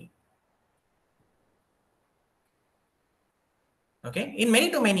many to many. Okay, in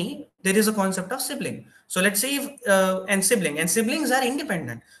many to many, there is a concept of sibling. So let's say if and siblings are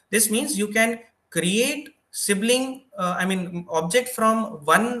independent. This means you can create sibling, object from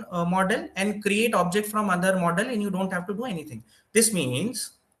one model and create object from other model, and you don't have to do anything. This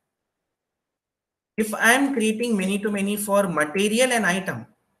means if I am creating many to many for material and item,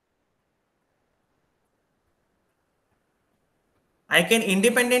 I can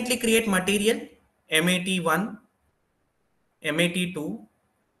independently create material MAT1, MAT2,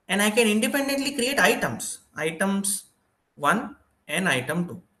 and I can independently create items 1 and item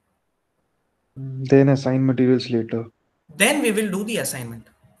 2. Then assign materials later. Then we will do the assignment.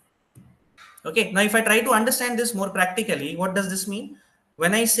 Okay, now if I try to understand this more practically, what does this mean?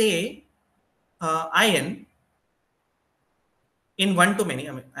 When I say iron in one to many,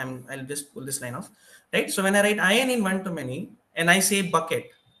 I'll just pull this line off, right? So when I write iron in one to many and I say bucket,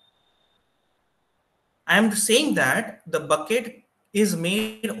 I am saying that the bucket is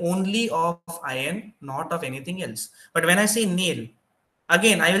made only of iron, not of anything else. But when I say nail,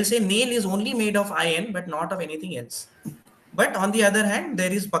 again, I will say nail is only made of iron, but not of anything else. But on the other hand,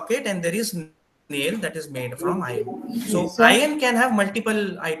 there is bucket and there is nail that is made from iron. So Sir, iron can have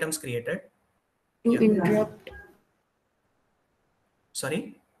multiple items created. to Yeah. interrupt.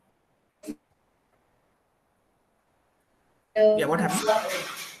 Sorry. Uh, Yeah, what happened?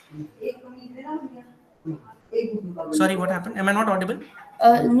 Sorry, what happened? Am I not audible?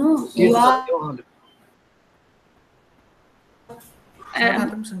 no, you are. So what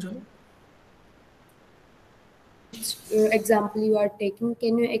happened, Sanjoli? Example you are taking.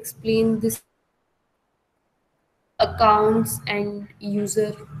 Can you explain this accounts and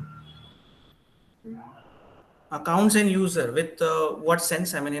user? Accounts and user with what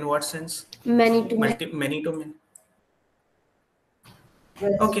sense? I mean, in what sense? Many to many. Many to many.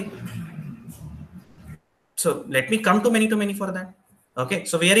 Okay. So let me come to many for that. Okay.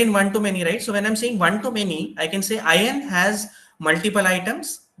 So we are in one to many, right? So when I'm saying one to many, I can say iron has multiple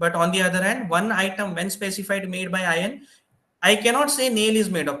items, but on the other hand, one item when specified made by iron, I cannot say nail is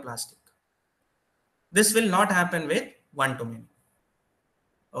made of plastic. This will not happen with one to many.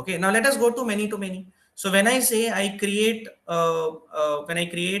 Okay. Now let us go to many to many. So when I say I create, when I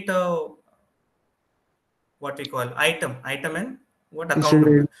create a what we call item and what He account said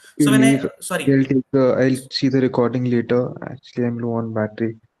number. to So when leave. I sorry, I'll see the recording later. Actually, I'm low on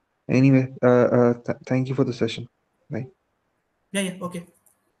battery. Anyway, thank you for the session. Bye. yeah, okay.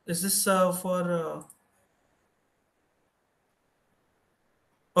 Is this for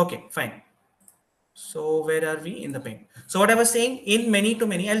okay, fine. So where are we in the paint? So what I was saying, in many to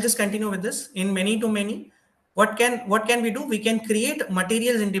many, I'll just continue with this. In many to many, what can we do? We can create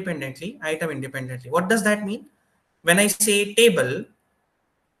materials independently, item independently. What does that mean? When I say table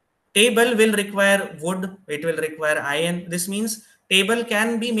will require wood, it will require iron. This means table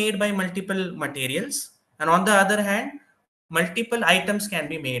can be made by multiple materials, and on the other hand, multiple items can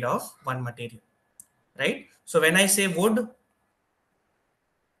be made of one material, right? So when I say wood,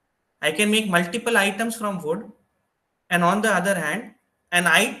 I can make multiple items from wood, and on the other hand, an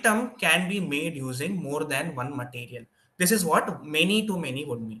item can be made using more than one material. This is what many to many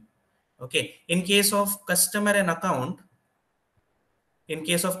would mean. Okay. In case of customer and account,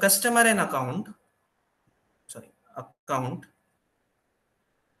 sorry, account,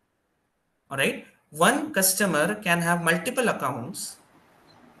 all right, one customer can have multiple accounts,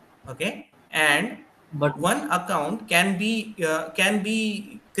 okay, and But one account can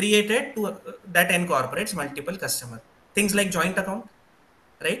be created to that incorporates multiple customer. Things like joint account,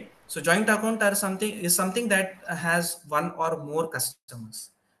 right? So joint account is something that has one or more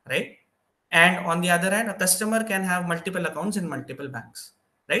customers, right? And on the other hand, a customer can have multiple accounts in multiple banks,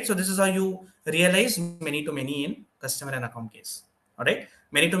 right? So this is how you realize many to many in customer and account case, all right?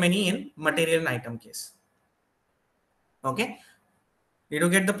 Many to many in material and item case. Okay, did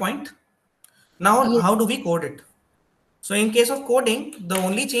you get the point? Now Yes. how do we code it? So in case of coding, the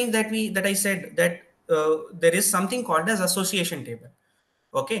only change that I said, that there is something called as association table.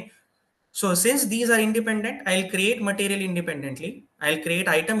 Okay. So since these are independent, I'll create material independently, I'll create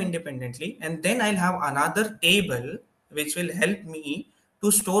item independently, and then I'll have another table which will help me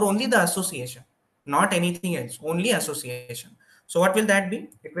to store only the association, not anything else, only association. So what will that be?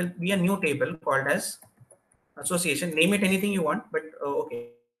 It will be a new table called as association. Name it anything you want, but okay,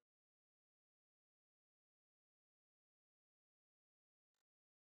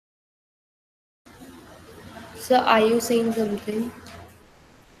 So are you saying something?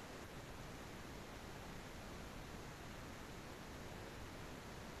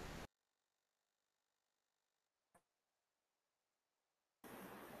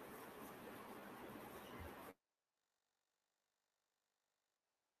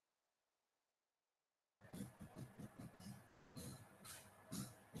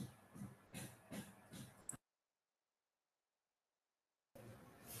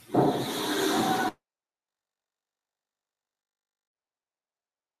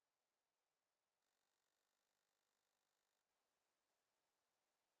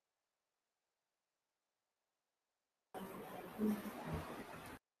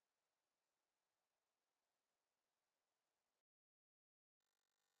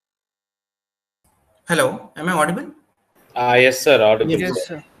 hello, am I audible? Yes, sir. Audible, yes,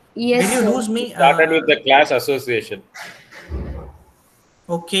 sir. Yes, sir. Did Yes, you sir. lose We me? started with the class association.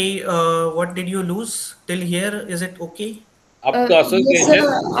 Okay, what did you lose till here? Is it okay? Up to Yes, sir. association,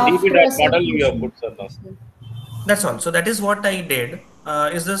 After db model we have association. put, sir, now. Yes, sir. That's all. So that is what I did.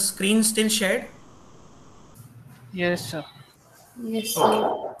 Is the screen still shared? Yes, sir. Yes, Okay.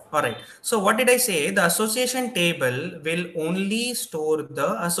 sir. All right. So what did I say? The association table will only store the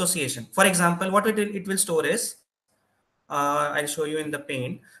association. For example, what it will store is, I'll show you in the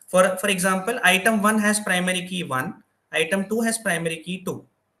paint. For example, item 1 has primary key 1, item 2 has primary key 2.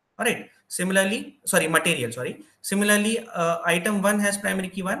 All right. Similarly, sorry, material, sorry. Similarly, item 1 has primary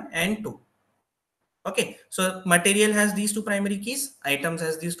key 1 and 2. Okay, so material has these two primary keys, items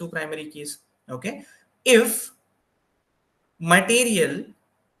has these two primary keys. Okay, if material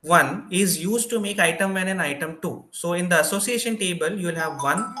 1 is used to make item 1 and item 2, so in the association table you will have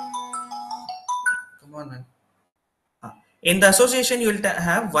 1, come on man. In the association you will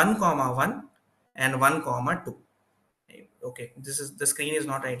have 1 comma 1 and 1 comma 2. Okay, this is the screen is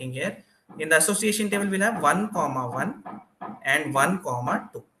not writing here. In the association table we'll have 1 comma 1 and 1 comma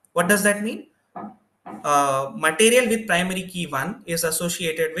 2. What does that mean? Material with primary key 1 is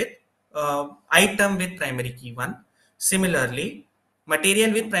associated with item with primary key 1. Similarly,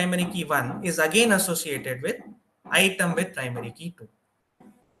 material with primary key 1 is again associated with item with primary key 2.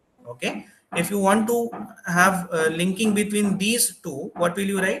 Okay. If you want to have linking between these two, what will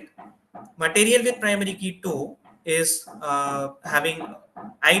you write? Material with primary key 2 is having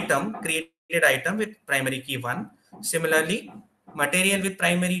item, created item with primary key 1. Similarly, material with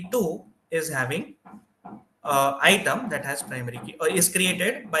primary 2 is having item that has primary key, or is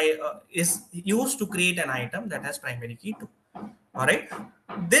created by is used to create an item that has primary key 2. All right,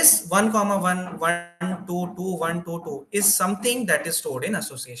 this 1 comma 1 1 2 2 1 2 2 is something that is stored in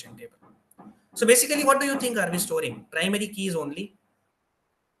association table. So basically, what do you think are we storing? Primary keys only,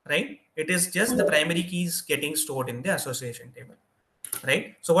 right? It is just the primary keys getting stored in the association table,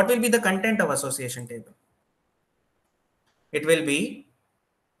 right? So what will be the content of association table? It will be,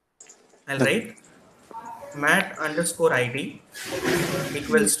 I'll write mat underscore id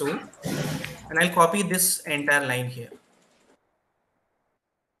equals to, and I'll copy this entire line here.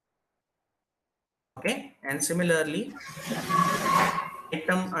 Okay, and similarly,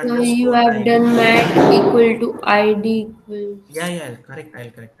 item So you underscore have done id. mat equal to id equals. Yeah, I'll correct.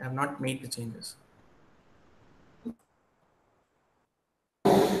 I have not made the changes.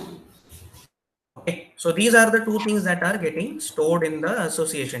 Okay, so these are the two things that are getting stored in the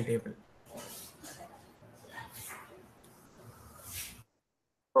association table.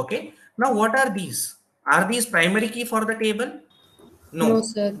 Okay, now what are these? Are these primary key for the table? No, No,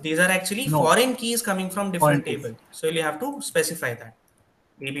 sir. these are actually No. foreign keys coming from Foreign different keys. table. So you have to specify that.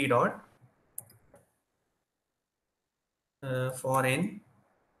 db dot foreign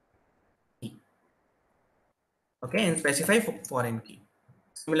key. Okay, and specify foreign key.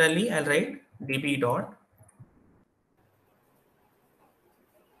 Similarly, I'll write db dot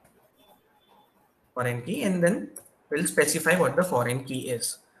foreign key, and then we'll specify what the foreign key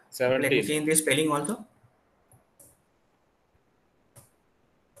is. Okay, let me 17. change the spelling also.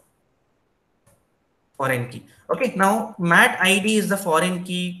 Foreign key. Okay, now mat id is the foreign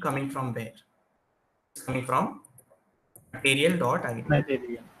key coming from where? It's coming from material dot id.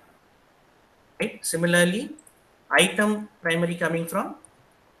 Material. Right. Similarly, item primary coming from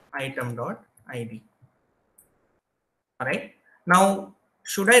item dot id. All right. Now,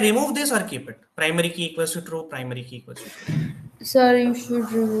 should I remove this or keep it? Primary key equals to true. Primary key equals to true. Sir, you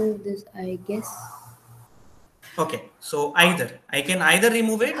should remove this, I guess. Okay. So I can either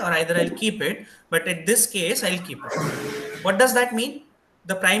remove it or either I'll keep it. But in this case, I'll keep it. What does that mean?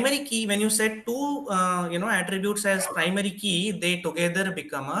 The primary key, when you set two attributes as primary key, they together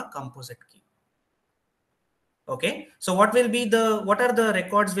become a composite key. Okay, so what are the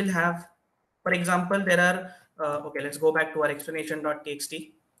records we'll have? For example, there are okay, let's go back to our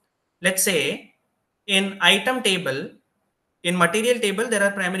explanation.txt. Let's say in item table, in material table, there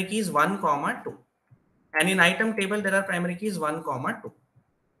are primary keys 1 comma 2, and in item table there are primary keys 1 comma 2.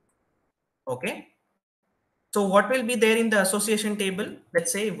 Okay, so what will be there in the association table?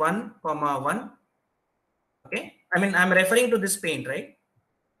 Let's say 1 comma 1. Okay, I mean, I'm referring to this paint, right?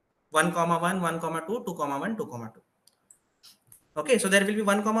 1 comma 1, 1 comma 2, 2 comma 1, 2 comma 2. Okay, so there will be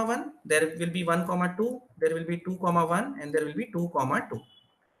 1 comma 1, there will be 1 comma 2, there will be 2 comma 1, and there will be 2 comma 2.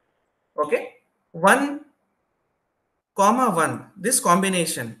 Okay, 1 comma 1, this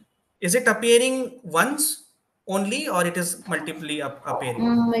combination, is it appearing once only or it is multiply appearing?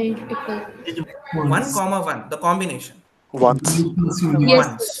 Multiple. It is 1 Once. comma 1, the combination. Once. Combinations you need. Yes,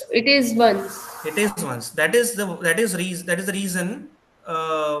 Once. it is once. It is once. That is the reason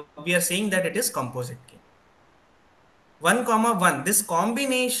we are saying that it is composite key. 1 comma 1, this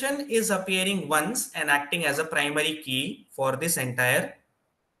combination is appearing once and acting as a primary key for this entire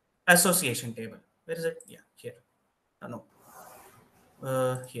association table. Where is it? Yeah, here. No,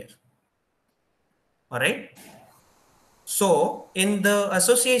 here. All right. So in the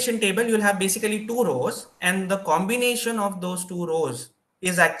association table, you'll have basically two rows, and the combination of those two rows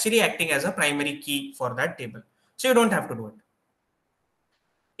is actually acting as a primary key for that table. So you don't have to do it.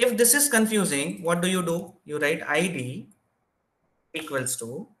 If this is confusing, what do? You write id equals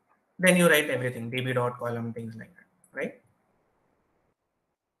to, then you write everything, db dot column, things like that, right?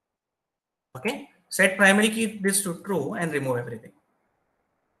 Okay, set primary key this to true and remove everything.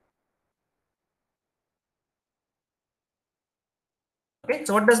 Okay,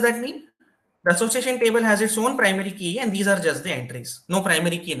 so what does that mean? The association table has its own primary key, and these are just the entries. No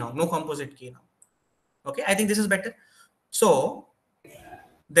primary key now, no composite key now. Okay, I think this is better. So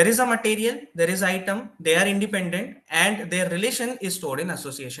there is a material, there is item, they are independent, and their relation is stored in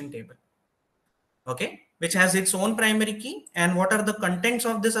association table. Okay, which has its own primary key. And what are the contents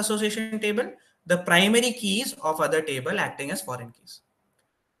of this association table? The primary keys of other table acting as foreign keys.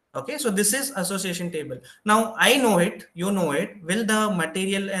 Okay, so this is association table. Now I know it, you know it. Will the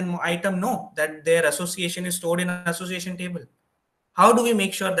material and item know that their association is stored in association table? How do we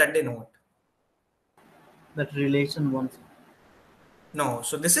make sure that they know it? that relation once. No,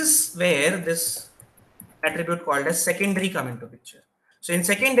 so this is where this attribute called as secondary come into picture. So in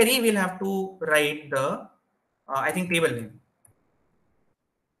secondary, we'll have to write the I think table name.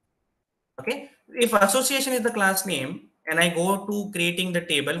 Okay, If association is the class name and I go to creating the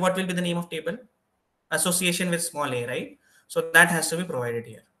table, what will be the name of table? Association with small a, right? So that has to be provided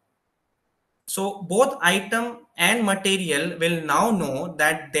here. So both item and material will now know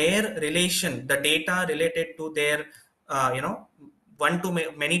that their relation, the data related to their, one to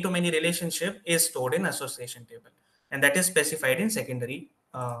many relationship is stored in association table, and that is specified in secondary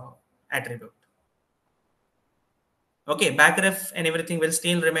attribute. Okay, backref and everything will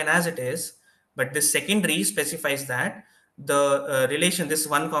still remain as it is, but this secondary specifies that the relation, this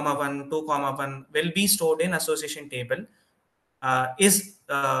 1 comma 1 2 comma 1 will be stored in association table, is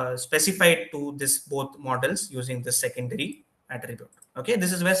specified to this both models using the secondary attribute. Okay,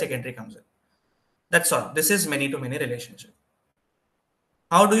 this is where secondary comes in. That's all. This is many to many relationship.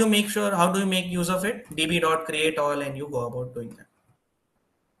 How do you make sure, how do you make use of it? db.create all, and you go about doing that.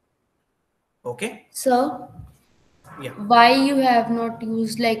 Okay. Sir, Yeah. why you have not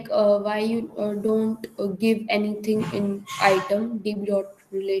used, like, why you don't give anything in item db dot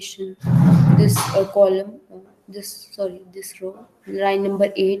relation, this column, this row, line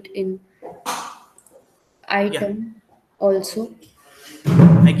number 8 in Yeah. item also?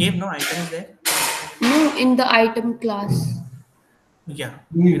 I gave no item is there. No, in the item class. Yeah.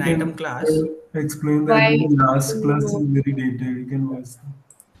 In You item can class. explain that Why in the last do class is you very detailed. You can watch that.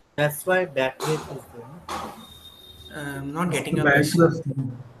 That's why backref is there. I'm not It's the getting your question.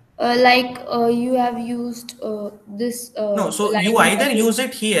 backrest. like you have used this No, so line you number either 8. use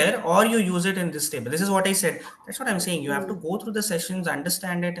it here or you use it in this table. This is what I said. That's what I'm saying. You have to Mm. go through the sessions,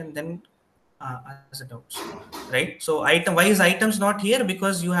 understand it, and then ask the doubts, right? So item, why is items not here?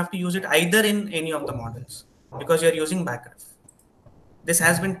 Because you have to use it either in any of the models, because you're using backref. This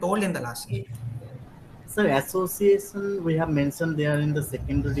has been told in the last session. Okay. So association we have mentioned there in the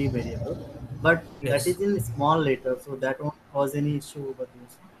secondary variable, but that Yes. is in small letter, so that won't cause any issue over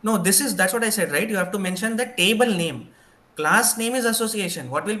this. No, that's what I said, right? You have to mention the table name. Class name is association.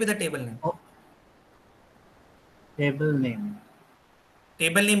 What will be the table name? Oh, table name.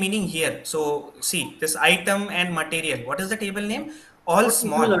 Table name meaning here. So see this item and material. What is the table name? All Oh, it will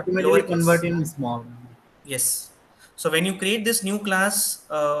small, automatically convert lowercase. in small. Yes. So when you create this new class,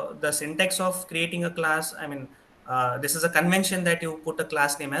 the syntax of creating a class, I mean, this is a convention that you put a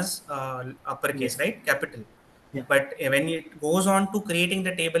class name as uppercase, Yes. right? Capital. Yeah. But when it goes on to creating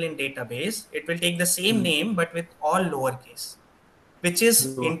the table in database, it will take the same Hmm. name but with all lowercase, which is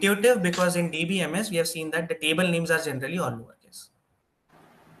Lower. intuitive because in DBMS we have seen that the table names are generally all lowercase.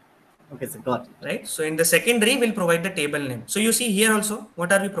 Okay, so got it. Right? So in the secondary, we'll provide the table name. So you see here also,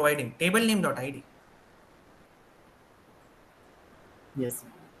 what are we providing? Table name.id. Yes.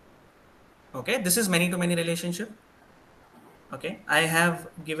 Okay, this is many to many relationship. Okay, I have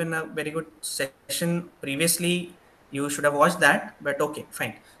given a very good session previously. You should have watched that, but okay,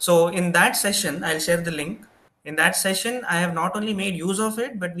 fine. So in that session, I'll share the link. In that session, I have not only made use of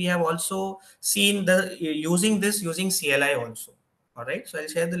it, but we have also seen the using this using CLI also. All right, so I'll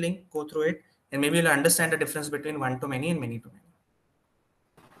share the link, go through it, and maybe you'll understand the difference between one to many and many to many.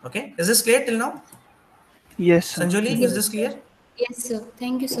 Okay, is this clear till now? Yes, sir. Sanjoli, is Yes, Yes. this sir. clear? Yes, sir.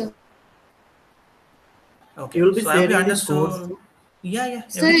 Thank you, sir. You Okay, will be so I hope you sharing this course understood. too? Yeah, yeah,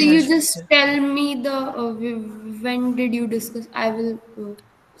 Sir, everything I'll you share. just tell me the when did you discuss? I will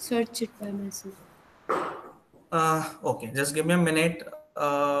search it by myself. Okay, just give me a minute.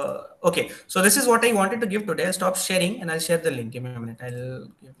 Okay, so this is what I wanted to give today. I'll stop sharing and I'll share the link. Give me a minute.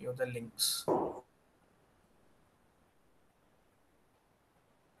 I'll give you the links.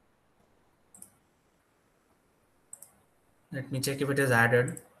 Let me check if it is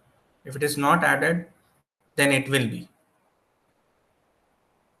added. If it is not added, then it will be.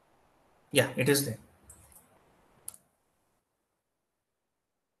 Yeah, it is there.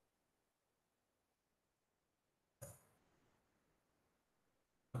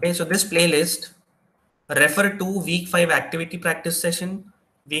 Okay, so this playlist refer to week 5 activity practice session,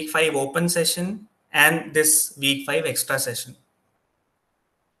 week 5 open session, and this week 5 extra session.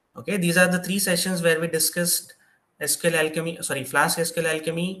 Okay, these are the three sessions where we discussed SQL Alchemy, sorry, Flask SQL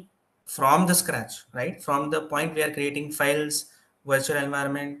Alchemy from the scratch, right? From the point we are creating files, virtual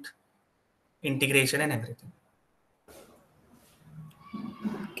environment, integration, and everything.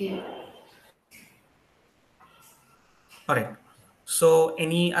 Okay. All right. So,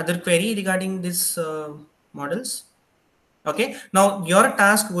 any other query regarding these models? Okay. Now, your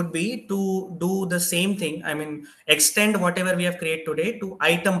task would be to do the same thing. I mean, extend whatever we have created today to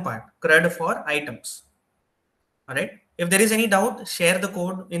item part, CRUD for items. All right. If there is any doubt, share the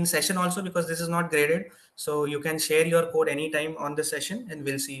code in session also, because this is not graded. So you can share your code anytime on the session and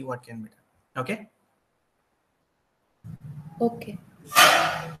we'll see what can be done. Okay. Okay.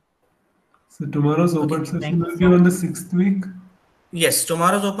 So tomorrow's Okay. open session Thank you will be so on much. the 6th week. Yes,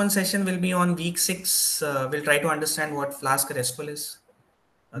 tomorrow's open session will be on week 6. We'll try to understand what Flask RESTful is.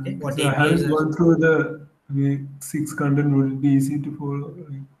 Okay, Okay, what so I APIs haven't are. gone through the week 6 content. Would it be easy to follow?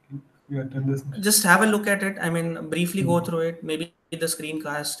 Like, if you attend the session. Just have a look at it. I mean, briefly go Okay, through it, maybe the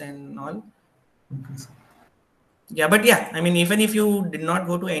screencast and all. okay, sir. Yeah, but yeah, I mean, even if you did not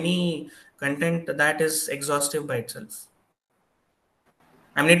go to any content, that is exhaustive by itself.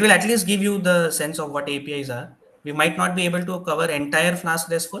 I mean, it will at least give you the sense of what APIs are. We might not be able to cover entire Flask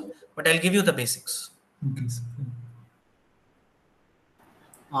RESTful, but I'll give you the basics. Okay, sir.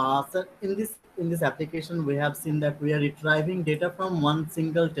 So in this application, we have seen that we are retrieving data from one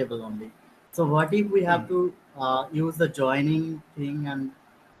single table only. So what if we have to use the joining thing and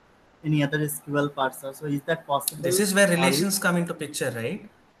any other SQL parser? So is that This possible? is where Are we? relations come into picture, right?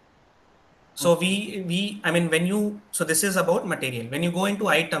 So Okay. we I mean when you so this is about material. When you go into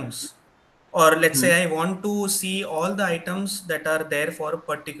items, or let's Hmm. say I want to see all the items that are there for a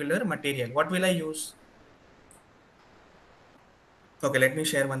particular material, what will I use? Okay, let me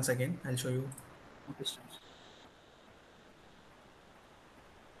share once again. I'll show you. Okay, sure.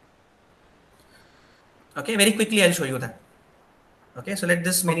 Okay, very quickly I'll show you that. Okay, so let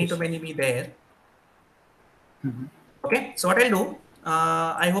this Okay, many to sure. many be there. Mhm. Okay, so what I'll do,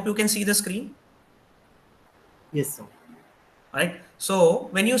 I hope you can see the screen. Yes, sir. All right. So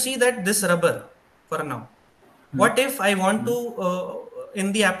when you see that this rubber for now, Hmm. what if I want Hmm. to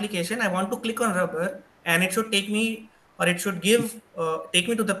in the application I want to click on rubber and it should take me, or it should give take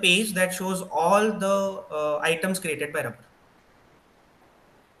me to the page that shows all the items created by rubber,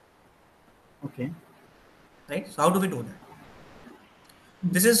 Okay. right? So how do we do that?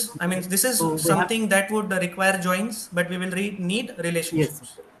 This is, I mean, Okay. this is So we have. something that would require joins, but we will need Yes, sir.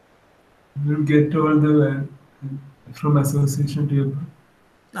 relationships. You'll get all the from association table.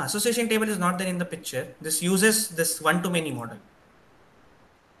 Now, association table is not there in the picture. This uses this one to many model.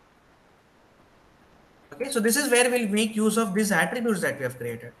 Okay, so this is where we'll make use of these attributes that we have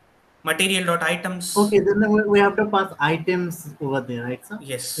created. Material dot items. Okay, then we have to pass items over there, right, sir? In the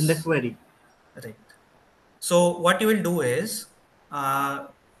Yes, query. right. So what you will do is, uh,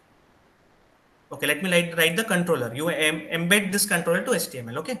 okay, let me write the controller. You embed this controller to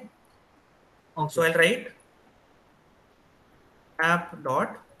HTML. Okay, Okay, so I'll sir. write app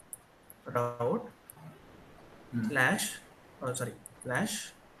dot route Hmm. slash, sorry,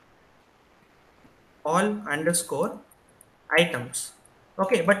 slash all underscore items.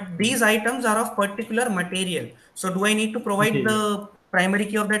 Okay, but Hmm. these items are of particular material. So do I need to provide Material. the primary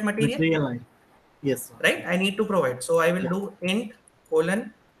key of that material? Material line. Yes, sir. Right? I need to provide. So I will Yeah. do int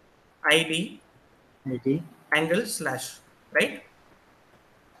colon id ID. angle slash, right?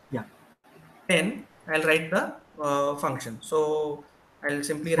 Yeah. Then I'll write the function. So I'll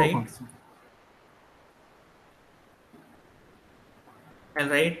simply So write, function. I'll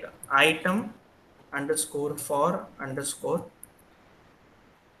write item underscore for underscore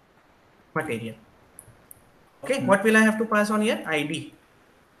material. Okay, Hmm. what will I have to pass on here? ID.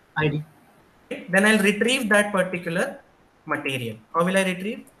 ID. Right? Then I'll retrieve that particular material. How will I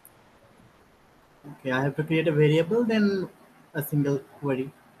retrieve? Okay, I have to create a variable, then a single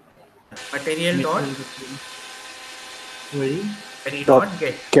query. Yeah, material Material dot dot query query Dot dot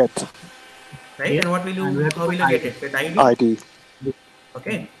get. get Right? get, And what will and we you, have to how will put you get ID. it? With ID? ID.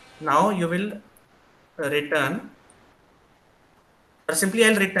 Okay. Now you will return, or simply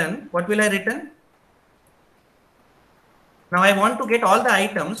I'll return. What will I return? Now I want to get all the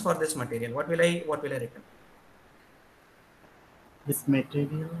items for this material. What will I return? This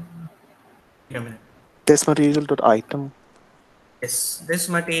material Wait a minute. This material dot item. Yes, this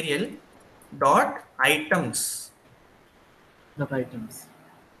material dot items. dot items.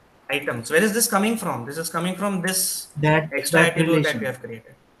 Items. Where is this coming from? This is coming from this That extra that attribute that we relation have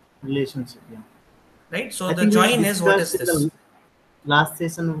created. relationship. Yeah. Right? So I the think we join is, what discussed is in this? the last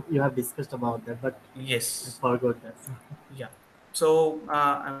session. You have discussed about that, but I Yes. forgot that. Yeah. So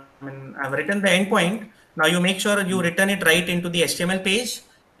I mean, I've written the endpoint. Now you make sure you Hmm. return it right into the HTML page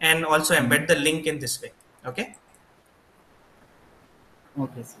and also Hmm. embed the link in this way. Okay.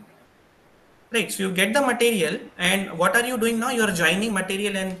 Okay, sir. Right. So you get the material, and what are you doing now? You are joining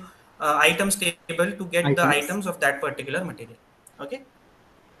material and items table to get the items Items. of that particular material. Okay.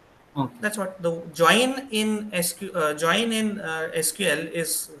 Okay. That's what the join in SQL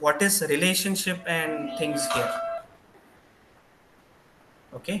is. What is relationship and things here.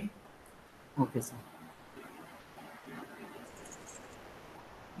 Okay. Okay, sir.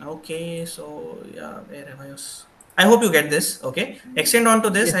 Okay, so yeah, where am I? I hope you get this. Okay, extend on to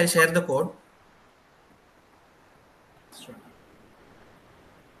this. Yes, I'll share the code. sure.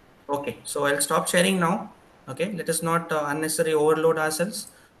 Okay, so I'll stop sharing now. Okay, let us not unnecessarily overload ourselves.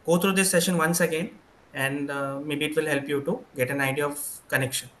 Go through this session once again, and maybe it will help you to get an idea of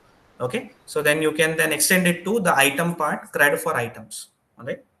connection. Okay, so then you can then extend it to the item part, CRUD for items. All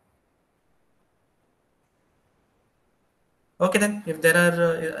right. Okay, then if there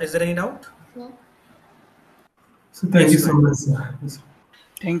are, is there any doubt? So, So thank Yes, you go so ahead. much, sir. Yes.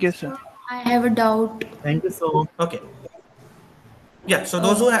 Thank you, sir. so I have a doubt. Thank you so. Okay. Yeah. So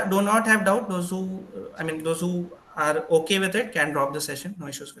those Uh, who do not have doubt, those who, I mean, those who are okay with it can drop the session. No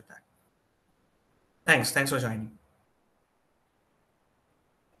issues with that. Thanks. Thanks for joining.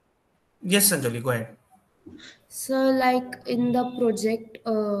 Yes, Sanjali, go ahead. so, like in the project,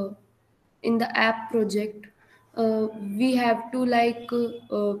 in the app project, we have to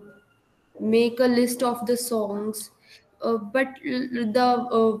make a list of the songs, but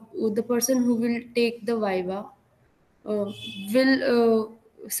the person who will take the viva will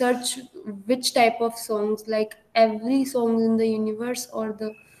search which type of songs, like every song in the universe or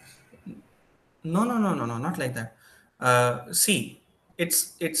the. No, no, no, no, no, not like that. See,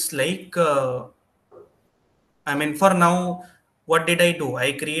 it's like I mean, for now, what did I do?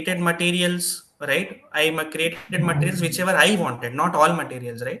 I created materials, right? Created materials whichever I wanted, not all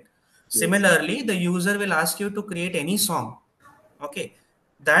materials, right? Yes, sir. Similarly, the user will ask you to create any song. Okay,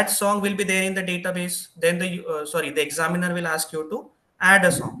 that song will be there in the database. Then the examiner will ask you to add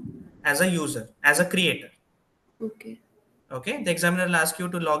a song as a user, as a creator. Okay. Okay, the examiner will ask you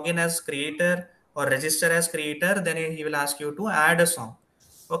to log in as creator or register as creator. Then he will ask you to add a song.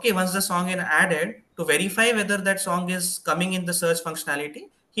 Okay, once the song is added, to verify whether that song is coming in the search functionality,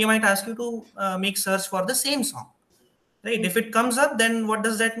 he might ask you to make search for the same song, right? If Okay. it comes up, then what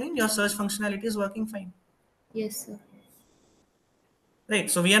does that mean? Your search functionality is working fine, Yes, sir.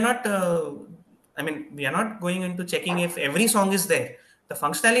 right? So we are not I mean, we are not going into checking if every song is there. The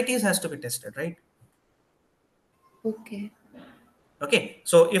functionalities has to be tested, right? Okay. Okay,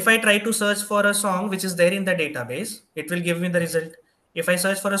 so if I try to search for a song which is there in the database, it will give me the result. If I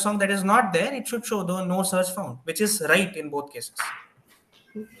search for a song that is not there, it should show the no search found, which is right in both cases.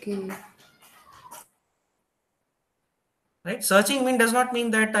 Okay. Right? Searching mean does not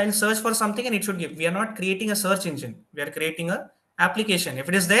mean that I'll search for something and it should give. We are not creating a search engine. We are creating a application. If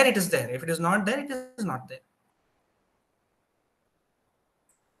it is there, it is there. If it is not there, it is not there.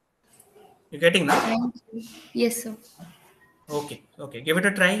 You getting now? Thank you. Yes, sir. Okay, okay. Give it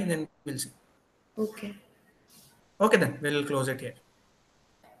a try, then we'll see. Okay. Okay, then we'll close it here.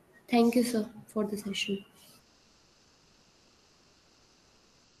 Thank you, sir, for the session.